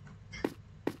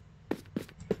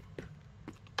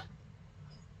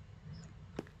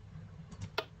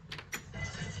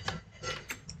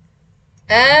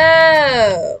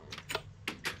 Oh.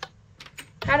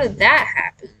 How did that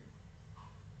happen?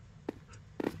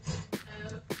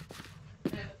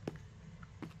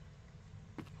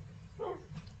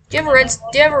 Do you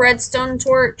have a redstone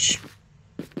torch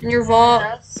in your vault?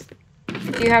 Yes.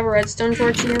 Do you have a redstone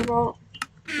torch in your vault?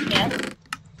 Yes.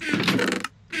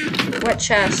 What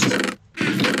chest?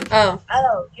 Oh.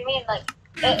 Oh, you mean like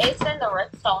it's in the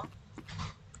redstone?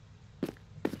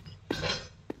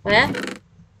 What?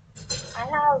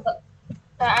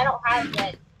 I don't have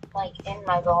it like in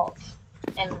my vault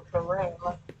in the room.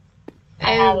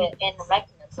 I have it in the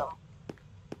mechanism.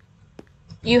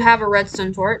 You have a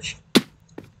redstone torch?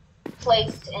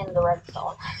 Placed in the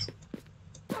redstone.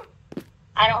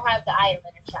 I don't have the item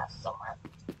in a chest somewhere.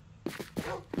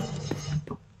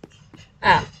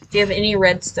 Oh. Do you have any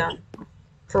redstone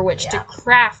for which to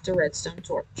craft a redstone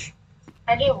torch?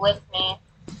 I do with me.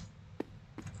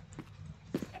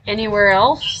 Anywhere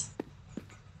else?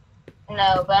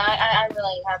 No, but I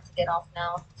really have to get off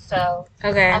now. So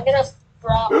Okay. I'm gonna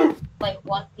drop like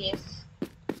one piece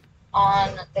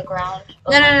on the ground.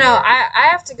 No. I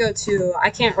have to go too. I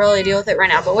can't really deal with it right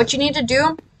now. But what you need to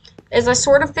do is I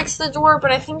sort of fix the door,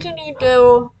 but I think you need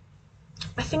to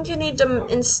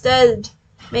instead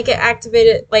make it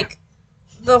activated. Like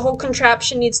the whole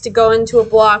contraption needs to go into a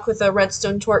block with a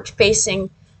redstone torch facing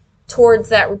towards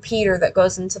that repeater that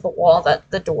goes into the wall,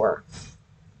 the door.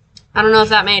 I don't know if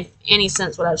that made any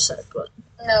sense what I said, but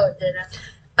No, it didn't.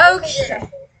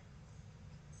 okay.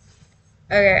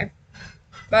 Okay.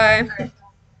 Bye. Alright.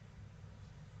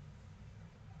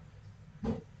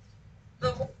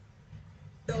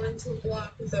 Go into a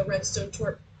block with a redstone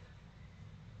torch.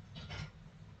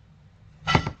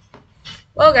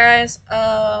 Well, guys,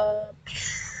 I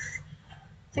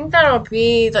think that'll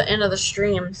be the end of the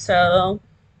stream, so